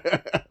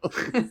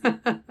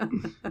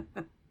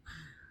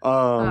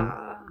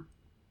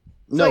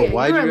 No,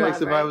 why'd you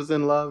ask if I was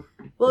in love?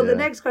 Well, the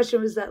next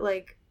question was that,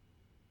 like,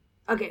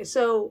 okay,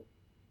 so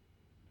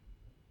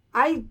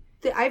I've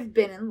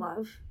been in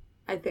love,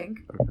 I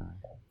think. Okay.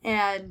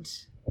 And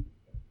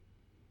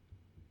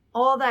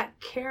all that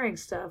caring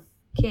stuff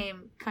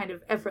came kind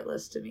of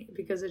effortless to me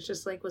because it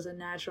just like was a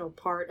natural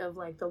part of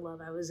like the love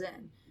I was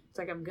in. It's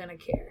like, I'm gonna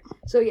care.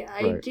 So yeah,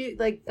 I do,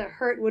 like, the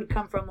hurt would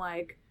come from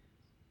like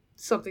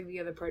something the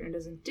other partner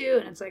doesn't do,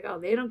 and it's like, oh,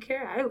 they don't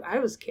care. I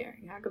was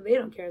caring. How come they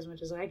don't care as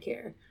much as I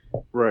care?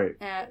 Right.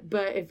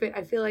 But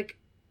I feel like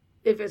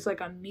if it's like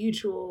a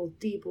mutual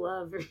deep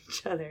love for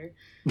each other,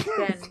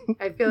 then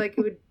I feel like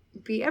it would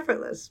be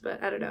effortless.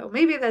 But I don't know.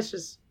 Maybe that's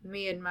just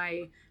me and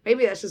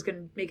maybe that's just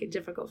gonna make it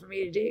difficult for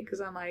me to date because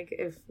I'm like,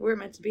 if we're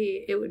meant to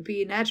be, it would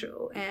be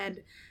natural,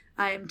 and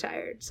I am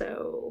tired.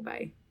 So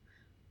bye.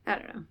 I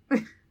don't know.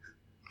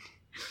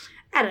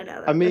 I don't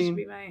know. That should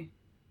be my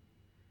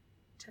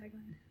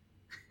tagline.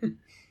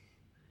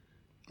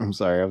 I'm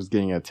sorry, I was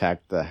getting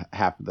attacked the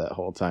half of that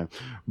whole time.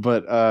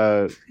 But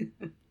well,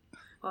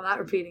 not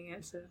repeating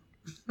it, so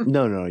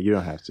No, you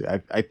don't have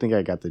to. I think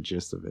I got the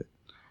gist of it.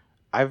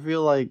 I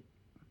feel like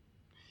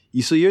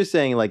you're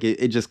saying like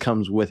it just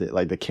comes with it,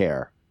 like the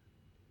care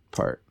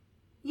part.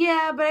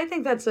 Yeah, but I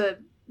think that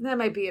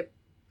might be a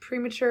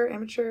premature,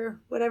 immature,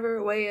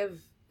 whatever way of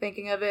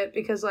thinking of it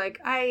because like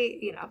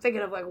I'm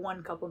thinking of like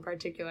one couple in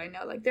particular. I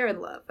know like they're in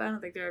love. I don't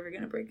think they're ever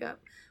gonna break up,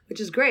 which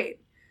is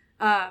great.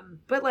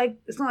 But like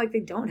it's not like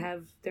they don't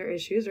have their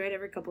issues, right?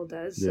 Every couple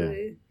does.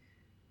 Yeah.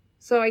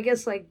 So I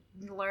guess like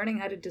learning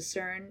how to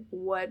discern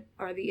what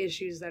are the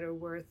issues that are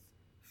worth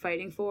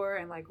fighting for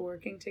and like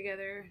working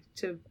together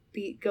to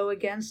go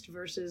against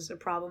versus a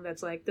problem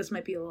that's like this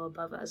might be a little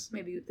above us.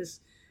 Maybe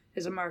this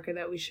is a marker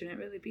that we shouldn't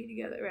really be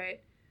together,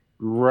 right?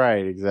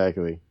 Right,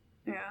 exactly.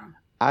 Yeah.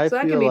 I so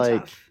that feel can be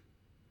like tough.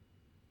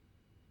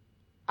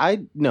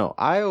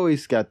 I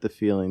always got the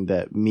feeling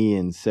that me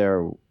and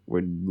Sarah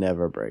would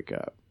never break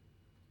up.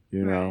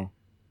 You know? Right.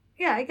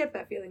 Yeah, I get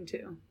that feeling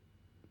too.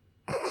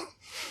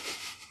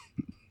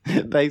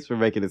 Thanks for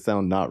making it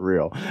sound not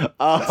real. Yeah,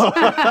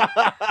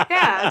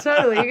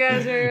 totally. You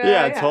guys are.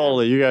 Yeah,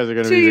 totally. You guys are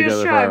going to 2 be years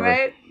together strong, forever.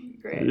 right?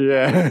 Great.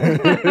 Yeah.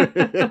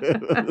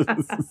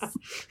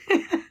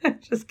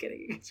 Just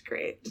kidding. It's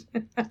great.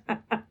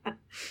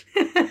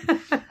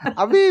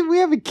 I mean, we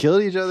haven't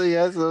killed each other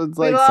yet, so it's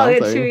like We've all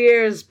something. hit 2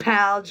 years,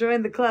 pal.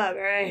 Join the club,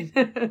 all right?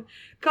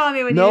 Call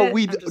me when you No, hit.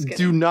 we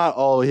do not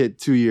all hit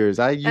 2 years.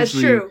 That's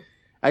true.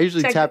 I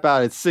usually tap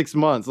out at 6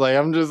 months. Like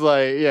I'm just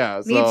like,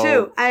 yeah. Me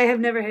too. I have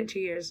never hit 2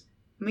 years.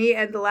 Me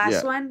and the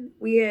last one,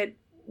 we hit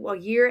a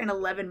year and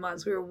 11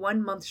 months. We were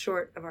 1 month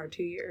short of our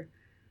 2 year.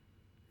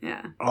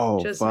 Yeah.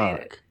 Oh, just fuck.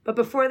 made it. But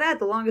before that,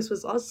 the longest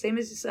was also same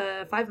as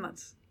 5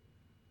 months.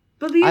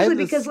 But usually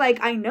because like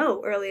I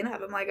know early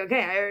enough, I'm like,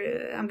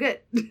 okay, I'm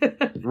good.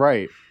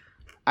 Right.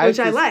 Which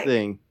I like.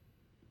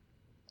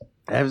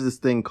 I have this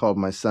thing called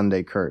my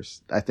Sunday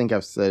curse. I think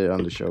I've said it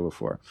on the show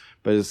before,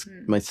 but it's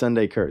my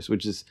Sunday curse,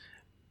 which is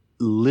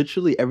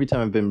literally every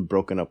time I've been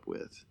broken up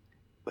with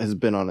has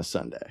been on a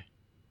Sunday.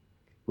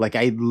 Like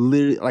I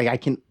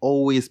can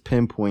always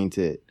pinpoint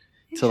it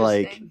to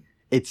like,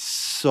 it's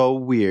so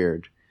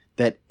weird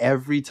that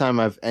every time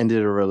I've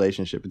ended a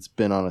relationship, it's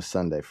been on a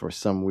Sunday for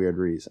some weird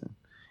reason.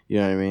 You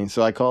know what I mean?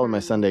 So I call it my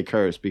Sunday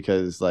curse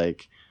because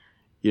like,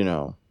 you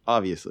know,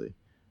 obviously.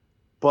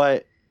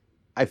 But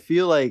I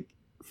feel like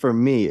for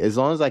me, as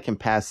long as I can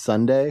pass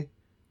Sunday,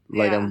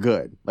 like I'm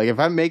good. Like if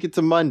I make it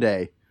to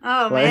Monday.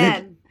 Oh, like,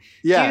 man.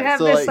 Yeah. Do you have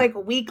this like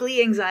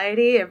weekly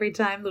anxiety every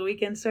time the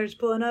weekend starts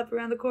pulling up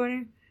around the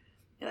corner?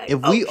 Like,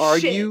 if we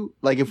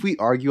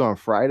argue on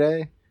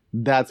Friday,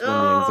 that's when the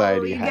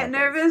anxiety happens. You get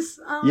nervous?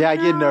 Oh, yeah, I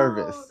get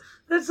nervous.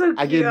 That's so cute.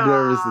 I get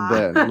nervous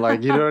then.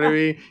 Like, you know what I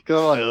mean? Because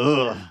I'm like,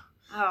 ugh.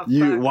 Oh,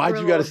 why'd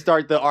you got to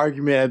start the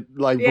argument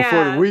like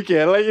before the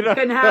weekend? Like, you know,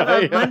 couldn't have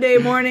a Monday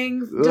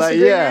morning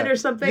disagreement or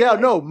something. Yeah,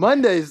 no,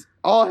 Mondays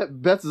all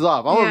bets is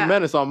off. I'm a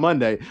menace on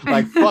Monday.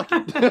 Like, fuck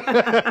it.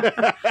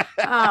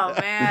 Oh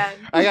man,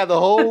 I got the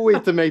whole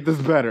week to make this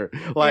better.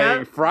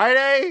 Like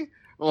Friday,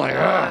 I'm like,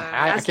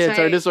 I can't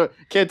turn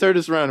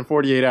this around in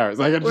 48 hours.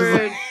 Like, I'm just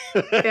like,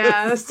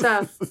 yeah, that's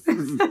tough.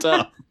 It's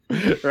tough,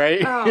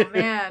 right? Oh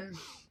man.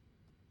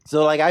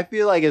 So like, I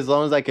feel like as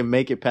long as I can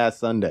make it past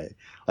Sunday,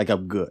 like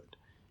I'm good.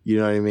 You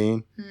know what I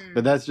mean?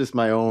 But that's just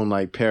my own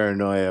like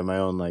paranoia, my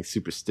own like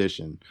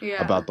superstition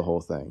about the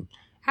whole thing.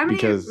 How many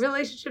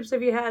relationships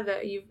have you had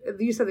that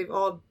you said they've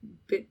all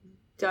been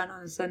done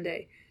on a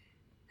Sunday?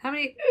 How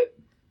many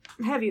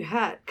have you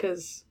had?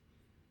 Because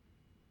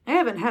I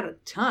haven't had a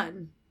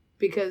ton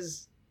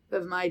because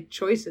of my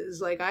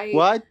choices. Like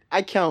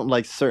I count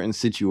like certain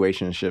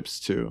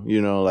situationships too. You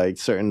know, like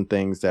certain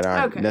things that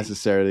aren't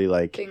necessarily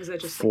like things that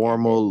just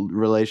formal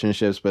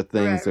relationships, but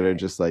things that are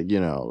just like, you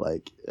know,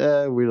 like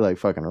we're like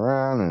fucking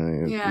around,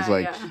 and it's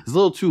like it's a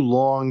little too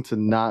long to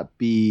not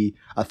be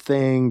a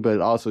thing,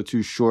 but also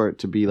too short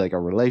to be like a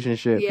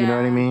relationship. You know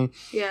what I mean?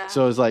 Yeah.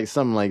 So it's like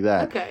something like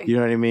that. Okay. You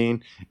know what I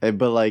mean?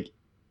 But like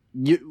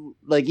you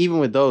like even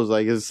with those,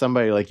 like it's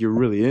somebody like you're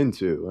really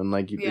into, and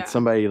like it's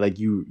somebody like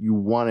you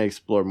want to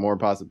explore more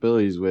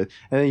possibilities with,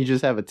 and then you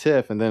just have a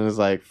tiff, and then it's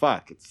like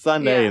fuck, it's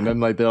Sunday, and then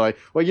like they're like,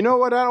 well, you know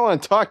what, I don't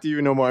want to talk to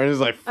you no more, and it's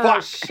like fuck,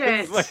 oh,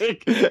 shit.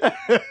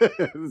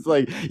 It's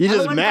like you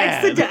just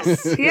mad. The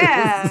dust.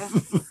 Yeah.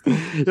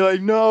 You're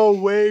like, no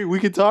way, we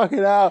can talk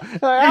it out.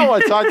 Like, I don't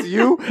want to talk to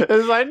you. And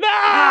it's like, no,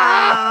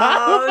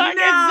 fucking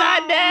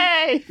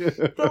Sunday.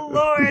 The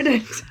Lord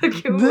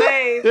took you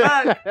away.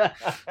 Fuck.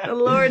 The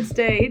Lord's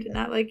day. He did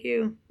not like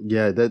you.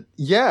 Yeah,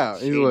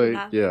 he's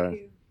like,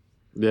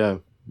 yeah.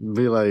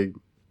 Be like,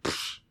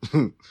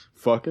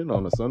 fucking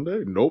on a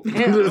Sunday? Nope.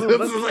 Yeah,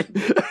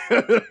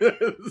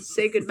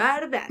 say goodbye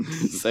to that.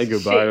 Say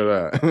goodbye to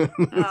that.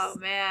 Oh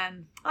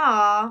man.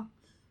 Aw.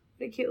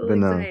 What a cute little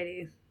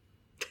anxiety.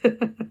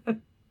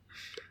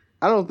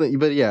 I don't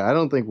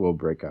think we'll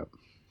break up.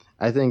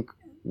 I think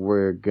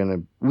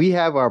we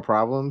have our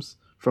problems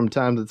from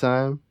time to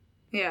time.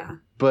 Yeah.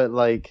 But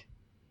like,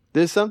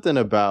 there's something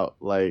about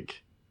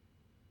like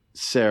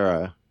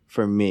Sarah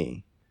for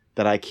me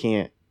that I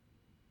can't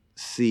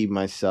see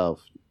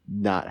myself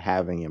not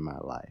having in my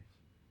life.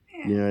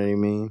 Yeah. You know what I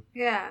mean?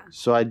 Yeah.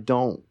 So I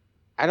don't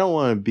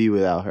want to be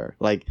without her.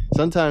 Like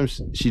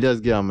sometimes she does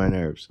get on my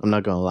nerves. I'm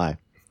not gonna lie.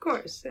 Of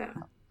course, yeah.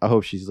 I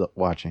hope she's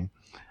watching.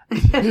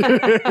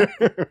 Yeah,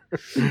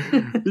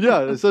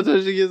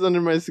 sometimes she gets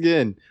under my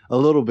skin a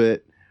little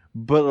bit,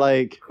 But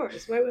like, Of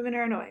course, white women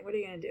are annoying. What are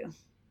you gonna do?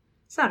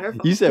 It's not her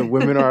fault. you said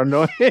women are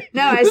annoying.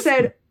 No, I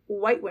said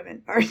white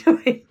women are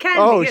annoying.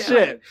 Oh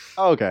shit.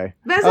 Okay.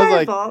 That's not her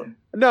like, fault.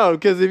 no,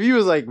 because if you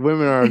was like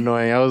women are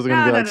annoying, I was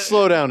gonna be like,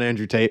 slow down,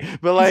 Andrew Tate.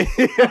 But like,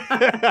 but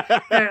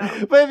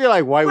if you're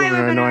like white women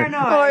are annoying,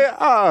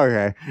 oh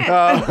okay.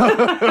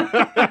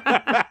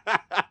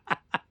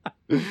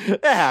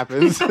 It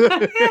happens.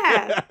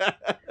 Yeah.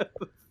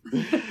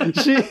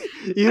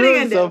 You know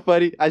what's so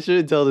funny? I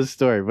shouldn't tell this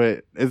story,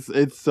 but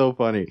it's so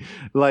funny.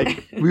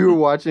 Like, we were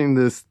watching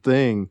this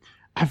thing.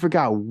 I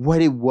forgot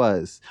what it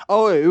was.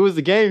 Oh, it was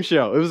a game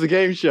show.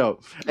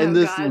 And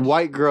this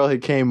white girl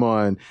had came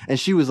on, and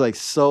she was like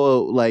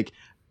so like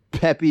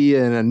peppy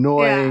and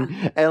annoying.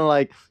 Yeah. And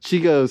like she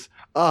goes,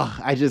 "Oh,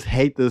 I just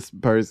hate this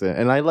person."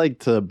 And I like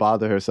to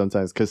bother her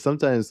sometimes because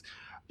sometimes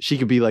she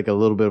could be like a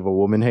little bit of a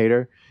woman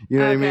hater. You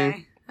know what I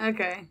mean?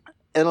 Okay.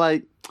 And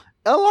like,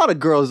 a lot of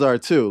girls are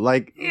too.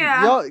 Like,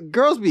 y'all,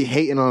 girls be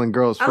hating on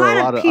girls for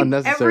a lot of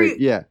unnecessary.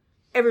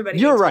 Everybody.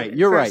 You're right.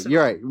 You're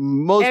right.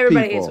 Most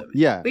everybody people. Hates women.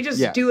 Yeah. We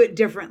just do it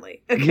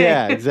differently. Okay.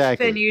 Yeah,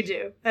 exactly. Than you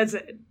do. That's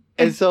it.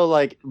 And so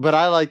like, but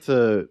I like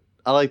to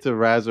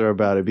razz her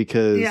about it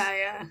because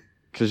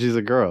because she's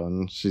a girl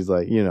and she's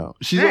like, you know,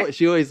 she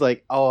always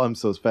like, oh, I'm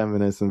so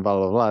feminist and blah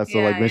blah blah. So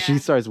like when she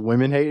starts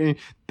women hating,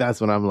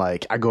 that's when I'm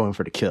like, I go in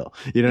for the kill.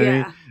 You know what I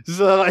mean?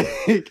 So like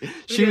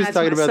she was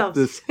talking about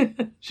this.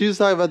 She was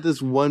talking about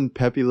this one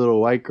peppy little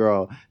white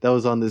girl that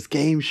was on this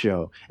game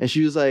show, and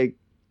she was like,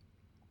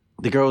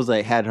 the girl was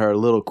like had her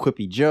little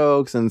quippy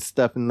jokes and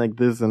stuff and like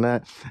this and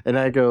that, and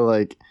I go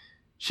like,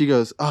 she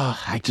goes, oh,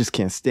 I just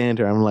can't stand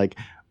her. I'm like,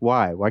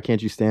 why? Why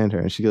can't you stand her?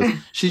 And she goes,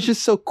 she's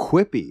just so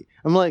quippy.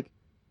 I'm like,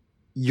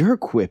 you're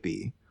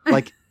quippy.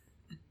 Like,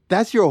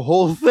 that's your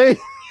whole thing.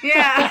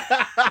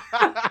 Yeah.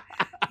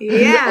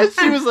 Yeah. And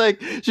she was like,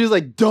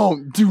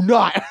 do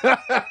not.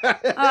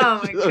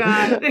 Oh my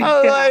God.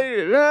 I was like,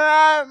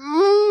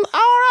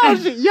 I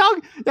don't know.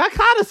 Y'all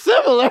kind of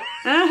similar.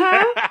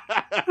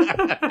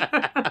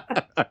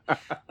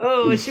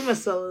 Oh, she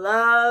must have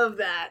loved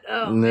that.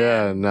 Oh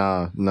man.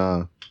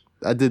 No.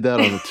 I did that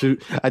on a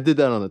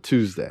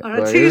Tuesday. On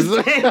a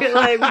Tuesday,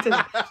 like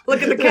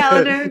look at the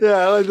calendar. Yeah,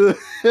 I like to.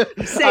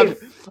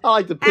 Safe. I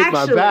like to pick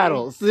my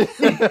battles.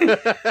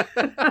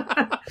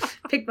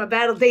 Pick my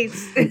battle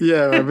dates.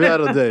 Yeah, my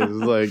battle dates.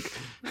 It's like,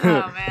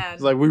 oh man,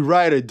 it's like we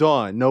ride at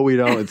dawn. No, we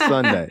don't. It's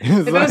Sunday.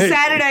 If it was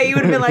Saturday, you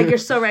would have been like, "You're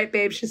so right,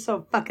 babe. She's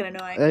so fucking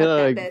annoying."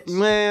 Like, that bitch.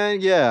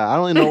 Man, yeah, I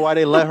don't even know why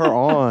they let her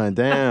on.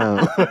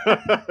 Damn.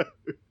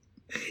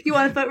 You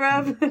want a foot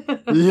rub?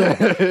 Yeah.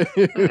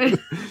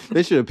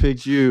 They should have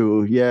picked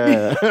you.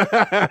 Yeah.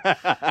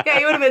 Yeah,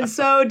 you would have been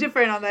so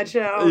different on that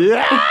show.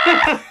 Yeah.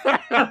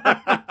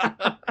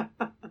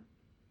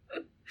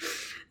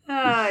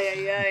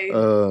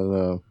 Oh,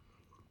 no.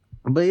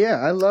 But yeah,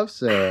 I love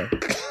Sarah.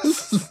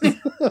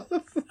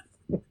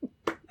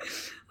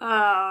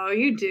 Oh,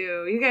 you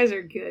do. You guys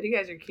are good. You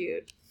guys are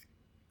cute.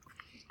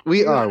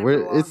 We are.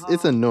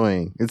 It's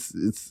annoying.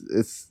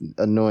 It's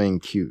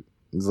annoying cute.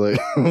 It's like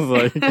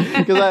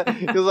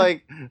because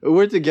like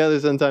we're together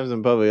sometimes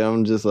in public.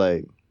 I'm just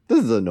like,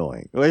 this is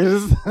annoying.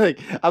 Like,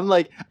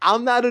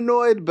 I'm not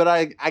annoyed, but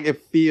I can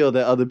feel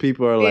that other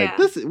people are like,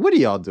 what are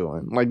y'all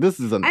doing? Like, this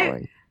is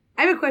annoying.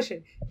 I have a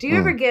question. Do you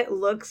ever get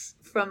looks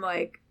from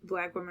like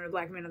black women or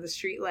black men on the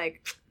street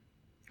like,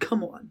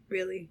 come on,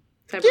 really?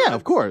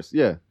 Of course.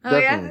 Yeah,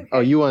 definitely. Yeah? Okay.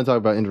 Oh, you want to talk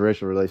about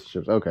interracial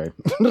relationships? Okay.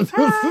 Not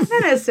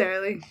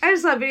necessarily. I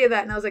just saw a video of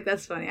that and I was like,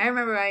 that's funny. I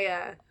remember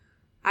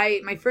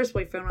my first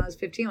boyfriend when I was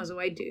 15 was a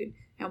white dude,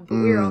 and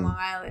we were on Long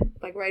Island,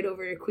 like right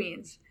over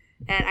Queens.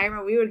 And I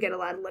remember we would get a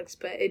lot of looks,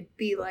 but it'd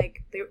be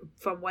like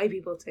from white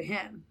people to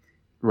him.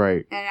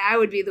 Right. And I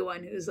would be the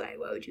one who was like,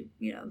 "What would you?"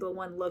 The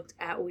one looked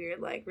at weird,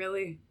 like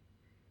really.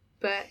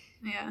 But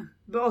yeah,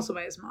 but also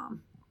by his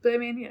mom. But I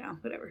mean,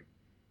 whatever.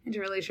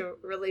 Interracial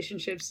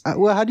relationships.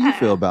 Well, how do you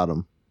feel about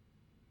him?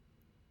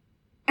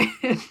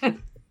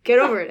 Get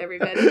over it,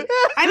 everybody.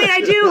 I mean,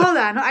 I do. Hold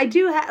on, I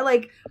do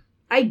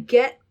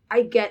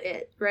I get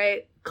it,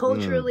 right?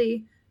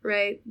 Culturally,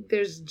 right?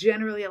 There's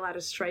generally a lot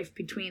of strife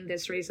between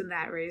this race and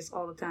that race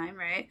all the time,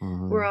 right?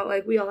 Mm-hmm. We're all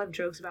like, we all have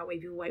jokes about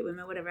white people, white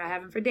women, whatever. I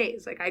have them for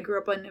days. Like, I grew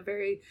up in a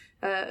very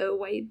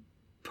white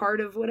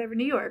part of whatever,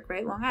 New York,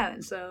 right? Long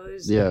Island. So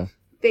there's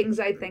things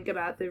I think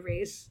about the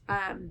race.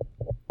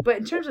 But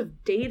in terms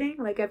of dating,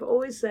 like I've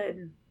always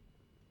said,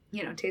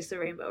 taste the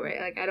rainbow, right?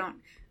 Like I don't,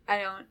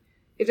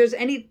 if there's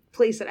any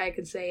place that I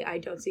could say I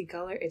don't see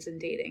color, it's in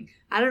dating.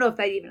 I don't know if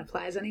that even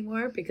applies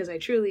anymore because I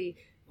truly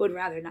would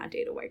rather not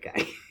date a white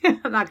guy.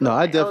 I'm not gonna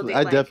lie.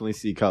 I definitely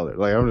see color.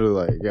 Like I'm just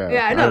like,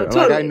 yeah, I know,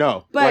 totally. Like I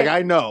know, but,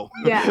 I know.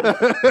 Yeah.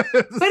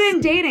 But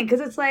in dating, because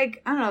it's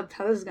like, I don't know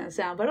how this is gonna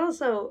sound, but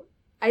also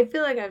I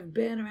feel like I've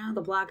been around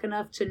the block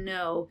enough to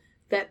know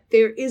that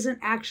there isn't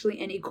actually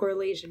any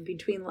correlation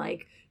between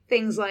like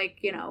things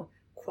like,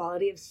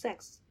 quality of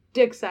sex,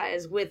 dick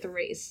size with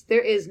race.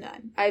 There is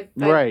none. I've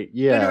been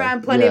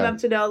around plenty of them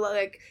to know,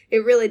 like, it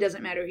really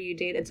doesn't matter who you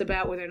date. It's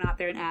about whether or not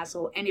they're an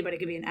asshole. Anybody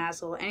can be an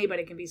asshole.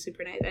 Anybody can be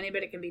super nice.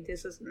 Anybody can be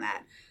this and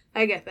that.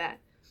 I get that.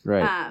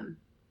 Right.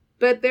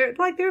 But there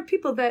are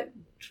people that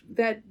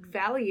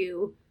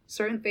value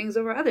certain things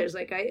over others.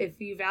 Like if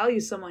you value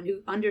someone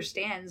who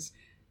understands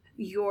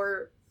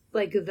your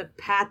like the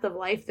path of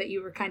life that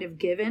you were kind of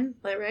given,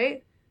 like,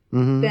 right?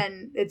 Mm-hmm.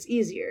 Then it's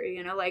easier,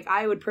 like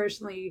I would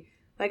personally,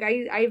 like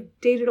I've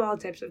dated all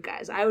types of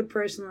guys. I would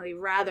personally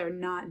rather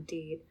not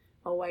date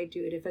a white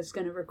dude if it's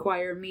going to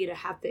require me to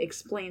have to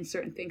explain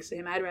certain things to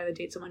him. I'd rather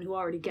date someone who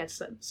already gets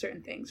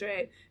certain things,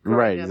 right?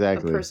 Right,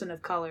 exactly. A person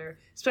of color,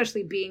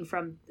 especially being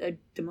from the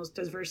most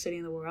diverse city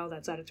in the world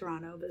outside of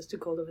Toronto, but it's too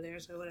cold over there,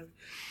 so whatever.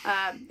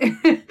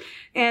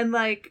 And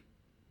like,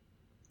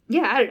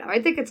 yeah, I don't know. I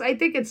think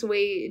it's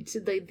way to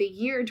the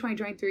year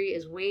 2023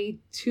 is way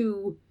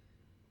too.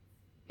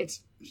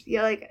 It's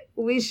like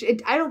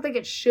I don't think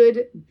it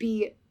should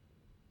be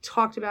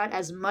talked about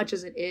as much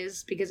as it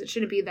is, because it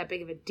shouldn't be that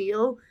big of a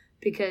deal.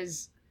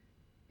 Because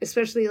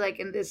especially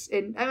like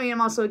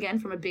I'm also again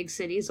from a big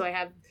city, so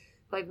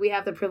we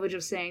have the privilege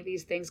of saying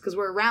these things because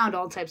we're around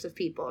all types of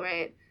people,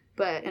 right?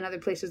 But in other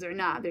places they're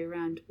not. They're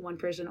around one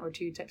person or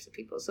two types of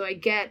people. So I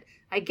get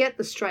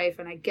the strife,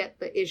 and I get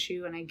the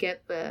issue, and I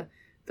get the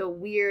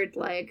weird,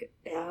 like,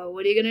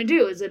 what are you going to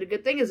do? Is it a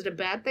good thing? Is it a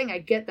bad thing? I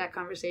get that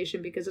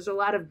conversation because there's a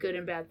lot of good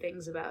and bad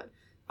things about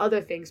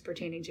other things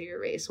pertaining to your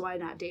race. Why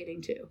not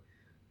dating too?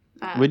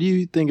 What do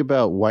you think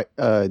about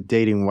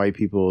dating white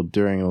people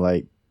during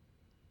like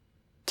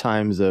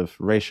times of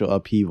racial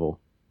upheaval?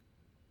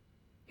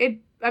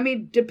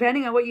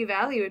 Depending on what you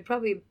value, it'd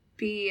probably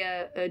be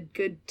a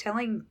good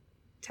telling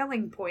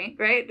point,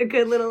 right? A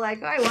good little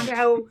like, I wonder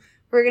how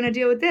we're gonna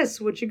deal with this.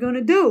 What you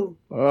gonna do?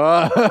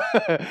 We're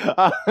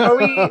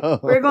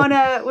going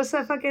to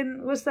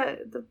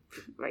the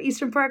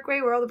Eastern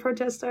Parkway where all the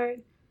protests are?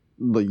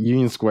 Like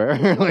Union Square?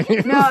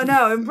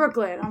 No, in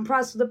Brooklyn, on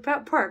across the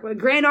park. Were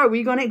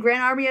you going to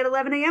Grand Army at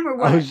 11 a.m. or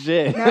what? Oh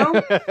shit!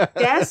 No,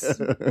 yes.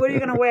 What are you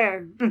gonna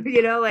wear?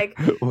 Like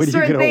what are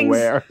certain you things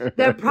wear?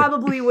 that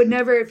probably would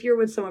never, if you're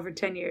with someone for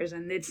 10 years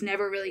and it's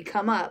never really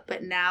come up,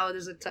 but now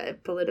there's a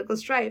political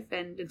strife,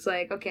 and it's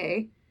like,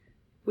 okay.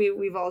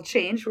 We've all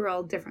changed. We're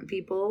all different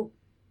people.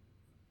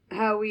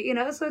 How we,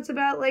 so it's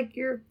about like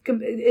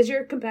is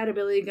your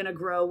compatibility going to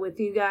grow with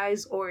you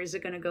guys, or is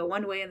it going to go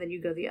one way and then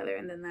you go the other?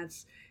 And then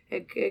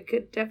it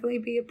could definitely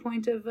be a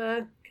point of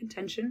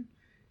contention,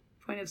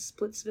 point of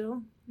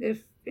Splitsville,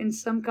 if in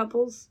some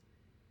couples.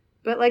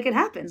 But like it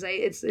happens.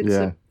 I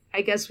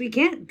guess we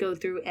can't go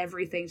through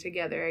everything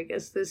together. I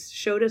guess this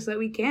showed us that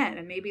we can,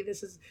 and maybe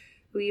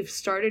we've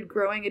started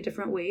growing in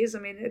different ways. I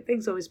mean,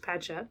 things always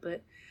patch up,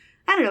 but.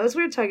 I don't know. It's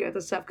weird talking about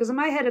this stuff because in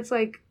my head, it's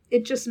like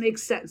it just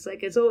makes sense.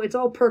 Like it's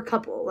all per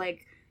couple.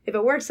 Like if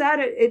it works out,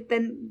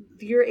 then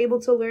you're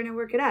able to learn and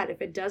work it out.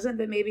 If it doesn't,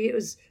 then maybe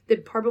the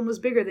problem was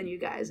bigger than you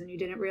guys, and you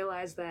didn't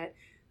realize that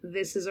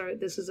this is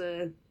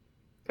a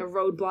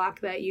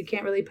roadblock that you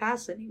can't really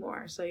pass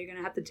anymore. So you're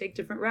gonna have to take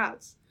different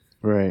routes.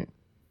 Right.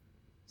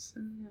 So,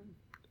 yeah.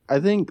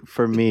 I think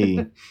for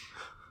me.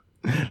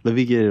 Let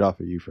me get it off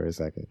of you for a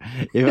second.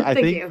 I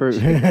think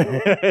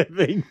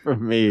for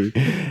me,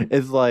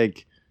 it's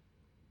like.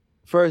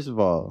 First of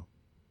all,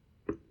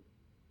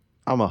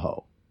 I'm a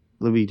hoe.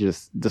 Let me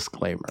just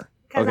disclaimer.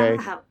 Okay. I'm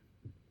a hoe.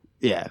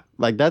 Yeah,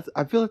 like that's.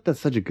 I feel like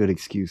that's such a good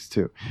excuse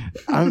too.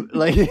 I'm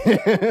like,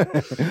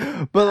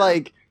 but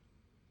like,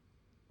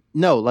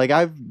 no, like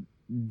I've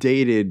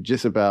dated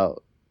just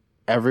about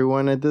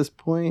everyone at this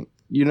point,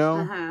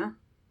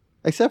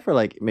 except for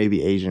like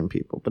maybe Asian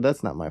people, but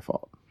that's not my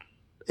fault.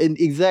 And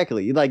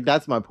exactly, like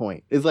that's my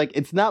point. It's like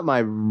it's not my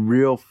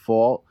real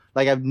fault.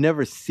 Like I've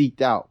never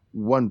seeked out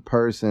one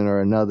person or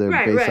another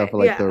based off of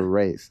like their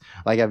race.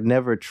 Like I've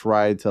never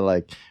tried to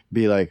like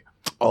be like,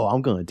 oh,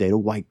 I'm gonna date a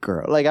white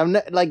girl. Like I'm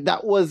not like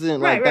that wasn't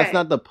like that's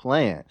not the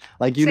plan.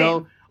 Like you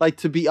know, like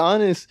to be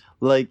honest,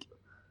 like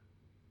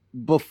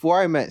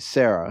before I met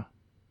Sarah,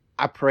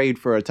 I prayed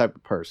for a type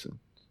of person.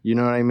 You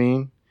know what I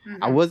mean?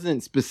 Mm-hmm. I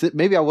wasn't specific.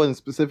 Maybe I wasn't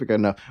specific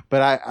enough,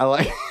 but I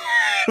like.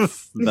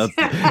 That's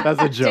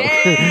a joke.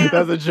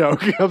 That's a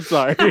joke. I'm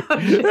sorry.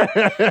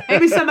 Oh,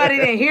 maybe somebody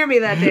didn't hear me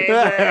that day.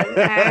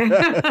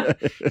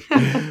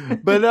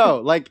 But no,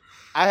 like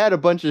I had a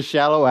bunch of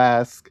shallow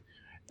asks,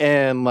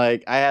 and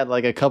like I had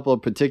like a couple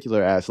of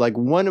particular asks. Like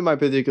one of my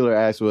particular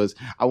asks was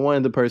I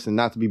wanted the person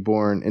not to be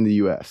born in the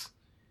U.S.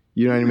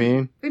 You know what I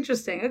mean?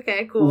 Interesting.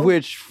 Okay, cool.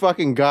 Which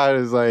fucking God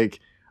is like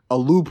a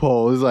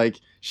loophole. Is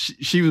like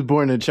she was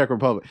born in the Czech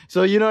Republic.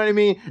 So you know what I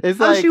mean? It's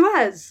like she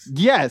was.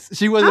 Yes,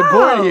 she wasn't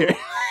born here.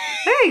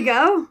 There you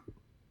go.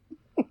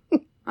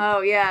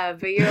 Oh yeah,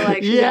 but you're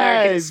like she's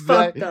American as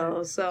fuck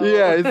though. So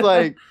yeah, it's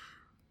like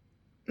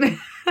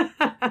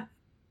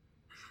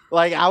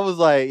like I was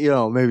like,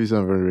 maybe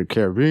something from the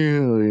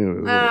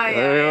Caribbean.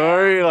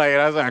 Like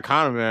that's what I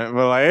kind of meant,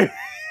 but like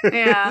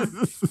yeah,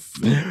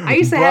 I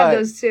used to have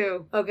those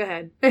too. Oh, go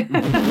ahead.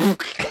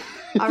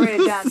 I'll write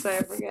it down so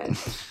I forget.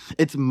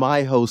 It's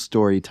my host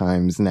story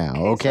times now,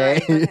 okay?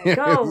 Sorry,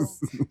 go.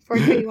 Before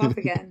I cut you off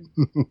again.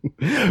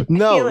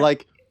 No,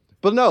 like,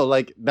 but no,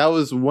 like, that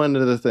was one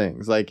of the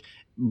things. Like,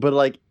 but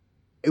like,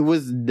 it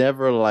was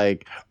never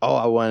like, oh,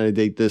 I want to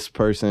date this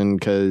person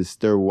because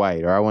they're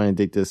white, or I want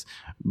to date this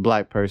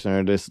black person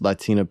or this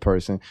Latina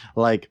person.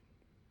 Like,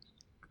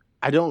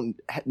 I don't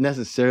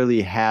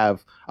necessarily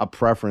have a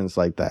preference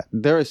like that.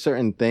 There are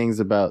certain things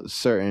about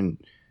certain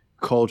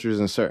cultures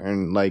and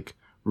certain like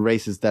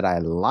races that I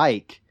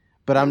like,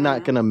 but I'm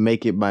not gonna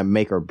make it my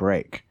make or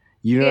break.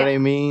 You know what I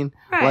mean?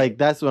 Right. Like,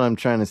 that's what I'm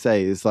trying to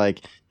say. It's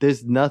like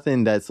there's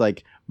nothing that's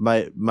like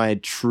my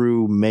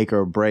true make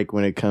or break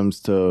when it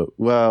comes to,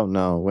 well,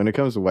 no, when it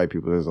comes to white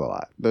people, there's a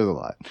lot.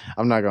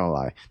 I'm not gonna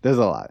lie. There's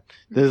a lot.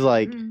 There's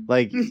like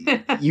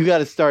you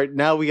gotta start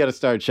now. We gotta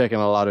start checking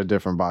a lot of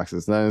different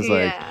boxes. Then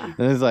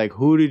it's like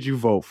who did you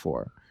vote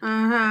for?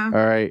 All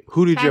right,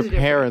 who did your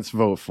parents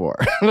vote for?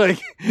 like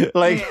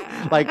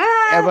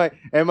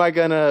am I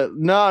gonna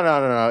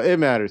no, it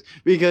matters,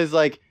 because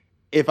like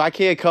if I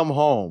can't come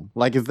home,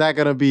 like, is that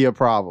gonna be a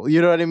problem?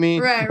 You know what I mean?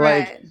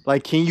 Right.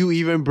 Like, can you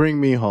even bring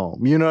me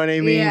home? You know what I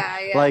mean?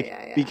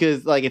 Yeah.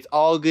 Because like it's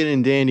all good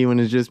and dandy when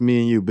it's just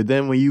me and you, but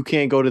then when you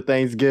can't go to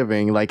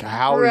Thanksgiving, like,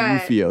 how do you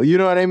feel? You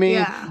know what I mean?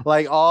 Yeah.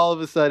 Like, all of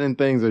a sudden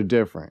things are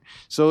different.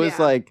 So it's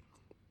like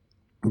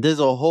there's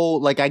a whole,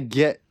 like, I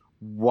get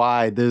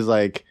why there's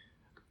like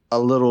a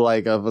little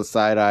like of a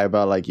side eye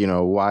about like, you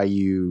know, why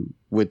you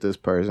with this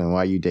person,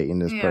 why you dating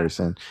this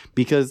person,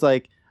 because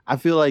like I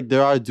feel like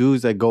there are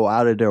dudes that go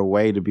out of their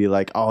way to be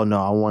like, oh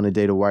no, I want to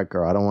date a white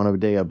girl, I don't want to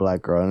date a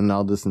black girl, and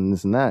all this and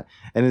this and that,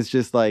 and it's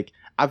just like,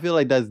 I feel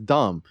like that's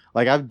dumb.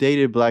 Like, I've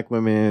dated black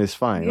women and it's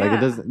fine. Like,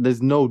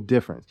 there's no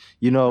difference.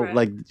 You know,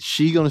 like,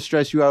 she gonna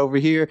stress you out over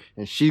here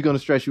and she's gonna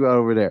stress you out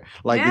over there.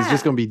 Like, it's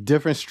just gonna be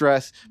different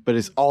stress, but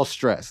it's all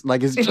stress.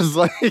 Like, it's just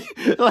like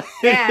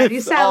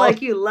you sound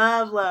like you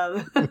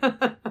love.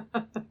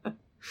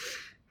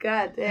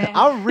 God damn.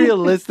 I'm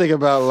realistic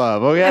about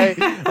love, okay?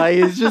 Like,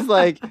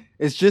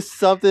 it's just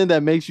something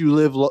that makes you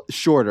live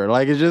shorter.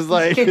 Like, it's just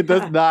like, it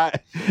does not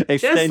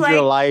extend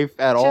your life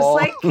at all.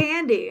 Just like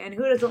candy. And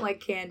who doesn't like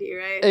candy,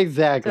 right?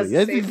 Exactly.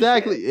 That's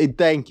exactly.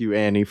 Thank you,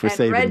 Annie, for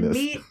saving red this.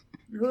 Meat.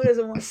 Who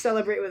doesn't want to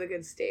celebrate with a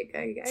good steak?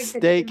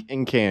 Steak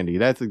and candy.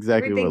 That's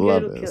exactly Everything what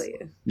love will is. kill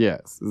you.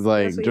 Yes. It's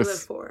like, that's what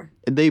just, you live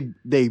for.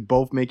 They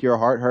both make your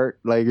heart hurt.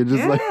 Like, it's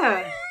just like.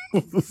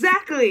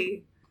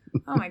 Exactly.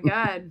 Oh my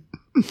God.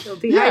 It'll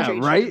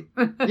dehydrate right?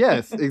 you.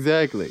 Yes,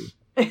 exactly.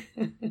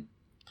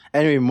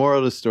 Anyway, moral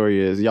of the story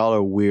is, y'all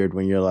are weird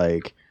when you're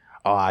like,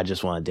 oh, I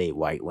just want to date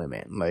white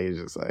women. Like, it's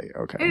just like,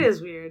 okay. It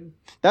is weird.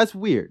 That's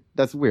weird.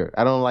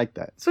 I don't like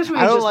that. Especially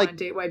when you just want to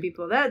date white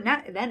people. Then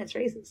it's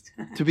racist.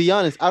 To be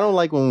honest, I don't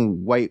like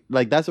when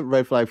that's a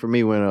red flag for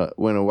me when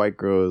a white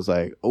girl is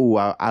like, oh,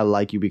 I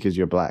like you because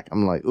you're black.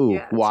 I'm like, ooh,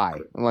 why?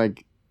 I'm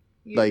like,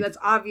 that's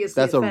obviously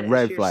that's a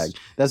red flag.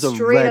 That's a red flag.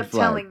 Straight up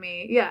telling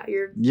me,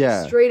 you're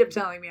straight up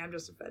telling me I'm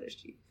just a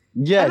fetish to you.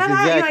 Yes,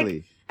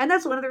 exactly. And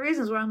that's one of the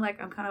reasons where I'm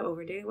like, I'm kind of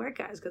over dating white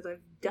guys, because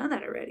I've done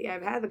that already.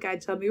 I've had the guy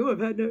tell me, oh, I've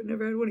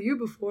never had one of you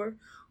before.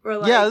 Or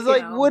like, it's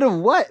like, what?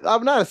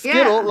 I'm not a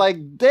Skittle.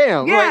 Like,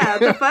 damn. Yeah, like,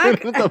 the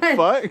fuck? What the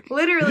fuck?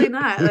 Literally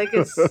not. Like,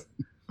 it's a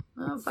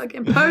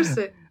fucking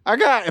person. I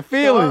got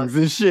feelings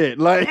and shit.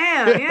 Like,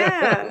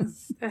 damn,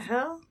 the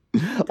hell?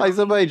 Like,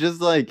 somebody just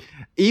like,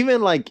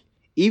 even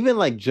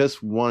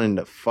just wanting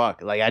to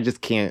fuck. Like, I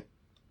just can't.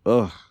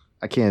 Ugh,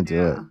 I can't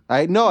do it.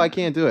 I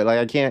can't do it. Like,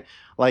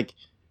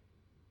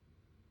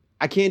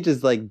 I can't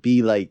just like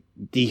be like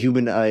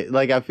dehumanized.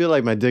 Like, I feel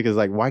like my dick is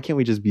like, why can't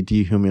we just be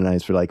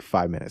dehumanized for like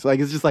 5 minutes? Like,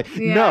 it's just like,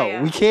 we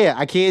can't.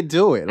 I can't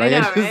do it. Like,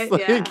 I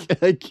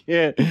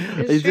can't.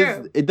 It's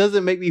just, it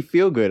doesn't make me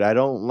feel good. I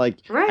don't like.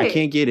 I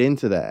can't get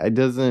into that. It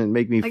doesn't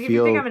make me like feel. If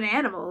you think I'm an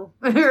animal,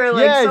 or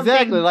like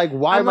exactly. Like,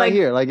 why am I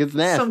here? Like, it's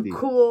nasty. Some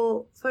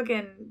cool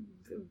fucking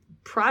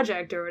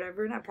project or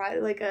whatever. Not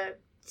project, like a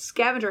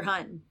scavenger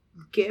hunt.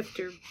 Gift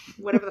or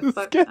whatever the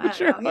fuck. I don't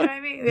know. You know what I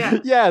mean?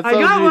 Yeah. I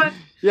got one.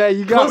 Yeah,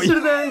 you got closer to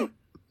the.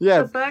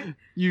 Yeah. The fuck?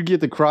 You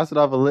get to cross it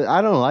off a list.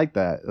 I don't like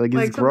that. Like,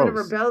 it's gross.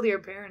 Something to rebel to your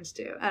parents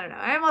do. I don't know.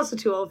 I'm also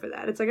too old for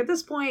that. It's like, at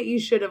this point, you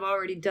should have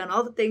already done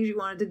all the things you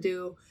wanted to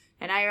do,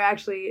 and now you're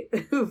actually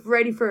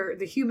ready for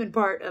the human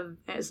part of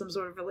some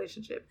sort of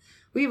relationship.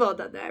 We've all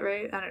done that,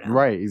 right? I don't know.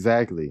 Right.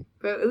 Exactly.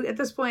 But at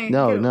this point,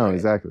 no,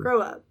 exactly.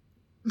 Grow up.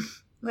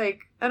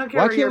 Like, I don't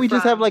care. Why can't we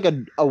just have like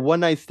a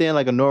one night stand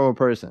like a normal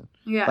person?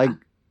 Yeah. Like,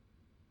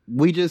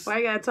 we just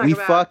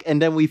fuck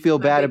and then we feel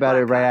bad about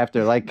it right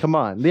after. Like, come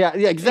on. Yeah,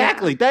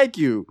 exactly. Thank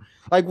you.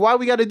 Like, why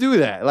we got to do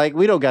that? Like,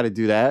 we don't got to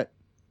do that.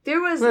 There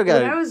was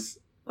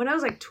when I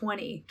was like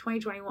 20,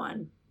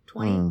 21,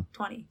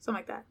 20, something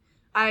like that.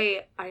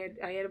 I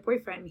had a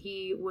boyfriend.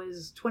 He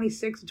was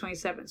 26 and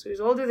 27, so he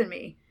was older than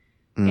me.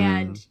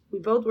 And we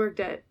both worked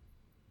at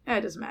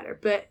it doesn't matter,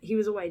 but he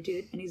was a white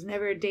dude and he's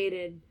never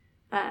dated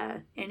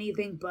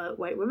anything but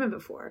white women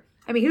before.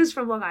 I mean, he was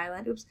from Long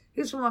Island.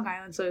 He was from Long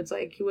Island, so it's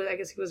like I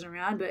guess he wasn't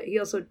around, but he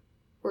also,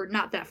 we're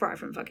not that far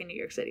from fucking New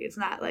York City. It's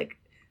not like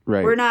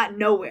we're not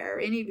nowhere.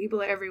 Any people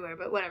are everywhere,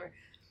 but whatever.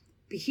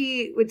 But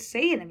he would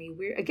say to me,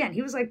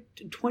 he was like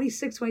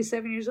 26,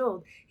 27 years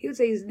old. He would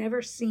say he's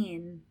never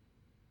seen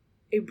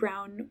a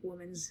brown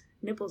woman's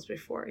nipples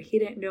before. He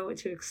didn't know what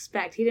to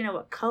expect. He didn't know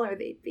what color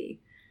they'd be.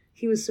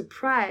 he was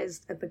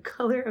surprised at the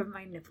color of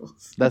my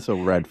nipples. That's a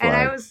red flag.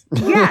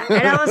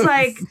 And I was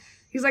like,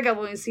 he's like, I've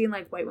only seen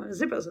like white women's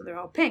nipples and they're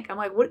all pink. I'm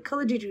like, what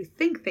color did you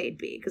think they'd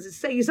be?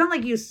 Because you sound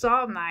like you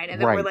saw mine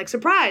and then we're like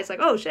surprised, like,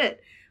 oh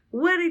shit,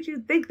 what did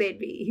you think they'd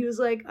be? He was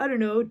like, I don't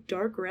know,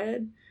 dark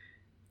red.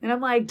 And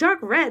I'm like, dark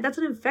red? That's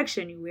an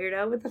infection, you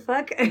weirdo. What the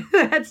fuck?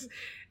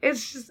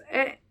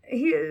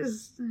 He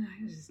is dumb.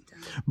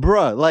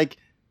 Bruh, like,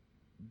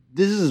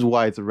 this is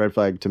why it's a red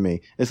flag to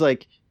me. It's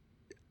like,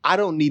 I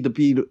don't need to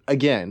be,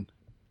 again,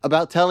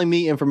 about telling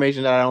me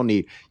information that I don't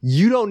need.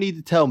 You don't need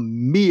to tell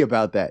me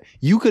about that.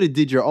 You could have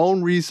did your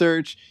own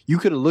research. You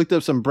could have looked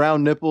up some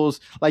brown nipples.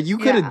 Like, you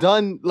could have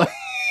done, like,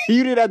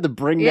 you didn't have to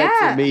bring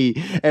that to me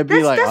and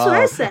be like, that's what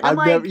I said. I'm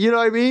like, never, you know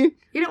what I mean?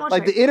 You don't watch,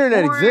 like the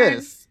internet porn.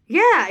 exists.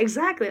 Yeah,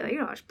 exactly. Like, you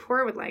don't watch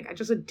porn with like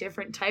just a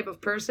different type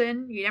of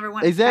person. You never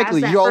want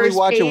exactly. Past that You're only first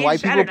watching page.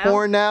 white people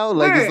porn now.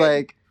 Like, it's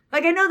like.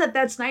 Like, I know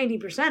that's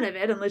 90% of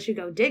it, unless you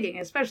go digging.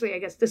 Especially, I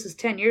guess this is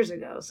 10 years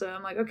ago. So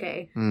I'm like,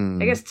 okay,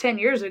 I guess 10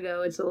 years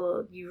ago, it's a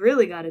little, you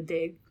really got to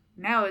dig.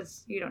 Now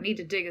you don't need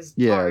to dig as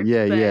hard.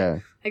 Yeah.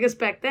 I guess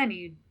back then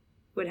you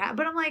would have,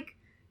 but I'm like,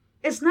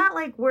 it's not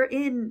like we're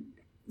in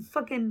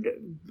fucking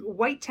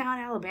White Town,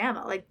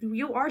 Alabama. Like,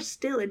 you are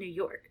still in New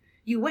York.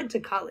 You went to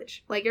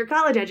college. Like, you're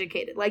college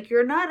educated. Like,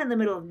 you're not in the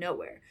middle of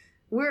nowhere.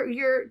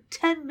 You're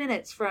 10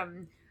 minutes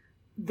from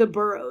the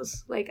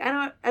boroughs. Like,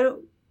 I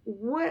don't,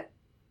 what?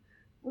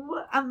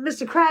 I'm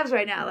Mr. Krabs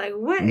right now. Like,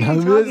 what are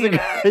you talking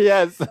about?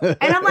 Yes. And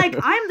I'm like,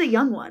 I'm the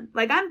young one.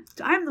 Like,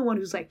 I'm the one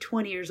who's like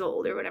 20 years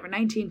old or whatever,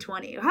 19,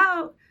 20.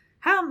 How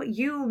am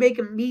you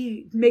making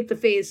me make the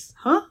face,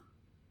 huh?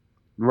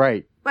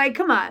 Right. Like,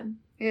 come on.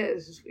 Yeah,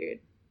 this is weird.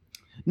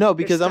 No,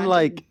 because I'm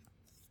like,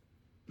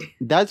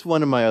 that's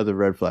one of my other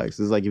red flags.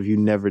 Is like if you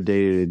never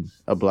dated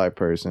a black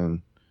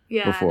person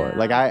before.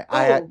 Like I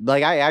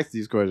asked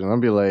these questions. I'll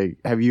be like,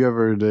 have you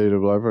ever dated a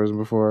black person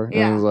before?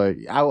 And I was like,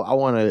 I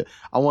want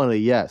a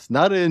yes.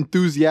 Not an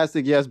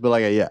enthusiastic yes, but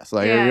like a yes.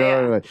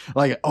 Like,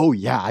 like, oh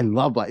yeah, I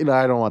love black.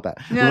 I don't want that.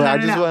 No,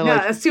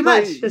 that's too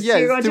much.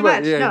 You're going too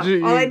much. Yeah,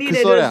 no, all I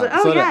needed was,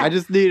 I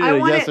just needed a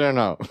yes or a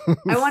no.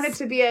 I want it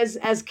to be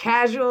as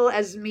casual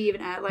as me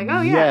even at like,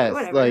 oh yeah, yes,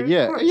 whatever. Like,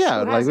 yeah, course, yeah.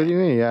 Like, what do you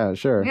mean? Yeah,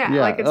 sure. Yeah,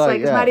 like it's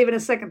like it's not even a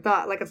second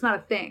thought. Like, it's not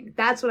a thing.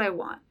 That's what I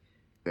want.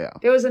 Yeah.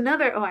 There was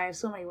another. I have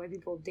so many white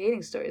people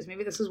dating stories.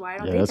 Maybe this is why I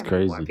don't date them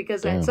anymore.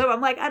 Because so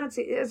I'm like, I don't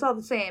see. It's all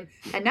the same.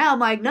 And now I'm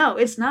like, no,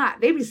 it's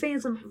not. They be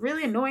saying some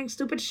really annoying,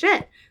 stupid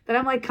shit that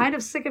I'm like kind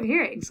of sick of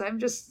hearing. So I'm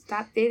just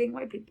stopped dating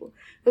white people.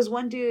 There's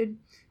one dude,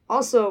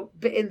 also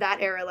in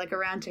that era, like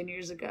around 10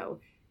 years ago.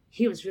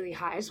 He was really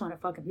hot. I just want to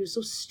fuck him. He was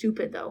so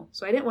stupid though.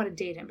 So I didn't want to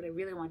date him, but I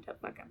really wanted to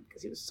fuck him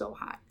because he was so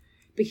hot.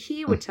 But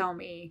he would tell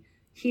me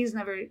he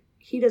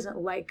doesn't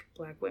like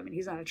black women.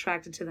 He's not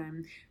attracted to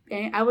them.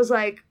 And I was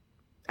like,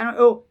 I don't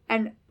know.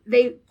 And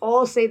they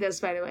all say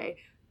this, by the way.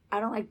 I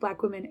don't like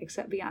black women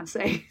except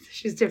Beyonce.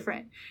 She's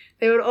different.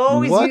 They would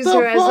always use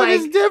her as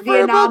like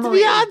the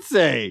anomaly.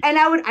 Beyonce? And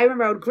I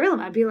remember I would grill him.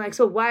 I'd be like,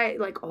 so why,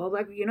 like, all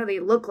black, they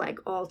look like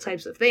all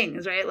types of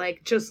things, right?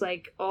 Like, just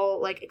like all,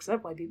 like,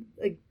 except white people.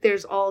 Like,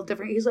 there's all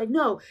different. He's like,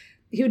 no.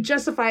 He would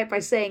justify it by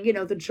saying,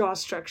 the jaw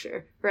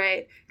structure,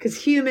 right? Because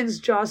humans'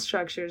 jaw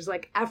structures,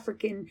 like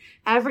African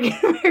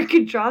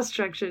American jaw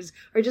structures,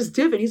 are just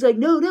different. He's like,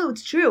 no,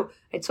 it's true.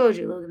 I told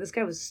you, Logan, this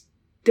guy was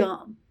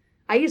dumb.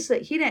 He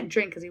didn't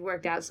drink because he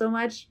worked out so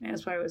much. Man,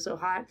 that's why he was so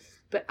hot.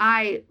 But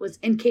I was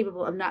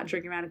incapable of not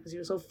drinking around him because he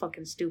was so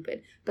fucking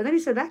stupid. But then he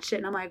said that shit,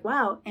 and I'm like,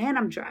 wow, and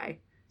I'm dry.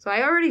 So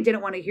I already didn't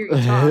want to hear you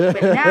talk.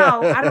 But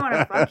now I don't want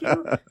to fuck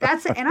you.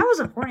 That's it. And I was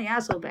a horny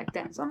asshole back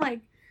then. So I'm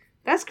like,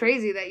 that's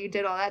crazy that you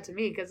did all that to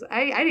me because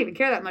I didn't even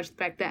care that much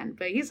back then.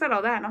 But he said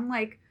all that, and I'm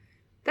like,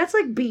 that's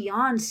like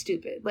beyond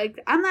stupid. Like,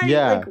 I'm not even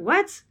like,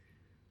 what?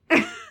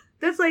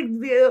 That's like,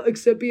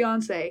 except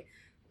Beyonce.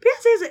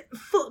 Beyonce is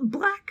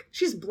black.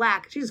 She's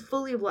black. She's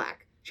fully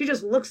black. She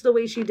just looks the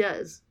way she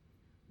does.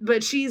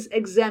 But she's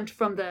exempt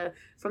from the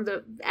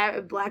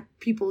black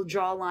people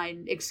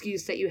jawline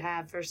excuse that you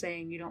have for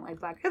saying you don't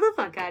like black. Get the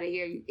fuck out of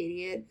here, you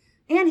idiot.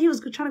 And he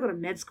was trying to go to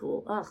med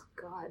school. Oh,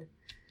 God.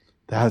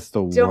 That's the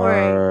Don't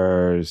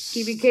worst.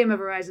 Worry. He became a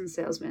Verizon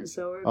salesman,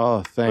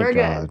 so thank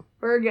God. Good.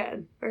 We're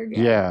good.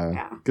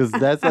 Yeah, because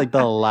that's like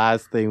the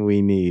last thing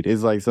we need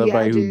is like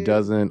somebody who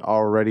doesn't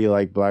already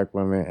like black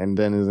women and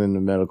then is in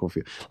the medical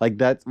field. Like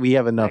that, we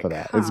have enough of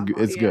that. It's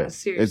good.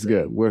 Seriously. It's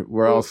good.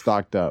 We're all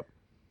stocked up.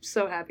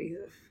 So happy he's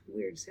a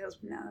weird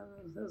salesman now.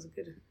 That was a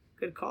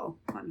good call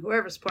on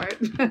whoever's part.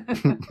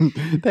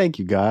 Thank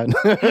you, God.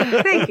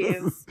 Thank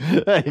you.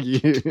 Thank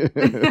you.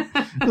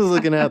 I was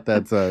looking at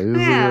that time.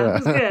 It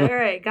was good. All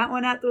right. Got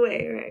one out the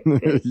way. All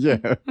right.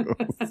 Yeah.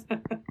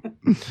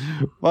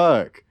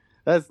 Fuck.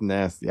 That's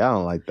nasty. I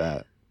don't like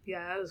that. Yeah,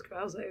 I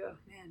was like, oh,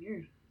 man,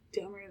 you're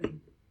dumber than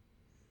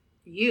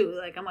you.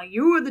 Like, I'm like,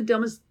 you were the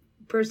dumbest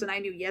person I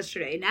knew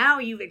yesterday. Now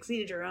you've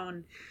exceeded your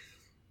own.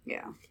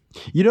 Yeah.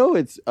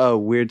 It's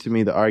weird to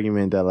me, the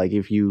argument that, like,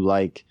 if you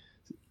like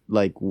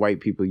white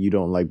people, you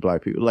don't like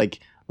black people. Like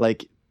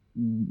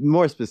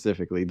more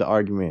specifically, the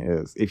argument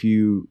is if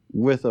you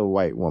with a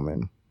white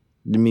woman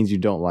it means you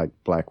don't like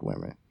black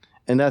women.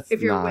 And that's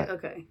If you're not,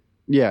 okay.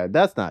 yeah,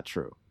 that's not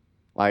true.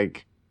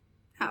 Like,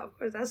 How? Of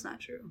course, that's not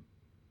true.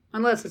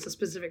 Unless it's a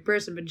specific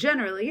person, but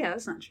generally, yeah,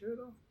 that's not true at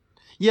all.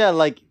 yeah,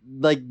 like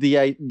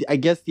I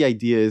guess the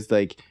idea is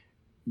like,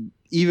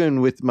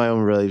 even with my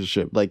own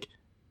relationship, like,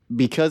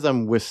 because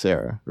I'm with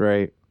Sarah,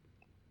 right?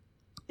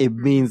 It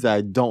means that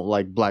I don't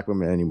like black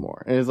women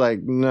anymore. And it's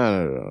like,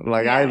 no.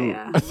 Like,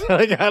 Yeah.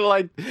 like,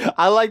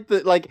 I like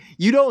the, like,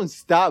 you don't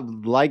stop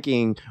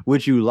liking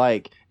what you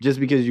like just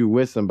because you're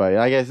with somebody.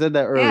 Like I said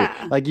that earlier.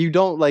 Yeah. Like, you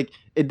don't, like,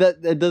 it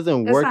doesn't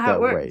That's work not how that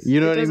it way. works.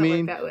 You know It what I doesn't work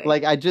mean? that way.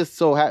 Like, I just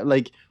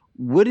like,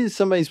 what is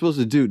somebody supposed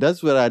to do?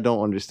 That's what I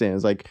don't understand.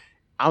 It's like,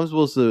 I'm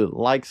supposed to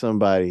like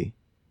somebody,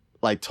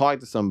 like, talk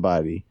to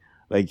somebody,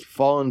 like,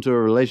 fall into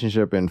a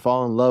relationship and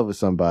fall in love with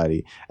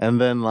somebody, and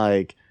then,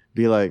 like,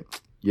 be like,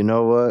 you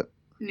know what?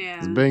 Yeah.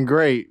 It's been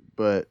great,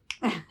 but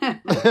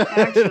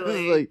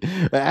Actually.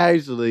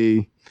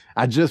 actually,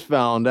 I just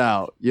found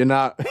out you're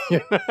not.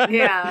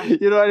 Yeah.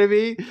 You know what I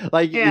mean?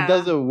 Like, Yeah. it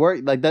doesn't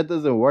work. Like, that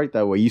doesn't work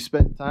that way. You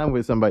spend time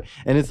with somebody,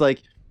 and it's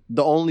like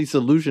the only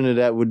solution to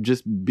that would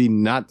just be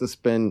not to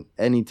spend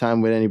any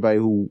time with anybody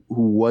who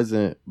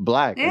wasn't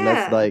black. And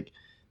that's Yeah.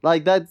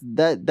 like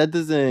that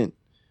doesn't.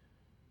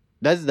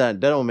 That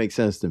don't make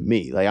sense to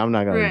me. Like, I'm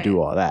not gonna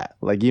do all that.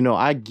 Like, you know,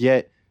 I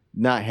get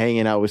not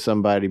hanging out with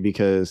somebody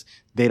because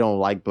they don't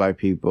like black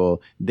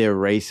people, they're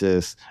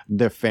racist,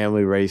 their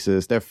family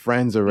racist, their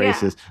friends are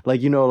racist.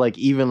 Like, you know, like,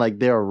 even like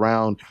they're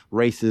around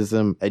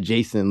racism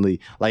adjacently.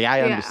 Like,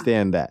 I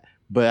understand that.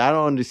 But I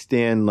don't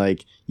understand,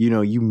 like, you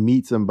know, you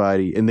meet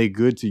somebody and they're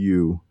good to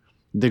you.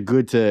 They're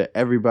good to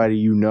everybody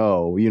you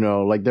know,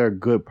 like, they're a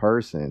good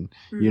person,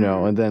 you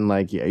know, and then,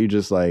 like, yeah, you're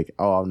just like,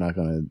 oh, I'm not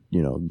gonna,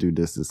 you know, do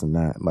this and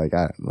that.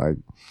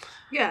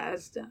 Yeah,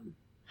 it's dumb.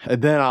 And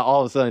then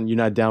all of a sudden you're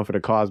not down for the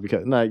cause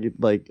because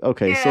like,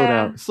 okay,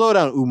 slow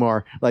down,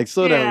 Umar. Like,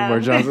 slow down, Umar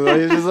Johnson. Like,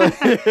 it's just like,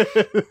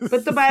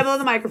 put the Bible and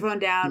the microphone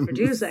down for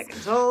 2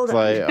 seconds. Hold on.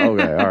 Like,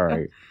 okay, all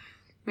right.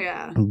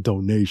 Yeah.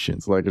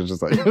 Donations, like, it's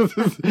just like,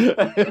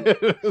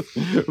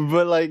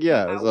 but like,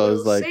 yeah. I So will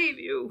it's like, save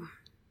you.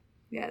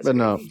 Yeah. But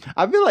no, crazy.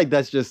 I feel like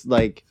that's just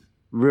like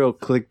real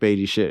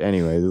clickbaity shit.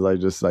 Anyways, it's like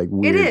just like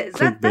weird. It is.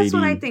 That's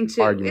what I think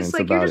too. Arguments It's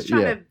like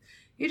about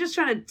you're just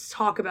trying to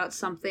talk about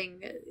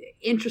something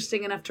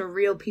interesting enough to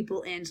reel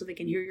people in so they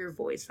can hear your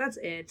voice. That's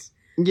it.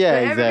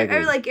 Yeah, But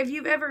exactly. like, if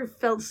you've ever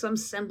felt some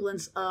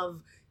semblance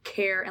of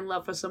care and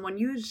love for someone,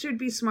 you should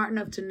be smart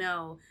enough to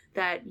know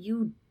that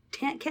you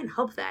can't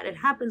help that. It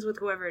happens with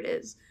whoever it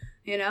is,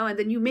 you know. And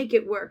then you make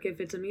it work. If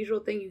it's a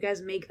mutual thing, you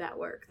guys make that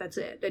work. That's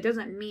it. It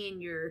doesn't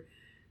mean you're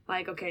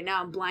like, okay,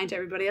 now I'm blind to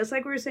everybody else,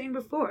 like we were saying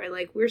before.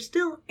 Like, we're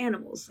still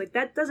animals. Like,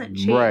 that doesn't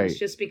change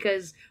just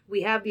because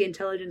we have the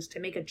intelligence to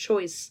make a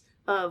choice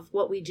of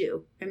what we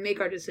do and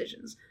make our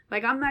decisions.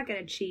 Like, I'm not going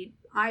to cheat.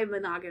 I'm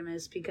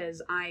monogamous because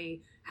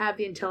I have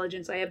the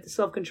intelligence, I have the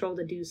self-control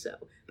to do so.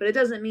 But it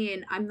doesn't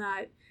mean I'm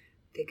not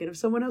thinking of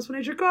someone else when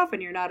I jerk off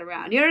and you're not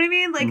around. You know what I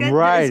mean? Like,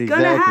 it's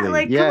gonna happen.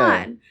 Like,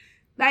 come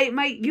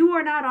on. You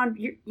are not on.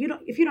 You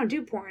don't. If you don't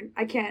do porn,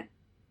 I can't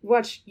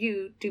watch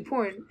you do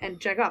porn and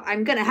check off.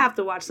 I'm gonna have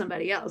to watch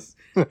somebody else.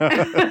 You know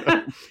what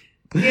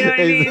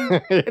I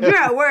mean? If you're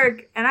at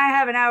work and I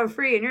have an hour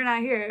free and you're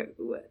not here,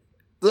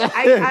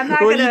 I'm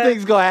not what do you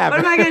think's gonna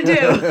happen? What am I gonna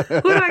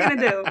do? What am I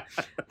gonna do?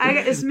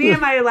 It's me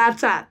and my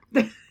laptop.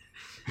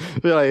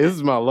 You're like, this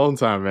is my alone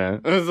time,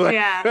 man. It's like,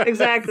 yeah,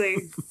 exactly.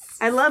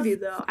 I love you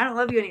though. I don't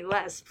love you any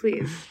less,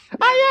 please.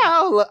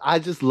 I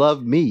just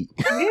love me.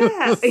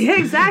 Yeah,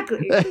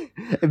 exactly.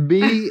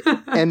 Me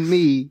and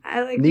me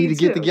I need to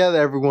get together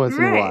every once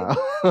in a while.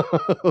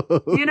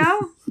 You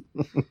know?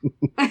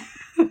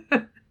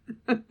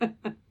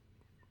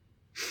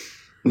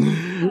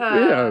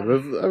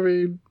 I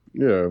mean,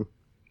 yeah.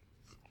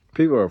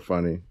 People are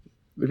funny.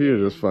 People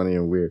are just funny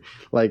and weird.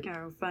 Like,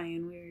 funny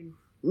and weird.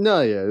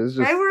 No, yeah, it's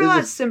just. We're a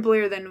lot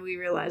simpler than we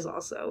realize.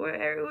 Also,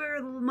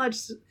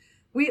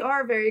 we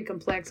are very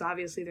complex.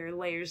 Obviously, there are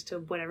layers to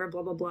whatever,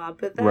 blah blah blah.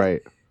 But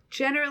that,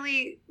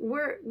 generally,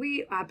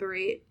 we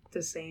operate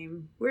the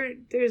same.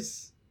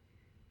 There's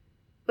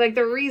like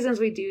the reasons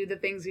we do the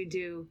things we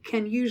do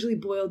can usually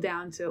boil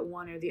down to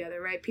one or the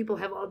other, right? People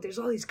there's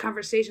all these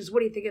conversations.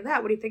 What do you think of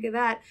that? What do you think of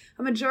that?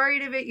 A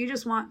majority of it, you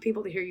just want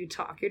people to hear you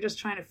talk. You're just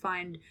trying to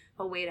find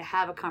a way to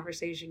have a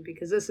conversation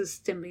because this is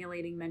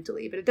stimulating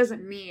mentally. But it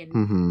doesn't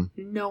mean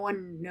no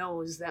one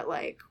knows that,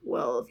 like,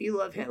 well, if you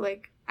love him,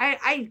 like,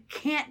 I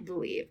can't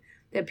believe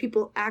that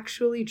people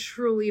actually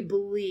truly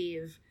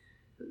believe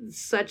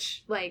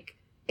such, like,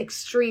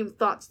 extreme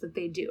thoughts that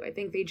they do. I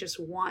think they just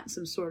want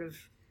some sort of,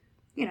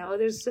 you know,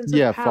 there's a sense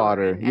of power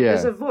fodder. And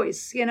there's a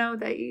voice, you know,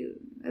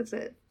 that's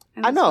it.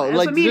 And I know, that's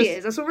like, what media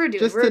is. That's what we're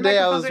doing. Just today,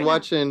 I was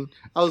watching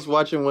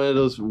one of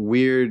those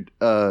weird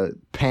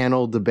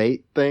panel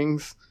debate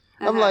things.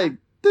 I'm like,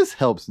 this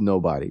helps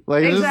nobody.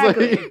 Like,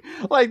 exactly.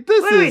 like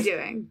this what is are we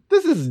doing?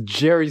 This is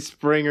Jerry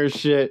Springer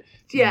shit.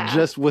 Yeah.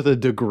 Just with a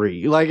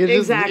degree. Like,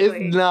 it's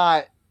it's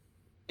not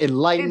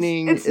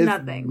enlightening. It's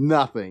nothing.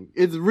 Nothing.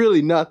 It's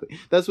really nothing.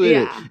 That's what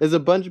it is. It's a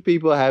bunch of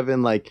people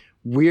having, like,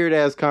 weird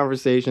ass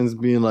conversations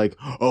being like,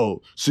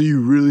 oh, so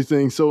you really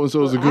think so and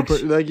so is a good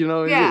person? Like,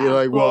 you're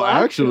like, well,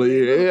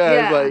 actually, yeah.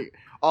 It's like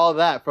all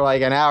that for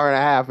like an hour and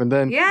a half, and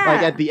then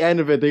like at the end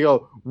of it, they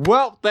go,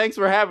 well, thanks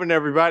for having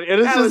everybody, and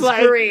it's that just was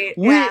like great.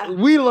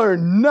 we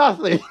learned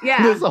nothing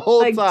this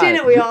whole time.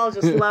 Didn't we all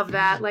just love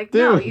that? Like,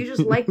 no, you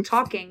just like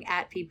talking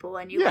at people,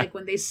 and you like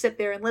when they sit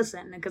there and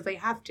listen because they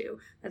have to.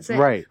 That's it.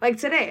 Right. Like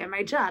today at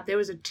my job, there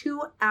was a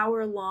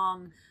 2-hour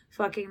long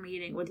fucking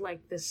meeting with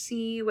like the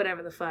C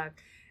whatever the fuck,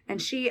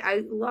 and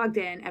I logged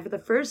in, and for the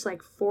first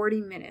like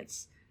 40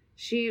 minutes,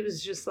 she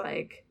was just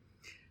like,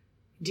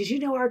 did you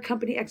know our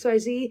company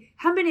XYZ?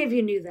 How many of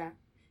you knew that?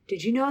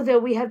 Did you know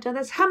that we have done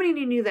this? How many of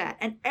you knew that?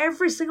 And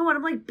every single one,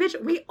 I'm like,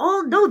 bitch, we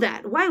all know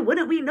that. Why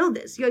wouldn't we know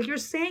this? You're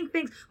saying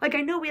things like,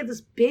 I know we have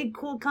this big,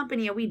 cool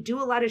company and we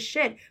do a lot of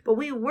shit, but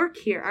we work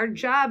here. Our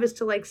job is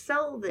to like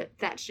sell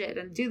that shit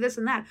and do this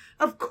and that.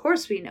 Of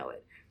course we know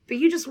it. But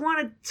you just want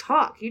to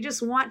talk. You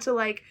just want to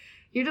like,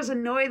 you're just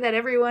annoyed that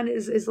everyone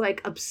is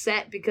like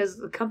upset because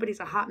the company's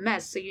a hot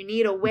mess. So you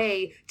need a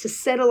way to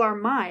settle our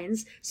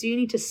minds. So you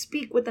need to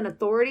speak with an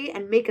authority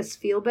and make us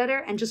feel better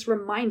and just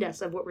remind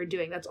us of what we're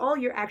doing. That's all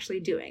you're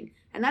actually doing.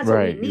 And that's what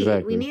we need.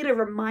 Exactly. We need a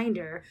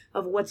reminder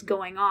of what's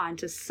going on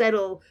to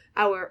settle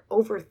our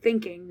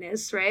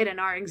overthinkingness, right? And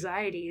our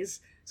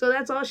anxieties. So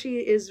that's all she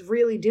is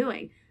really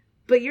doing.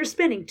 But you're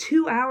spending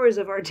 2 hours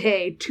of our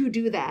day to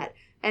do that.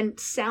 And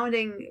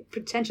sounding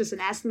pretentious and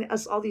asking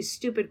us all these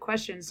stupid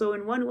questions. So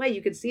in one way,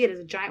 you could see it as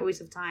a giant waste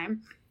of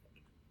time.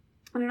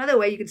 And another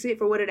way, you can see it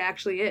for what it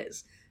actually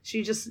is.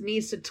 She just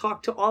needs to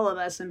talk to all of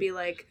us and be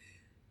like,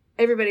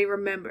 everybody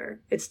remember,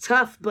 it's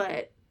tough,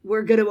 but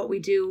we're good at what we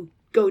do.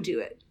 Go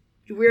do it.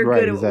 We're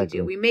good at what we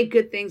do. We make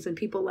good things and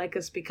people like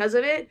us because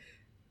of it.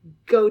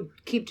 Go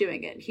keep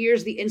doing it.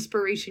 Here's the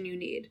inspiration you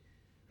need.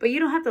 But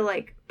you don't have to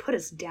like put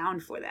us down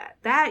for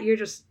that. You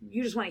just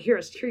want to hear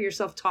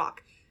yourself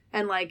talk.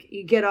 And, like,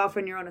 you get off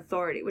on your own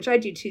authority, which I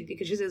do, too,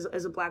 because she's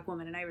as a black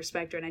woman, and I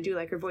respect her, and I do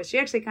like her voice. She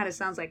actually kind of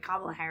sounds like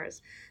Kamala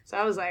Harris. So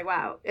I was like,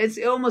 wow. It's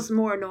almost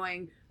more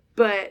annoying,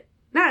 but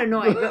not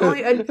annoying, but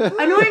only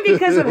annoying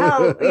because of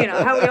how we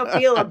all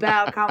feel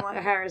about Kamala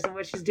Harris and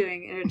what she's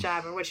doing in her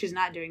job or what she's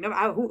not doing.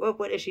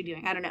 What is she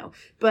doing? I don't know.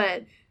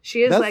 But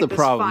she is, that's like, the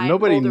problem. Fine,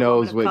 nobody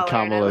knows what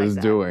Kamala is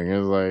doing.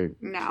 It's like...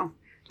 No.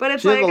 But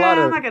it's like, I'm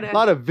not gonna. A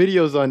lot of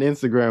videos on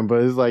Instagram,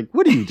 but it's like,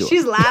 what are you doing?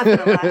 She's laughing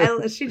a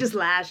lot. She just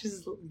laughs.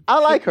 I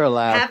like her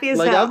laugh. Happy as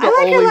hell.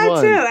 I like her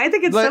laugh too. I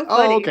think it's so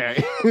funny. Oh,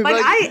 okay.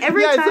 Like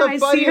every time I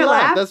see her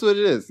laugh, that's what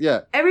it is.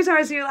 Yeah. Every time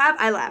I see her laugh,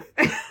 I laugh.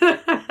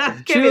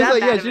 She looks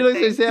like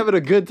she's having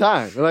a good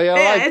time. Like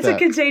it's a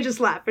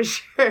contagious laugh for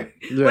sure.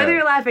 Yeah. Whether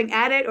you're laughing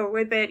at it or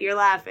with it, you're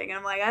laughing, and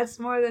I'm like, that's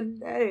more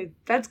than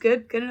that's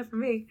good enough for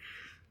me.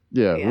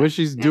 Yeah. What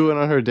she's doing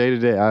on her day to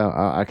day,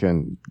 I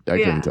couldn't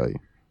tell you.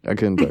 I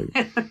couldn't tell you.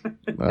 I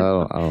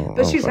don't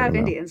but she's half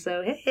Indian,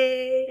 so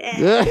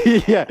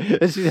hey. Yeah,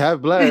 and she's half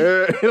black.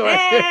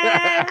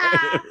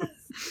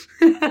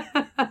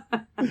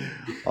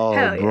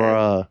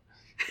 Oh,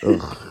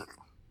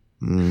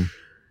 bruh.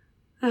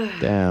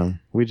 Damn,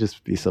 we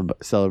just be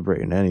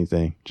celebrating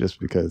anything just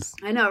because.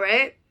 I know,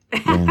 right?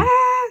 Yeah,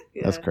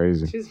 that's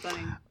crazy. She's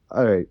funny.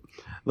 All right,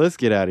 let's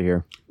get out of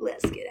here.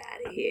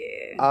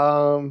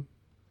 I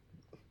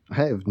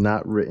have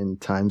not written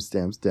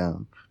timestamps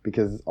down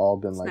because it's all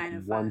been like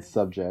one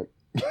subject.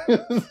 Not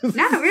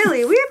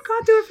really. We have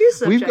gone through a few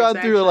subjects. We've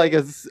gone through like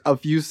a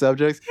few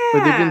subjects,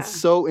 but they've been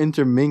so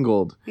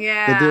intermingled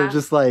that they're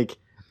just like,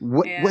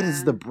 what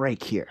is the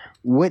break here?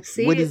 What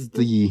is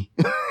the...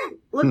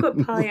 Look what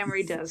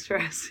polyamory does for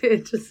us.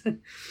 It just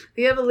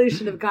the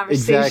evolution of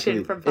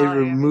conversation from polyamory. It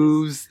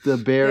removes the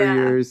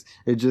barriers.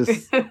 It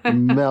just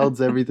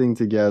melds everything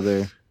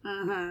together.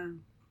 Uh-huh.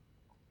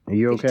 Are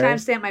you okay? Did you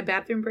timestamp my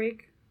bathroom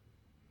break?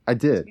 I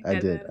did.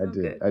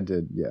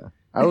 Yeah.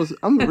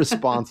 I'm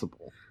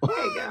responsible.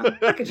 There you go.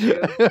 Look at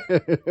you.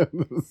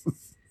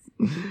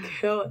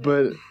 Kill it.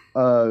 But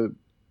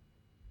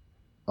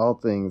all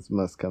things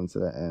must come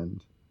to an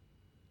end,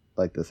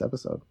 like this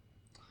episode.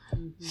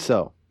 Mm-hmm.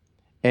 So,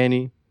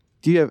 Annie,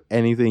 do you have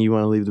anything you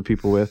want to leave the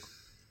people with?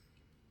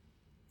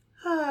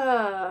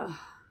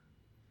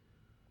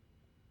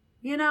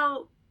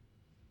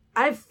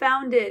 I've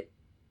found it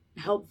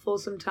helpful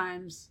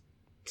sometimes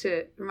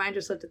to remind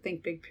yourself to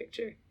think big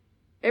picture.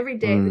 Every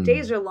day, the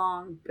days are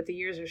long, but the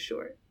years are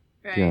short,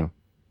 right? Yeah.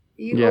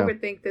 You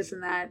overthink this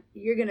and that,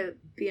 you're going to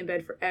be in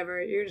bed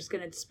forever. You're just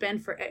going to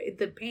spend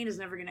the pain is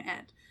never going to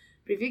end.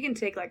 But if you can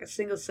take like a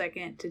single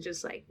second to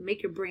just like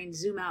make your brain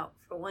zoom out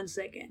for 1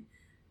 second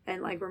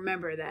and like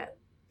remember that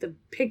the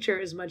picture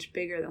is much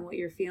bigger than what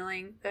you're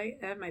feeling,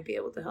 that might be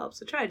able to help.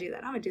 So try to do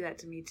that. I'm going to do that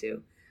to me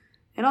too.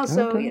 And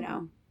also, if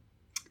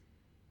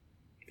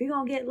you're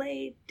going to get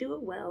laid, do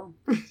it well.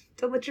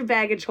 Don't let your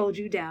baggage hold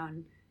you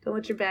down. Don't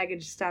let your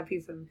baggage stop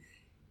you from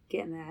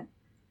getting that.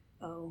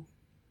 Oh,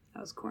 that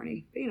was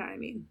corny. But you know what I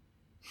mean.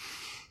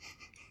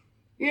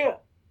 Yeah.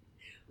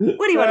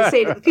 What do you want to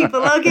say to the people,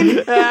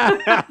 Logan?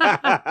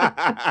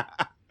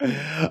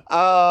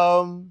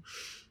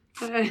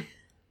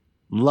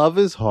 Love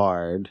is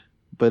hard,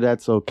 but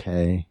that's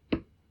okay.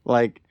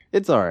 Like,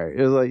 it's all right.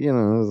 It was like,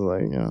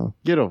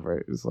 get over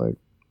it. It's like,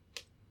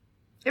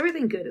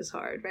 everything good is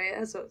hard, right?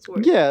 That's what it's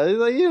worth. yeah, it's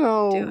like,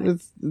 doing.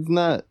 it's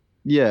not,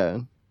 yeah.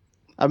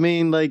 I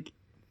mean, like,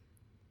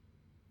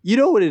 you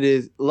know what it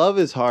is? Love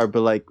is hard,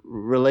 but like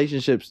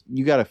relationships,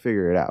 you got to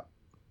figure it out.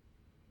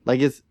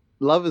 Like,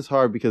 love is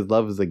hard because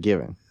love is a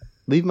given.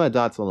 Leave my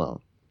dots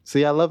alone.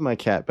 See, I love my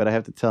cat, but I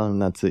have to tell him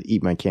not to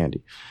eat my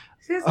candy.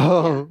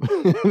 But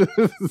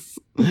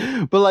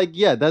like,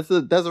 yeah, that's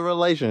a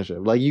relationship.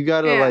 Like, you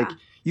gotta like,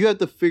 you have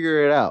to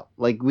figure it out.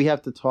 Like, we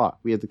have to talk,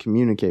 we have to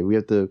communicate, we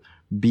have to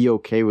be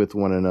okay with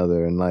one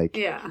another, and like,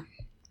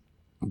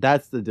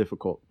 that's the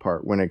difficult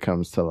part when it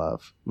comes to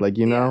love. Like,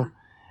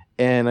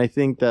 and I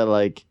think that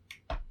like,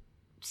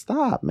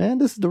 stop, man,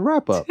 this is the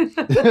wrap up. You're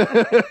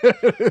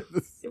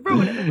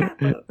ruining the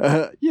wrap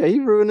up. Yeah, he's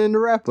ruining the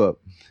wrap up.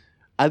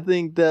 I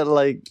think that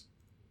like,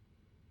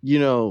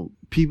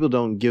 people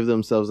don't give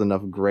themselves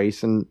enough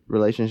grace in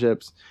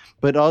relationships,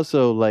 but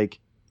also like,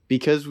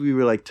 because we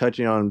were like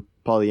touching on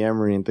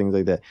polyamory and things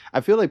like that,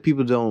 I feel like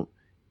people don't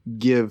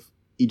give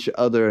each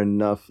other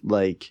enough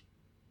like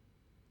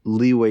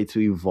leeway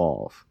to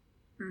evolve.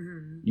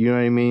 Mm-hmm. You know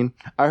what I mean?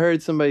 I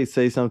heard somebody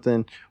say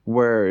something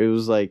where it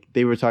was like,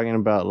 they were talking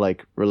about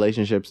like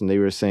relationships, and they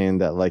were saying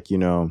that like,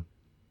 you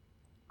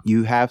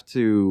have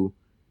to,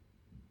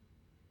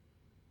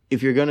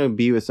 if you're going to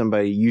be with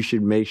somebody, you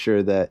should make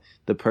sure that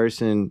the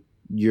person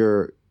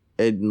you're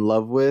in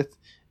love with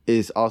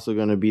is also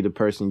going to be the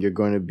person you're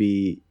going to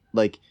be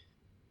like.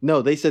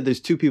 No, they said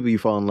there's two people you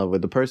fall in love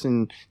with: the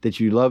person that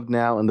you love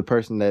now and the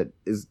person that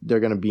they're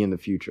going to be in the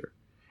future.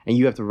 And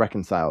you have to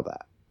reconcile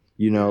that.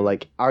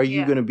 Like, are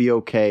you going to be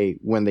okay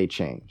when they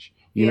change?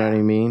 You know what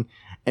I mean?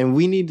 And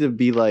we need to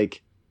be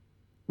like,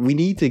 we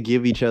need to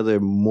give each other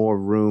more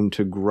room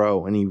to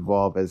grow and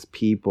evolve as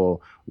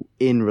people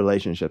in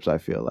relationships, I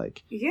feel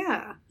like.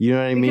 Yeah. You know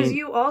what I mean? Because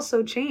you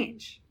also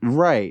change.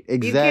 Right,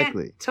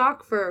 exactly. You can't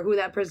talk for who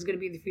that person's going to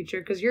be in the future,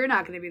 because you're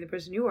not going to be the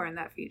person you are in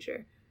that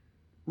future.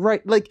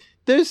 Right. Like,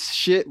 there's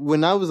shit,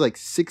 when I was like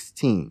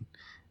 16,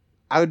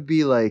 I'd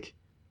be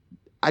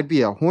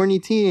a horny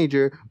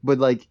teenager, but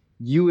like,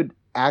 you would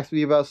ask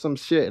me about some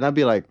shit, and I'd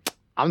be like,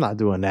 I'm not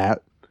doing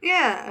that.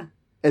 Yeah.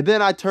 And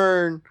then I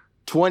turn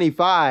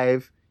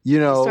 25,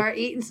 start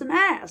eating some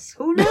ass.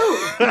 Who knew?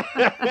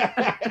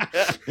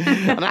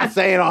 I'm not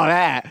saying all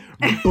that,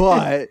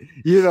 but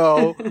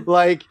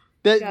like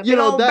that.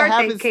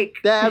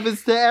 That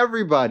happens to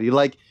everybody.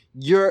 Like,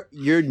 your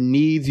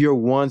needs, your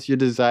wants, your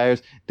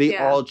desires, they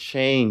all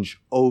change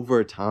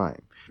over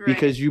time.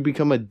 Because you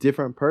become a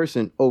different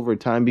person over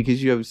time,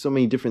 because you have so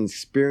many different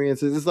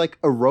experiences. It's like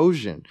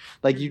erosion.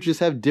 Like, you just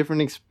have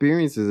different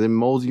experiences. It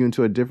molds you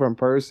into a different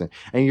person.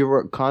 And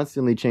you're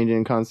constantly changing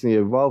and constantly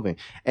evolving.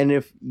 And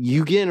if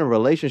you get in a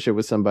relationship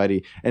with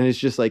somebody and it's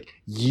just like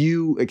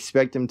you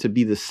expect them to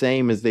be the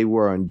same as they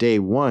were on day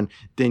one,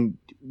 then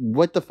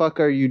what the fuck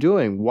are you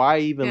doing? Why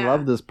even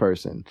love this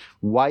person?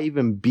 Why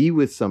even be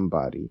with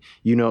somebody?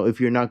 If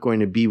you're not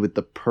going to be with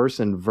the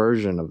person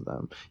version of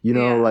them,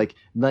 like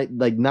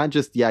not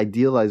just the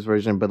idealized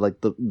version, but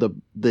like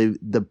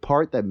the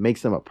part that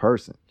makes them a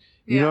person.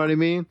 You know what I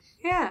mean?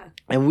 Yeah.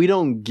 And we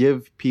don't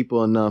give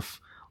people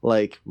enough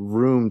like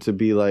room to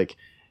be like,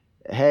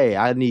 hey,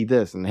 I need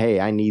this, and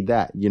hey, I need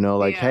that.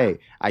 Hey,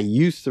 I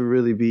used to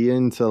really be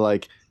into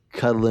like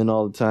cuddling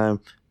all the time.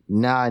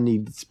 Now I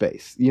need the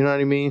space. You know what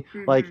I mean?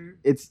 Mm-hmm. Like,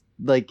 it's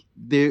like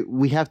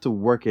we have to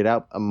work it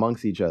out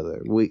amongst each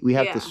other. We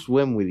have to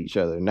swim with each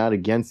other, not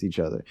against each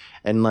other.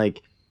 And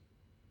like,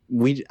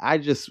 I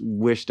just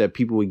wish that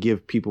people would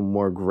give people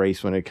more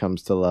grace when it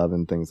comes to love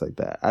and things like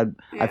that.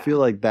 I feel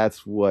like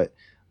that's what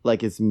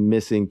like is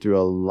missing through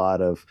a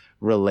lot of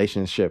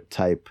relationship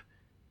type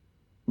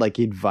like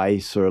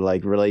advice or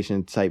like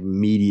relation type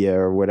media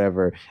or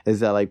whatever, is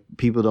that like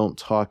people don't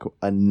talk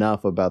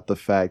enough about the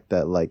fact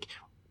that like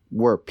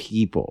we're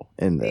people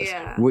in this.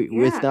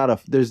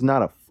 It's there's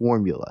not a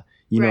formula.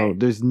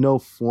 There's no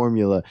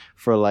formula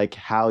for like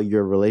how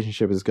your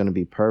relationship is going to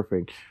be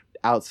perfect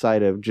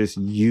outside of just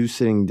you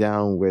sitting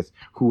down with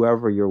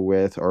whoever you're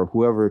with, or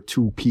whoever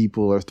 2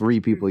 people or 3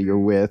 people you're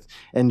with,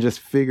 and just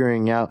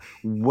figuring out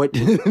what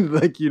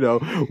like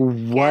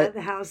what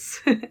the house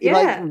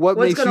like what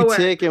what's makes you work?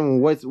 Tick and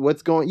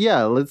what's going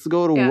let's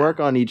go to work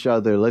on each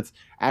other. Let's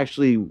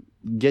actually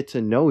get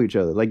to know each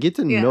other, like get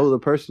to know the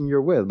person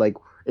you're with. Like,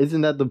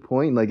 isn't that the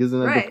point? Like, isn't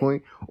that the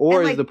point?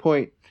 Or is the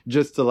point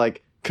just to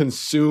like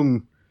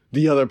consume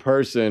the other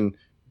person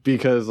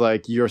because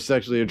like you're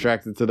sexually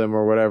attracted to them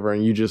or whatever,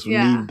 and you just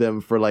need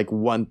them for like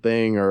one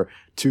thing or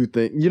 2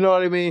 things? You know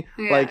what I mean?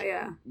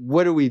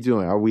 What are we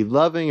doing? Are we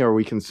loving or are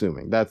we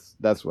consuming? That's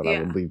what I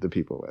would leave the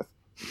people with.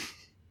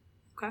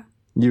 Okay.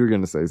 You were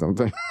gonna say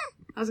something.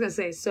 I was gonna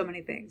say so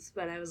many things,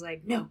 but I was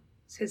like, no,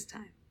 it's his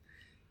time.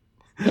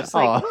 Just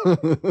like,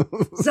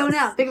 zone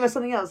out, think about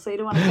something else, so you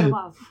don't want to cut him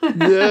off.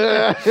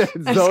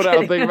 Zone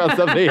out, think about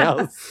something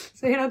else,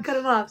 so you don't cut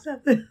him off.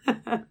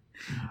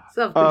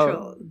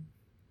 Self-control.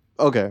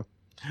 Okay,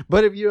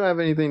 but if you don't have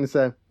anything to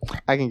say,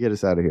 I can get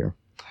us out of here.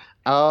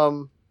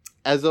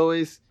 As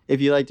always, if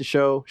you like the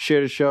show,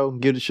 share the show,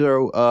 give the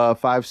show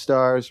 5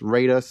 stars,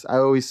 rate us. I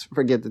always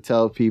forget to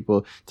tell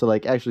people to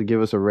like actually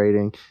give us a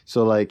rating.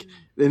 So like,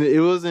 and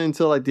it wasn't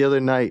until like the other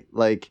night,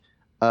 like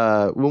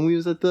when we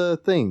was at the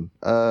thing,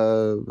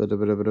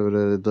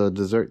 the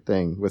dessert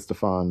thing with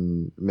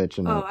Stefan, Mitch,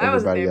 and I wasn't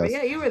everybody there, else.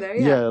 but yeah, you were there.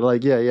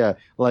 Yeah,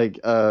 like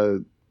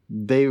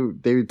they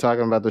were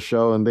talking about the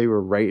show and they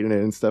were rating it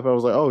and stuff. I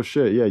was like, oh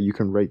shit, yeah, you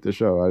can rate the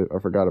show. I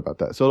forgot about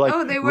that. So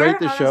like, they were? rate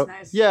the show.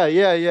 That's nice. Yeah.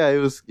 It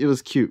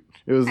was cute.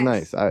 It was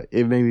nice.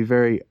 It made me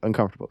very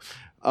uncomfortable.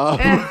 But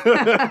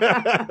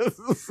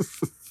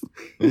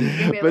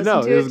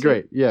no, it was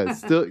great. Yeah,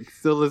 still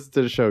listen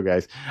to the show,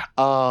 guys.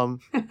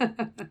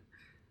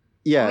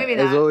 Yeah,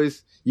 as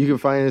always, you can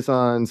find us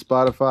on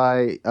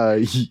Spotify,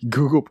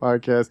 Google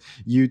Podcasts,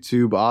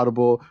 YouTube,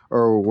 Audible,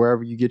 or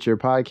wherever you get your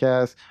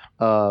podcasts.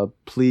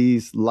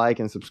 Please like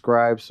and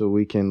subscribe so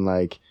we can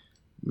like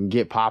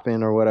get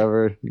popping or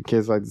whatever the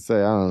kids like to say.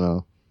 I don't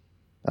know.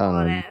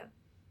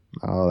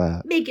 All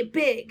that. Make it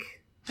big.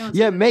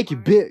 Yeah, make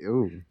it big.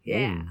 Ooh.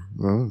 Yeah.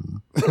 Ooh.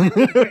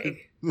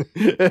 Make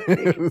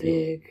it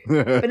big.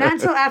 But not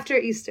until after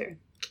Easter.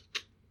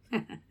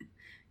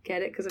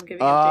 Get it? Because I'm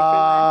giving you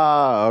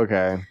a Oh,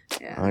 okay.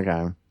 Yeah.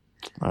 Okay.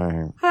 All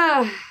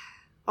right.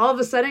 All of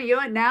a sudden, you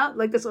know what? Now,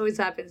 like this always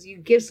happens. You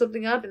give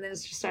something up, and then it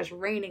just starts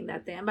raining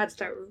that day. I'm about to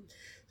start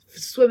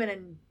swimming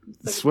in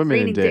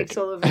raining dicks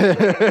all over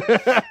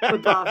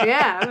the off.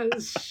 Yeah.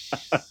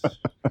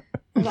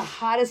 The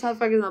hottest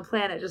motherfuckers on the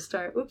planet just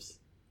start. Oops.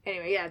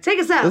 Anyway, yeah. Take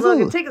us out,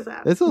 Logan. Take us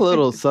out. It's a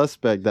little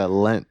suspect that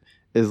Lent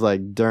is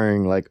like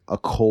during like a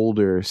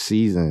colder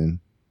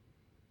season.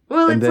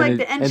 Well, it's like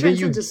the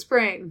entrance into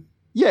spring.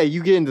 Yeah,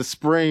 you get into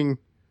spring,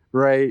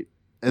 right?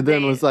 And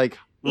then it's like,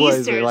 what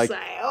is it? Like,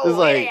 it's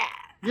like,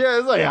 yeah,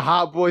 it's like a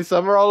hot boy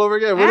summer all over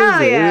again. What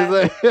is it? Yeah.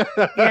 It's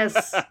like...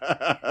 Yes.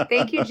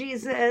 Thank you,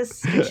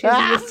 Jesus, for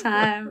choosing this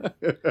time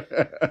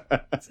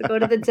to go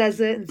to the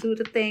desert and do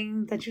the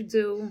thing that you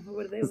do. Or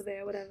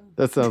whatever.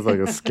 That sounds like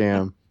a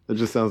scam. It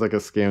just sounds like a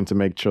scam to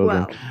make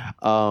children.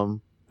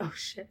 Oh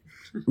shit.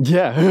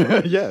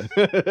 Yeah. Yeah.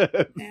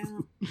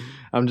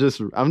 I'm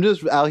just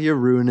out here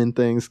ruining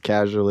things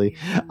casually.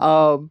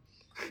 Yeah.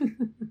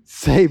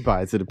 Say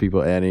bye to the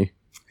people, Annie.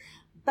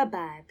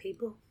 Bye-bye,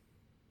 people.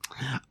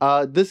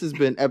 This has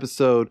been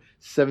episode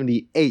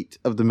 78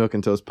 of the Milk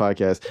and Toast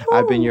podcast.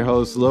 I've been your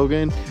host,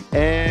 Logan,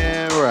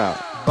 and we're out.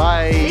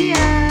 Bye. See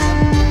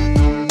ya.